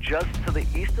or just to the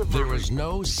east of Murfreesboro. There is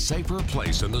no safer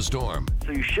place in the storm.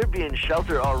 So you should be in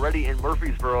shelter already in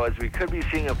Murfreesboro, as we could be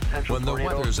seeing a potential When tornado.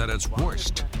 the weather's at its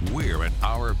worst, we're at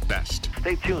our best.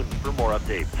 Stay tuned for more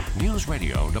updates. News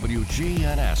Radio,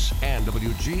 WGNS, and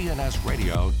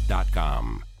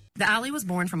WGNSradio.com. The Alley was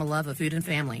born from a love of food and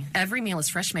family. Every meal is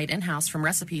fresh made in-house from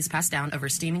recipes passed down over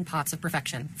steaming pots of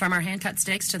perfection. From our hand-cut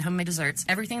steaks to the homemade desserts,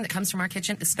 everything that comes from our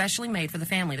kitchen is specially made for the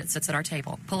family that sits at our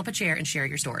table. Pull up a chair and share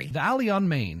your story. The Alley on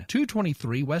Main,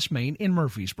 223 West Main in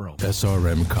Murfreesboro.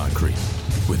 SRM Concrete.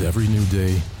 With every new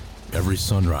day, every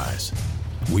sunrise,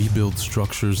 we build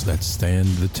structures that stand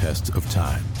the test of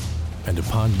time. And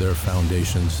upon their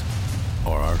foundations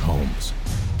are our homes,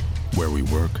 where we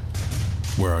work,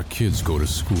 where our kids go to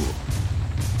school.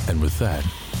 And with that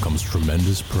comes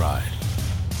tremendous pride.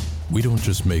 We don't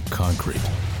just make concrete.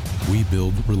 We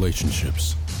build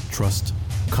relationships, trust,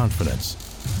 confidence.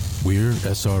 We're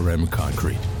SRM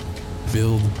Concrete.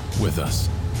 Build with us.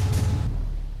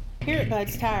 Here at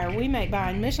Bud's Tire, we make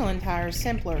buying Michelin tires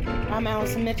simpler. I'm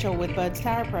Allison Mitchell with Bud's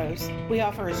Tire Pros. We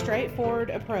offer a straightforward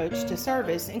approach to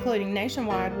service, including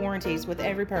nationwide warranties with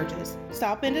every purchase.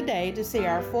 Stop in today to see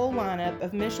our full lineup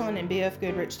of Michelin and BF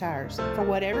Goodrich tires. For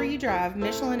whatever you drive,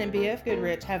 Michelin and BF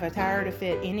Goodrich have a tire to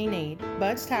fit any need.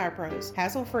 Bud's Tire Pros,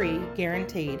 hassle-free,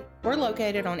 guaranteed. We're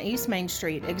located on East Main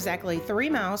Street, exactly 3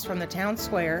 miles from the town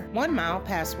square, 1 mile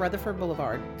past Rutherford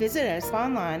Boulevard. Visit us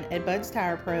online at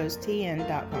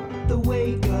budstirepros.tn.com. The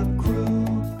Wake Up Crew,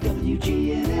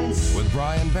 WGNS. With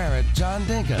Brian Barrett, John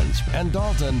Dinkins, and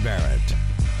Dalton Barrett.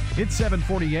 It's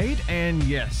 7:48, and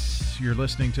yes, you're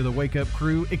listening to the Wake Up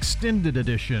Crew Extended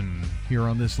Edition here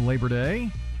on this Labor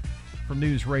Day from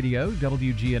News Radio,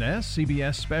 WGNS,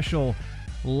 CBS Special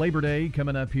Labor Day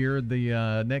coming up here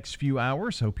the next few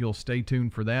hours. Hope you'll stay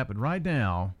tuned for that. But right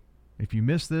now, if you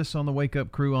miss this on the Wake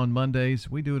Up Crew on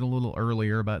Mondays, we do it a little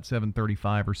earlier, about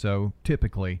 7:35 or so,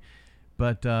 typically.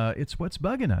 But it's what's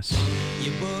bugging us.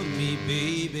 You bug me,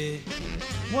 baby.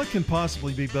 What can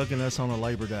possibly be bugging us on a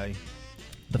Labor Day?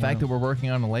 The fact that we're working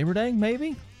on a Labor Day,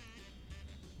 maybe?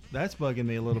 That's bugging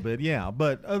me a little bit, yeah.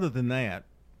 But other than that,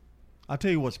 I'll tell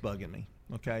you what's bugging me,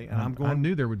 okay? And I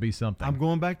knew there would be something. I'm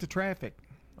going back to traffic.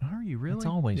 Are you really? It's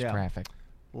always traffic.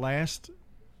 Last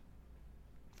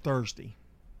Thursday,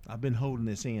 I've been holding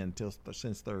this in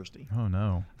since Thursday. Oh,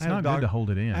 no. It's not good to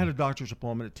hold it in. I had a doctor's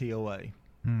appointment at TOA.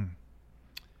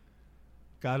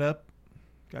 Got up,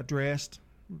 got dressed,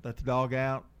 let the dog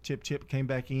out. Chip came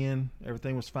back in.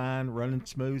 Everything was fine, running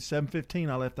smooth. 7:15,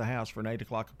 I left the house for an 8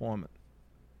 o'clock appointment.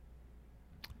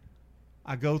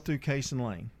 I go through Cason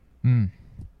Lane.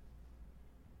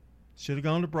 Should have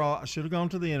gone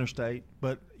to the interstate,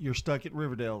 but you're stuck at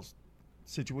Riverdale's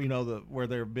situation, where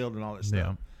they're building all that stuff.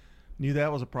 Yeah. Knew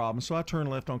that was a problem, so I turned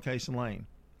left on Cason Lane.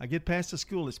 I get past the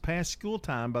school. It's past school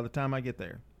time by the time I get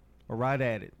there, or right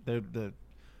at it. The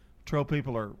trail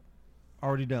people are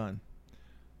already done.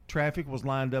 Traffic was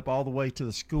lined up all the way to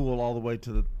the school, all the way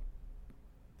to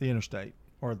the interstate,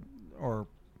 or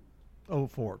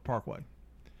Old Fort Parkway.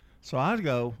 So I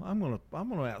go, I'm gonna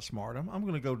outsmart them. I'm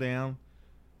gonna go down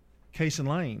Cason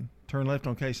Lane, turn left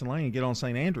on Cason Lane, and get on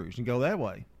St. Andrews and go that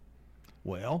way.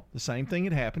 Well, the same thing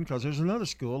had happened because there's another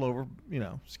school over,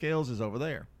 Scales is over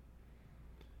there.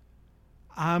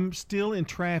 I'm still in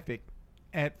traffic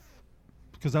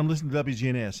because I'm listening to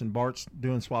WGNS and Bart's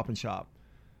doing Swap and Shop.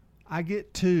 I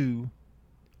get to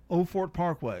Old Fort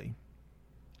Parkway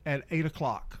at 8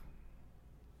 o'clock.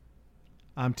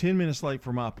 I'm 10 minutes late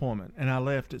for my appointment, and I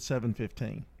left at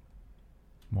 7:15.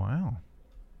 Wow.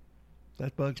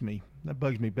 That bugs me. That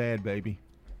bugs me bad, baby.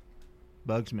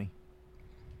 Bugs me.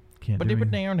 Can't do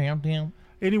anything.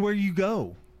 Anywhere you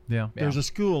go, Yeah. there's a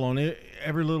school on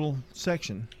every little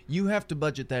section. You have to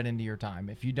budget that into your time.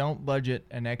 If you don't budget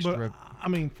an extra... But, I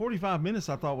mean, 45 minutes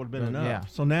I thought would have been enough. Yeah.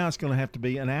 So now it's going to have to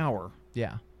be an hour.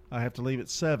 Yeah. I have to leave at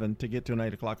 7 to get to an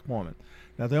 8 o'clock appointment.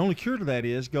 Now, the only cure to that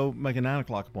is go make a 9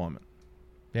 o'clock appointment.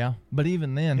 Yeah, but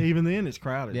even then... it's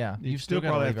crowded. Yeah, you you've still still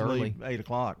probably gotta have to leave leave 8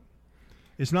 o'clock.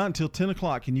 It's not until 10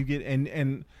 o'clock can you get...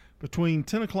 And between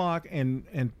 10 o'clock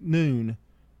and noon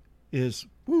is...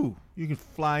 Woo, you can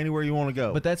fly anywhere you want to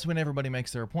go. But that's when everybody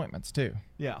makes their appointments, too.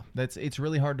 Yeah. It's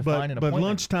really hard to find an appointment. But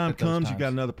lunchtime at those comes, you times.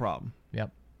 got another problem.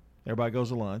 Yep. Everybody goes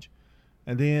to lunch.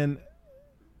 And then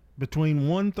between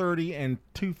 1:30 and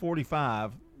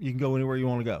 2:45, you can go anywhere you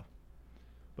want to go.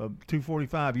 But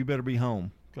 2:45, you better be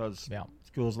home because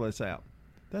schools lets out.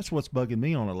 That's what's bugging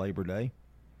me on a Labor Day.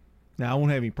 Now, I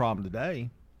won't have any problem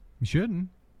today. You shouldn't.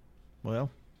 Well,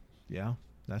 yeah,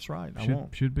 that's right. I Should,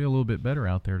 won't. should be a little bit better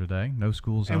out there today. No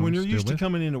school zones. And when you're used to still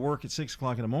coming into work at 6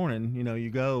 o'clock in the morning, you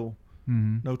go,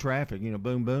 no traffic,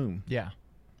 boom, boom. Yeah.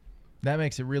 That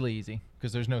makes it really easy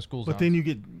because there's no school zones. But then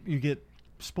you get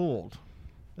spoiled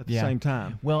at the same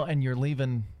time. Well, and you're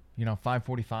leaving,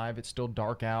 5:45. It's still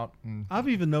dark out. And I've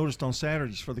even noticed on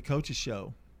Saturdays for the coaches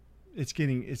show, it's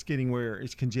getting where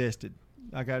it's congested.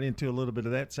 I got into a little bit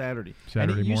of that Saturday.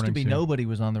 and it used to be nobody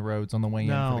was on the roads on the way in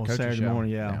for the coaches Saturday show.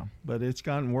 morning, yeah. But it's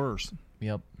gotten worse.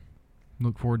 Yep.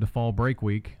 Look forward to fall break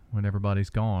week when everybody's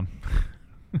gone.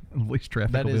 At least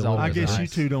traffic That will be is a little I bit guess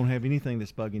nice. you two don't have anything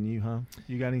that's bugging you, huh?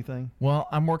 You got anything? Well,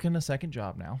 I'm working a second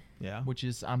job now. Yeah. Which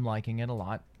is, I'm liking it a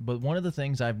lot. But one of the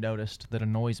things I've noticed that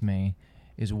annoys me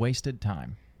is wasted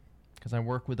time. Because I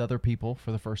work with other people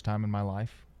for the first time in my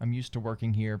life. I'm used to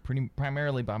working here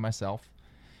primarily by myself.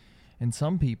 And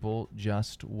some people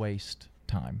just waste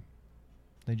time.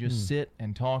 They just sit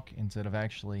and talk instead of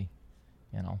actually,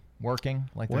 working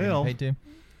like they're getting paid to.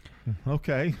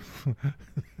 Okay.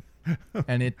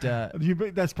 And it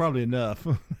that's probably enough.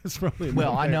 That's probably enough.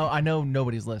 well, I know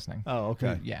nobody's listening. Oh,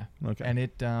 okay. Yeah. Okay. And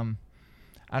it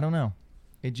I don't know.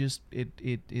 It just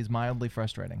it is mildly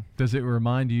frustrating. Does it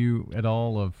remind you at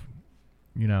all of,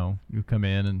 you come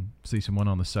in and see someone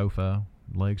on the sofa,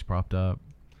 legs propped up?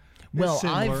 Well,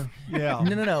 similar.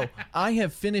 No. I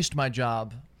have finished my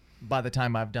job by the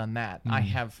time I've done that. I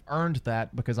have earned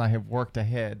that because I have worked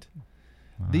ahead.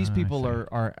 These people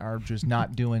are just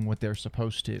not doing what they're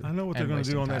supposed to. I know what they're and going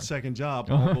to do on wasting that time. second job.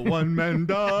 All but one man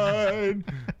died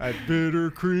at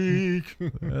Bitter Creek.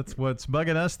 That's what's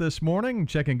bugging us this morning.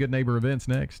 Checking Good Neighbor Events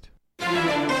next.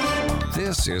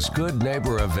 This is Good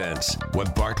Neighbor Events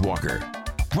with Bart Walker.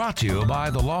 Brought to you by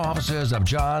the law offices of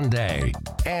John Day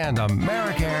and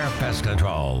AmeriCare Pest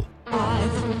Control.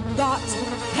 I've got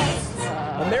pets.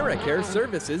 AmeriCare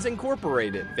Services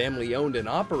Incorporated, family owned and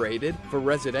operated. For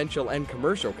residential and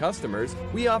commercial customers,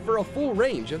 we offer a full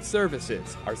range of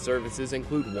services. Our services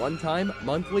include one-time,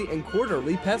 monthly, and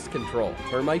quarterly pest control,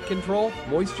 termite control,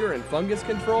 moisture and fungus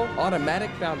control, automatic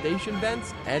foundation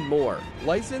vents, and more.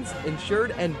 Licensed,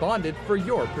 insured, and bonded for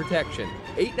your protection.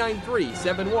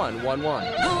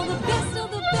 893-7111. All the best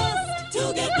of the best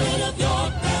to get rid of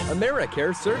your pets.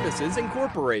 AmeriCare Services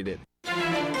Incorporated.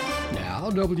 Now,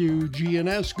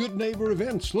 WGNS Good Neighbor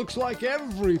Events looks like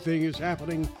everything is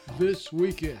happening this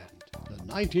weekend. The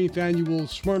 19th annual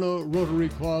Smyrna Rotary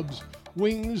Club's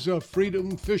Wings of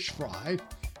Freedom Fish Fry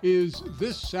is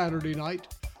this Saturday night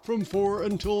from 4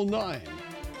 until 9.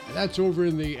 And that's over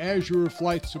in the Azure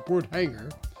Flight Support Hangar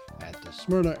at the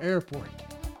Smyrna Airport.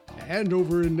 And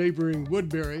over in neighboring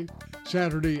Woodbury,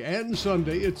 Saturday and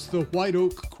Sunday, it's the White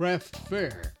Oak Craft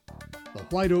Fair. The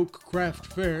White Oak Craft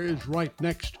Fair is right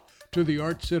next to the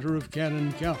Art Center of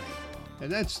Cannon County.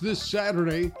 And that's this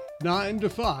Saturday, 9 to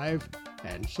 5,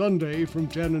 and Sunday from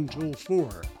 10 until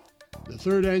 4. The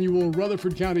third annual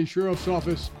Rutherford County Sheriff's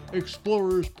Office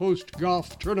Explorers Post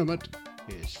Golf Tournament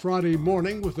is Friday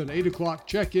morning with an 8 o'clock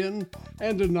check-in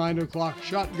and a 9 o'clock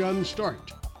shotgun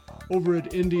start over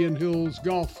at Indian Hills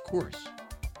Golf Course.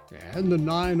 And the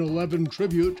 9/11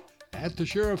 tribute at the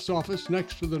Sheriff's Office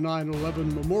next to the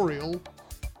 9/11 Memorial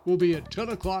will be at 10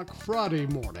 o'clock Friday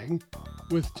morning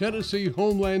with Tennessee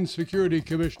Homeland Security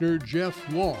Commissioner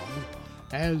Jeff Long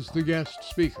as the guest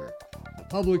speaker. The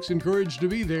public's encouraged to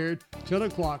be there 10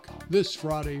 o'clock this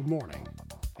Friday morning.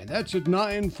 And that's at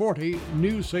 940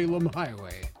 New Salem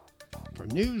Highway. For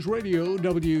News Radio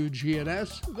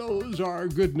WGNS, those are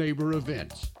Good Neighbor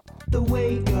Events. The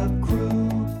Wake Up Crew,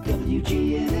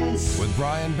 WGNS. With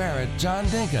Brian Barrett, John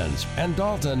Dinkins, and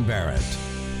Dalton Barrett.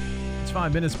 It's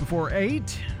 5 minutes before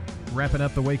 8. Wrapping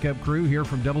up the Wake Up Crew here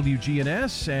from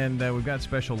WGNS, and we've got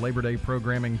special Labor Day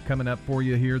programming coming up for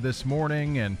you here this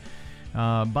morning. And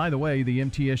by the way, the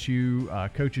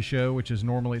MTSU Coaches Show, which is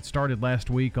normally, it started last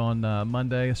week on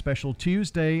Monday, a special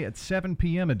Tuesday at 7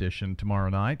 p.m. edition tomorrow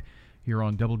night here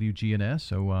on WGNS.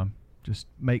 So just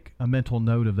make a mental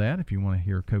note of that if you want to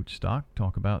hear Coach Stock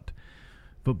talk about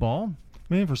football.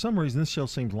 Man, for some reason, this show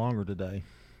seems longer today.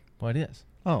 Well, it is.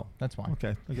 Oh. That's why.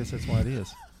 Okay. I guess that's why it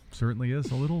is. Certainly is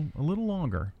a little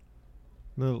longer.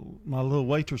 My little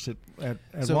waitress at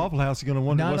Waffle House is going to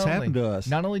wonder what's happened to us.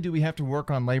 Not only do we have to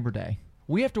work on Labor Day,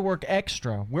 we have to work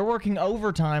extra. We're working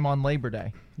overtime on Labor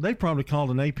Day. They probably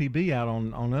called an APB out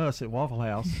on us at Waffle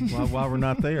House while we're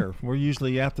not there. We're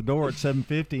usually out the door at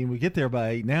 7:50, and we get there by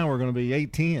 8. Now we're going to be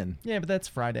 8:10. Yeah, but that's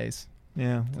Fridays.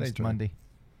 Yeah, today's Monday.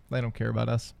 They don't care about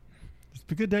us. It's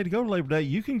a good day to go to Labor Day.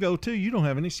 You can go, too. You don't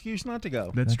have any excuse not to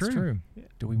go. That's true. Yeah.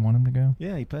 Do we want him to go?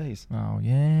 Yeah, he pays. Oh,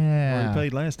 yeah. Well, he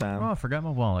paid last time. Oh, I forgot my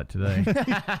wallet today.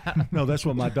 No, that's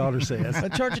what my daughter says. I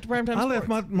charge it to Primetime I left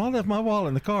my wallet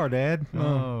in the car, Dad.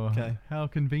 Oh, okay. How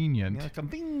convenient. Yeah,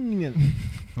 convenient.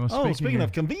 Well, speaking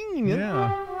of convenient.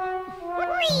 Yeah.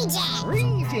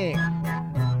 Reject.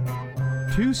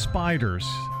 2 spiders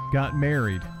got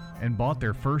married and bought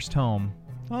their first home.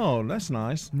 Oh, that's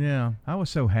nice. Yeah, I was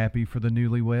so happy for the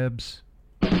newlyweds.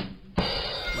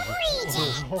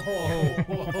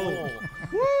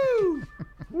 Woo!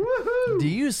 Woohoo! Do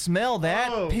you smell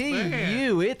that? Oh,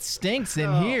 P.U. It stinks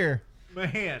in here.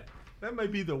 Man, that may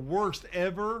be the worst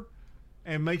ever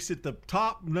and makes it the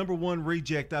top #1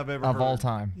 reject I've ever heard. Of all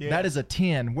time. Yeah. That is a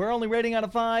 10. We're only rating out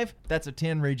of 5. That's a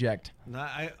 10 reject.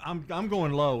 I'm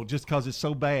going low just because it's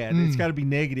so bad. It's got to be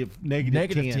negative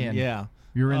 10. Yeah.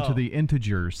 You're into the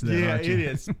integers then, Yeah, aren't you? it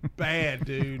is bad,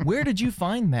 dude. Where did you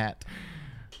find that?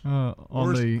 On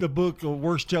the book of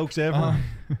worst jokes ever.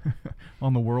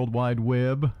 On the World Wide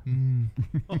Web.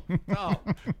 Oh,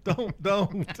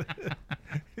 don't.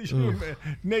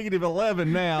 -11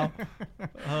 now.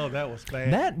 Oh, that was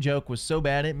bad. That joke was so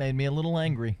bad it made me a little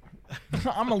angry.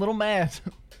 I'm a little mad.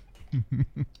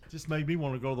 Just made me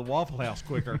want to go to the Waffle House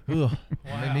quicker. Ugh.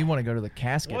 Made me want to go to the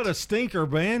casket. What a stinker,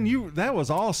 man! That was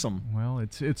awesome. Well,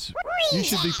 it's you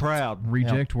should be proud.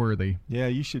 Reject worthy. Yeah,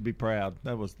 you should be proud.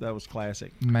 That was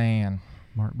classic. Man.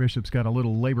 Mark Bishop's got a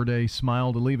little Labor Day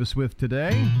smile to leave us with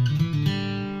today.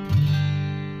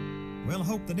 Well, I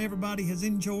hope that everybody has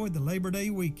enjoyed the Labor Day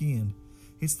weekend.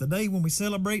 It's the day when we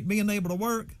celebrate being able to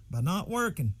work by not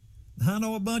working. I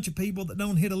know a bunch of people that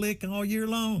don't hit a lick all year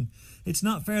long. It's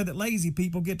not fair that lazy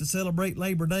people get to celebrate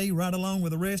Labor Day right along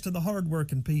with the rest of the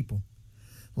hard-working people.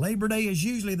 Labor Day is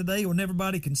usually the day when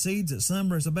everybody concedes that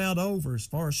summer is about over as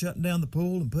far as shutting down the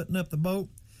pool and putting up the boat.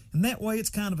 And that way it's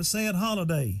kind of a sad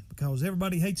holiday because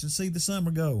everybody hates to see the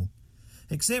summer go.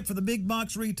 Except for the big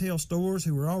box retail stores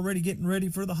who are already getting ready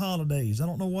for the holidays. I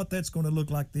don't know what that's going to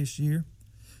look like this year.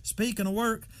 Speaking of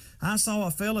work, I saw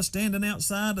a fella standing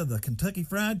outside of the Kentucky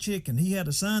Fried Chicken. He had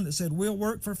a sign that said, "We'll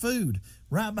work for food."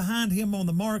 Right behind him on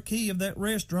the marquee of that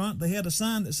restaurant, they had a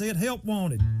sign that said, "Help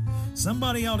wanted."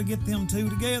 Somebody ought to get them two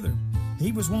together.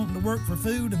 He was wanting to work for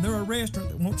food, and they're a restaurant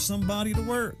that wants somebody to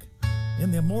work. In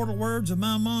the immortal words of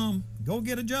my mom, go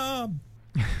get a job.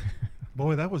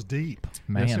 Boy, that was deep.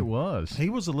 Man. Yes, it was. He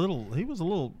was a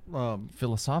little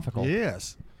philosophical.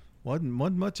 Yes. Wasn't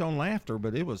much on laughter,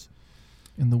 but it was.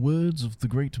 In the words of the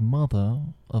great mother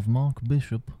of Mark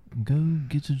Bishop, go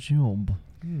get a job.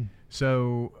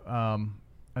 So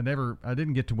I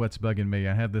didn't get to what's bugging me.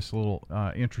 I had this little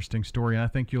interesting story, and I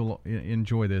think you'll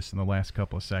enjoy this in the last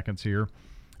couple of seconds here.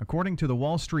 According to the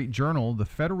Wall Street Journal, the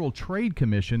Federal Trade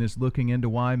Commission is looking into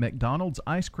why McDonald's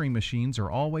ice cream machines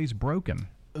are always broken.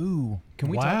 Ooh, can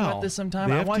we talk about this sometime?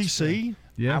 The I FTC?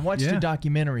 I watched a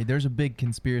documentary. There's a big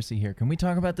conspiracy here. Can we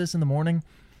talk about this in the morning?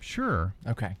 Sure.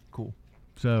 Okay, cool.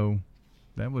 So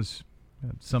that was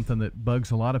something that bugs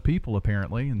a lot of people,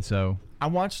 apparently, and so... I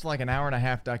watched like an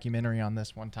hour-and-a-half documentary on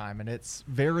this one time, and it's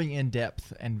very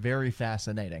in-depth and very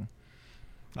fascinating.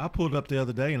 I pulled up the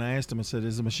other day, and I asked them, I said,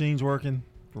 is the machines working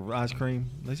for ice cream?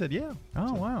 They said, yeah.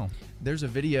 Oh, wow. There's a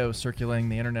video circulating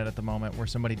the internet at the moment where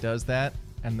somebody does that,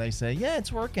 and they say, yeah,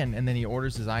 it's working, and then he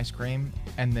orders his ice cream,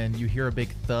 and then you hear a big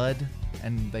thud,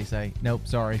 and they say, nope,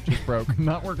 sorry, just broke.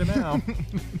 Not working out.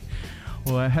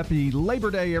 Well, happy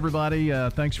Labor Day, everybody.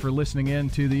 Thanks for listening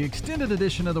in to the extended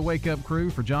edition of the Wake Up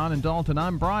Crew. For John and Dalton,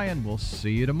 I'm Brian. We'll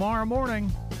see you tomorrow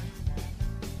morning.